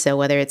needs. So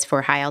whether it's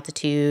for high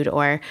altitude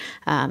or,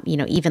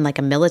 even like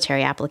a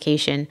military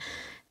application,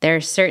 there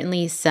are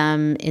certainly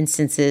some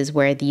instances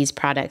where these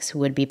products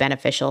would be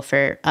beneficial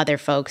for other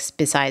folks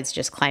besides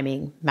just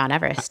climbing Mount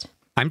Everest.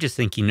 I'm just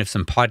thinking of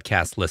some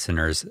podcast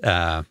listeners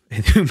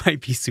who might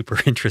be super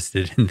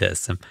interested in this,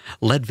 some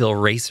Leadville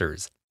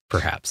racers,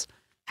 perhaps.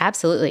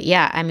 Absolutely.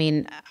 Yeah. I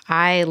mean,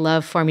 I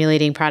love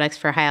formulating products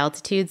for high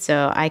altitude,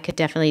 so I could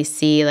definitely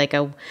see like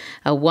a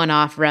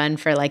one-off run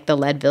for like the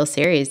Leadville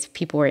series. If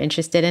people were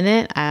interested in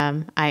it,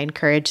 I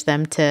encourage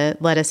them to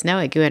let us know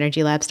at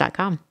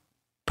gooenergylabs.com.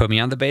 Put me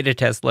on the beta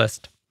test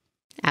list.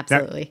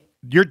 Absolutely.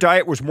 Now, your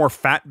diet was more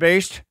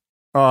fat-based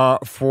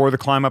for the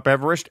climb up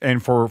Everest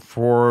and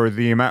for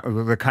the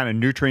amount, the kind of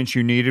nutrients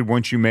you needed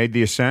once you made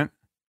the ascent?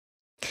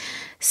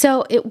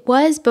 So it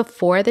was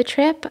before the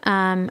trip.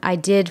 I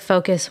did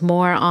focus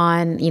more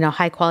on,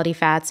 high quality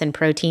fats and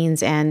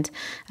proteins and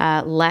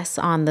less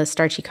on the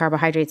starchy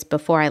carbohydrates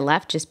before I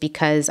left, just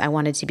because I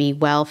wanted to be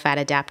well fat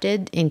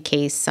adapted in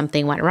case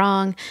something went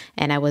wrong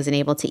and I wasn't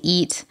able to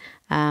eat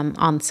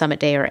on summit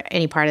day or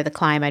any part of the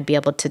climb. I'd be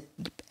able to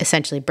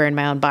essentially burn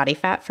my own body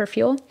fat for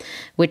fuel,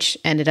 which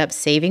ended up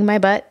saving my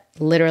butt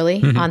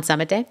literally on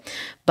summit day.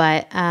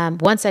 But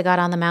once I got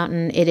on the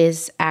mountain, it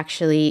is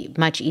actually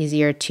much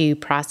easier to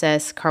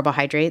process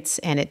carbohydrates,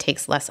 and it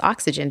takes less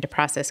oxygen to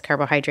process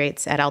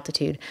carbohydrates at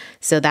altitude.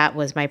 So that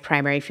was my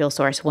primary fuel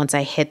source. Once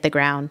I hit the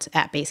ground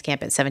at base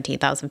camp at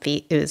 17,000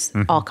 feet, it was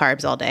all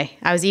carbs all day.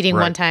 I was eating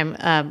one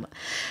time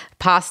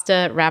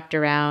pasta wrapped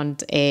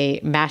around a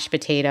mashed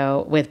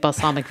potato with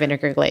balsamic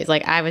vinegar glaze.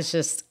 Like I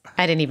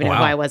didn't even know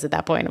who I was at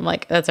that point. I'm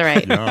like, that's all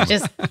right.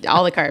 Just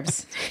all the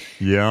carbs.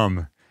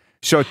 Yum.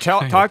 So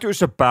talk to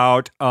us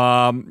about,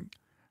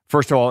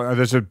 first of all,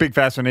 there's a big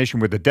fascination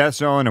with the death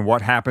zone and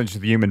what happens to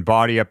the human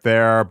body up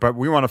there, but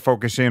we want to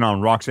focus in on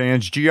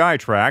Roxanne's GI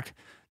tract.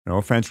 No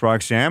offense,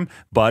 Roxanne,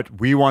 but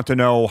we want to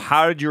know,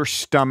 how did your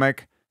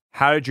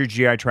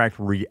GI tract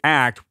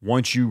react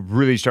once you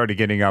really started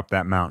getting up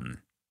that mountain?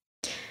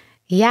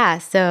 Yeah.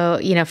 So,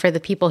 for the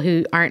people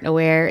who aren't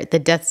aware, the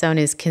death zone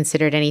is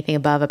considered anything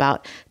above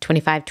about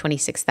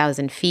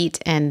 26,000 feet.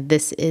 And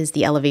this is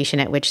the elevation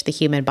at which the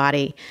human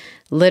body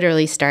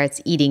literally starts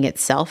eating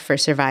itself for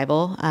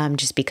survival,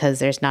 just because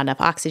there's not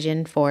enough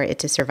oxygen for it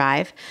to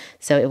survive.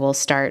 So it will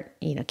start,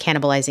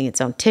 cannibalizing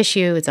its own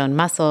tissue, its own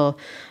muscle.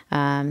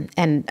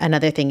 And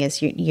another thing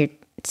is your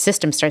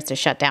system starts to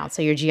shut down.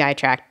 So your GI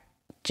tract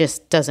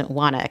just doesn't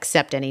want to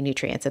accept any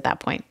nutrients at that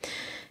point.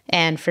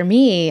 And for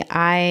me,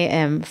 I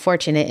am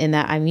fortunate in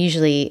that I'm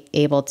usually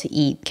able to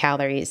eat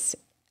calories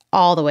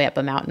all the way up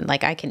a mountain.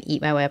 Like I can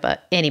eat my way up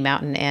any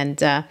mountain.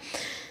 And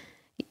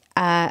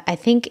I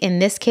think in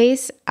this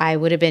case, I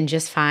would have been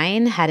just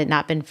fine had it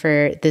not been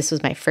for, this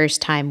was my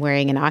first time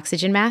wearing an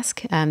oxygen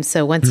mask.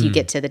 So once you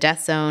get to the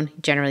death zone,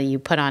 generally you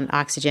put on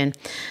oxygen.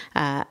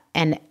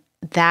 And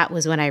that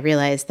was when I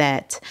realized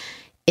that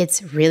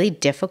it's really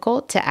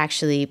difficult to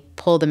actually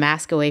pull the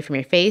mask away from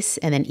your face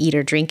and then eat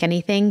or drink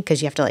anything,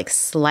 because you have to like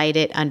slide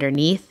it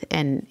underneath,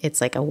 and it's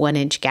like a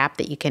 1-inch gap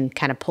that you can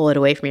kind of pull it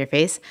away from your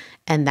face.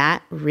 And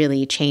that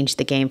really changed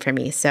the game for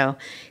me. So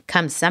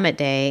come summit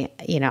day,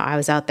 I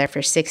was out there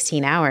for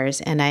 16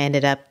 hours and I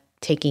ended up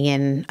taking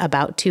in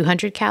about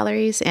 200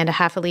 calories and a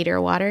half a liter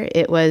of water.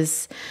 It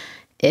was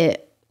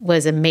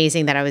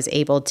amazing that I was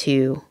able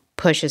to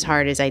push as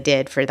hard as I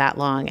did for that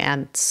long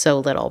and so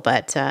little.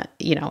 But,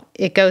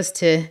 it goes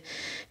to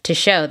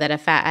show that a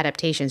fat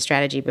adaptation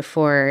strategy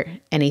before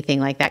anything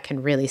like that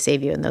can really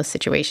save you in those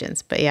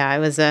situations. But yeah,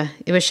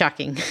 it was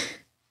shocking.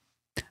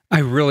 I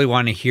really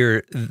want to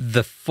hear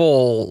the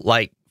full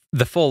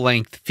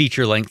length,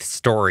 feature length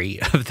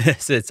story of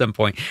this at some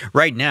point.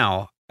 Right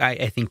now,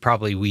 I think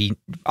probably we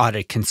ought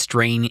to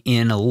constrain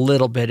in a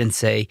little bit and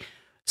say,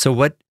 so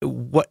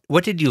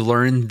what did you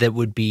learn that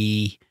would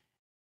be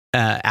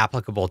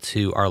applicable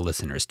to our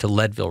listeners, to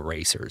Leadville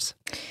racers?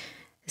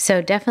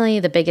 So definitely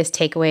the biggest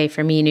takeaway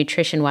for me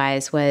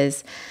nutrition-wise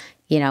was,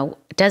 it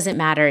doesn't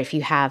matter if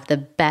you have the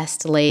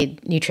best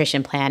laid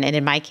nutrition plan, and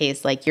in my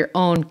case, like your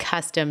own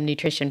custom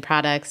nutrition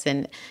products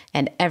and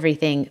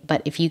everything,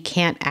 but if you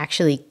can't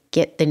actually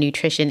get the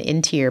nutrition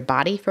into your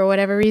body for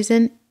whatever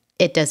reason,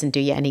 it doesn't do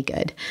you any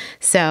good.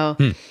 So,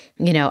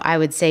 I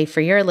would say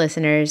for your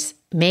listeners,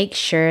 make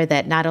sure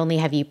that not only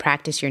have you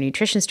practiced your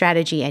nutrition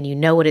strategy and you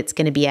know what it's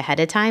going to be ahead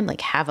of time,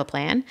 like have a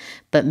plan,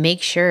 but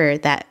make sure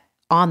that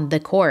on the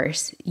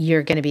course,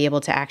 you're going to be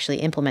able to actually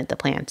implement the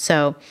plan.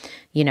 So,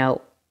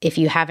 if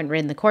you haven't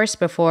ridden the course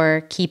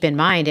before, keep in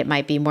mind it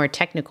might be more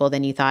technical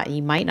than you thought.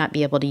 You might not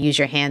be able to use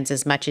your hands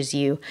as much as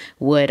you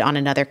would on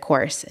another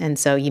course. And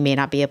so you may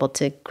not be able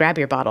to grab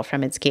your bottle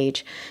from its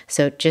cage.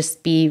 So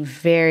just be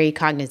very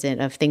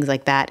cognizant of things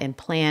like that and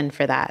plan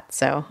for that.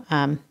 So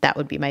that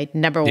would be my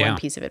number one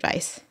piece of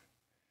advice.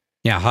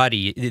 Yeah,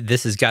 Hottie,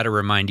 this has got to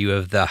remind you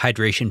of the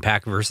hydration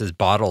pack versus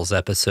bottles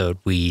episode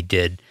we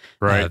did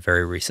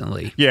very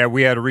recently. Yeah,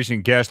 we had a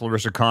recent guest,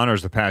 Larissa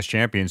Connors, the past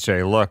champion,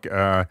 say, look,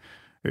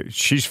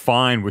 she's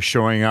fine with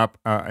showing up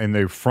in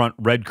the front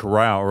red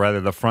corral, or rather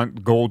the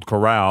front gold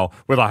corral,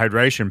 with a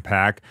hydration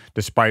pack,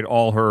 despite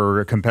all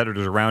her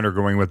competitors around her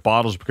going with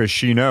bottles, because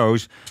she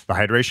knows the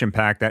hydration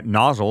pack, that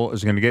nozzle,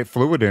 is going to get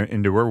fluid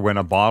into her when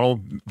a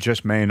bottle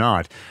just may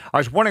not. I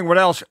was wondering what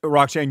else,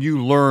 Roxanne,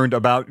 you learned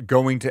about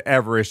going to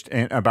Everest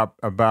and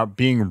about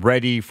being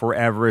ready for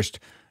Everest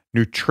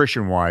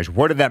nutrition-wise.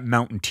 What did that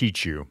mountain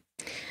teach you?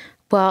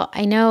 Well,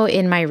 I know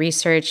in my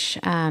research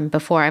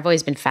before, I've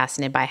always been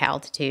fascinated by high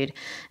altitude.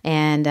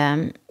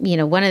 And,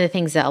 one of the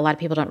things that a lot of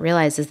people don't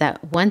realize is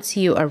that once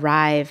you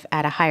arrive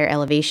at a higher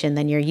elevation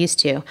than you're used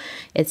to,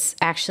 it's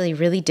actually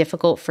really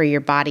difficult for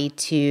your body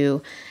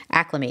to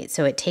acclimate.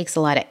 So it takes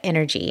a lot of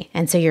energy.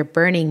 And so you're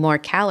burning more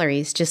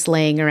calories just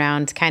laying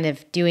around kind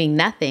of doing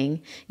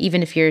nothing.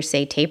 Even if you're,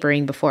 say,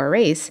 tapering before a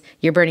race,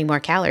 you're burning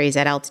more calories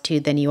at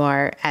altitude than you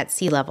are at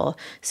sea level.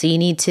 So you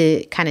need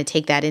to kind of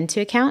take that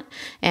into account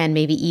and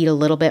maybe eat a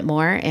little bit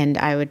more. And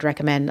I would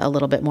recommend a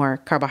little bit more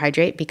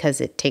carbohydrate because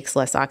it takes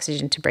less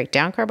oxygen to break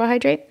down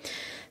carbohydrate.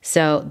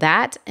 So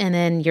that, and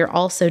then you're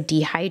also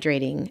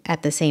dehydrating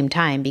at the same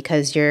time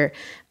because your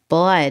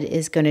blood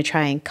is going to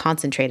try and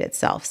concentrate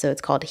itself. So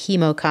it's called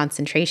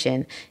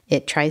hemoconcentration.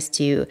 It tries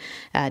to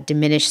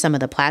diminish some of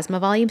the plasma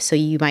volume. So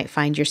you might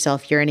find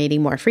yourself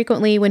urinating more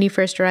frequently when you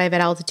first arrive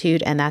at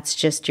altitude, and that's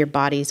just your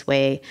body's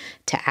way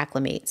to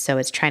acclimate. So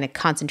it's trying to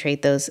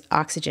concentrate those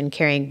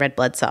oxygen-carrying red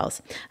blood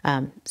cells.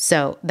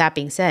 So that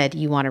being said,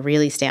 you want to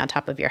really stay on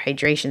top of your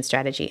hydration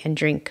strategy and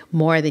drink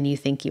more than you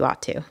think you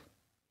ought to.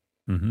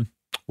 Mm-hmm.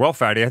 Well,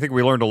 Fatty, I think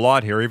we learned a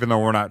lot here. Even though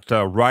we're not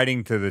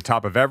riding to the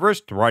top of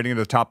Everest, riding to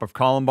the top of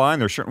Columbine,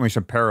 there's certainly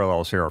some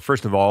parallels here.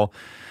 First of all,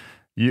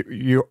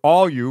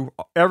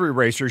 every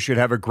racer should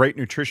have a great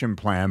nutrition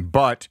plan,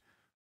 but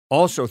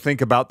also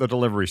think about the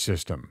delivery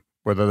system,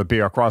 whether it be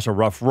across a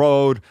rough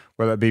road,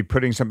 whether it be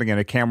putting something in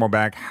a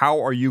camelback.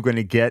 How are you going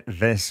to get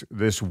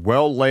this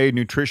well-laid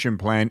nutrition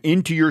plan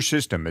into your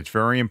system? It's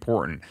very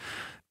important.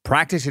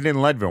 Practice it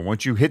in Leadville.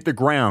 Once you hit the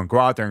ground, go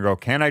out there and go,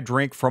 can I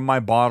drink from my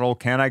bottle?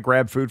 Can I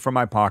grab food from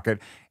my pocket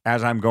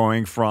as I'm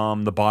going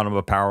from the bottom of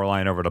a power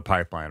line over to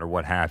pipeline or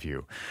what have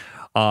you?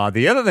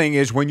 The other thing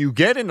is when you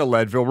get into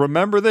Leadville,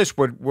 remember this,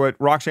 what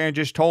Roxanne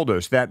just told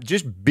us, that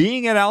just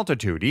being at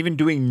altitude, even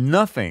doing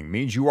nothing,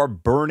 means you are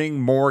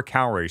burning more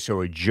calories. So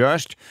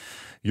adjust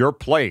your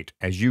plate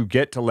as you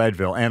get to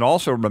Leadville. And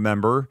also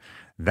remember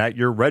that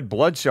your red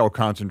blood cell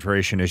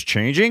concentration is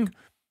changing.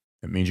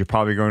 That means you're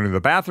probably going to the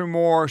bathroom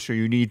more, so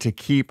you need to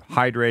keep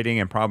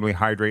hydrating and probably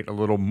hydrate a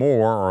little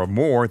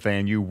more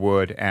than you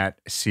would at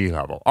sea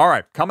level. All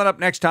right, coming up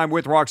next time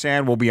with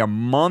Roxanne, we'll be a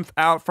month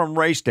out from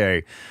race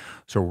day.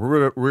 So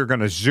we're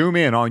going to zoom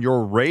in on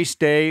your race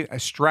day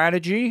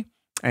strategy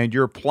and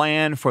your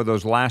plan for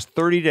those last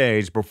 30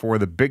 days before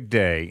the big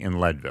day in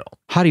Leadville.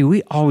 Hottie,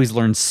 we always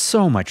learn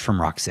so much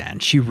from Roxanne.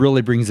 She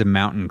really brings a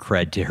mountain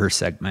cred to her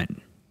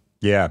segment.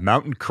 Yeah,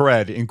 mountain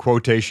cred in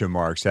quotation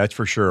marks, that's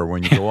for sure.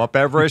 When you go up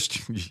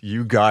Everest,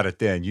 you got it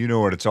then. You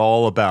know what it's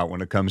all about when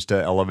it comes to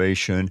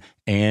elevation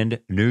and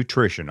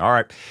nutrition. All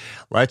right,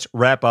 let's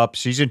wrap up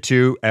Season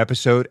 2,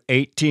 Episode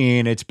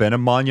 18. It's been a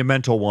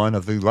monumental one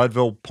of the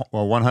Leadville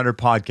 100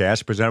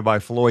 podcast presented by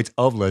Floyd's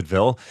of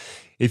Leadville.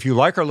 If you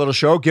like our little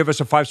show, give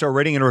us a 5-star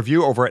rating and a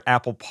review over at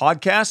Apple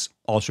Podcasts.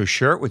 Also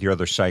share it with your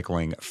other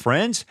cycling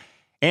friends.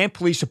 And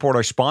please support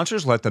our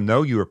sponsors. Let them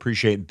know you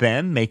appreciate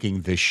them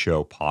making this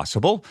show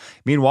possible.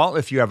 Meanwhile,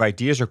 if you have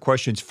ideas or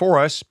questions for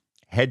us,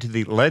 head to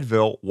the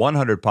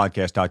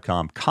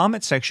Leadville100podcast.com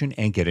comment section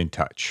and get in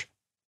touch.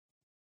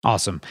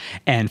 Awesome.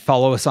 And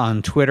follow us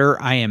on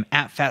Twitter. I am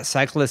at Fat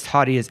Cyclist.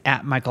 Hottie is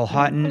at Michael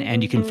Houghton.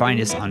 And you can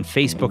find us on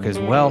Facebook as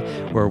well,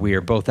 where we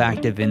are both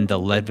active in the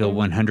Leadville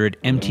 100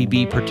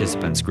 MTB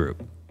Participants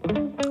Group.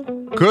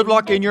 Good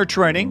luck in your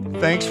training.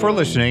 Thanks for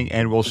listening,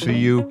 and we'll see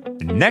you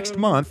next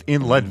month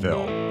in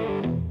Leadville.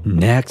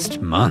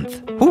 Next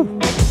month. Whew.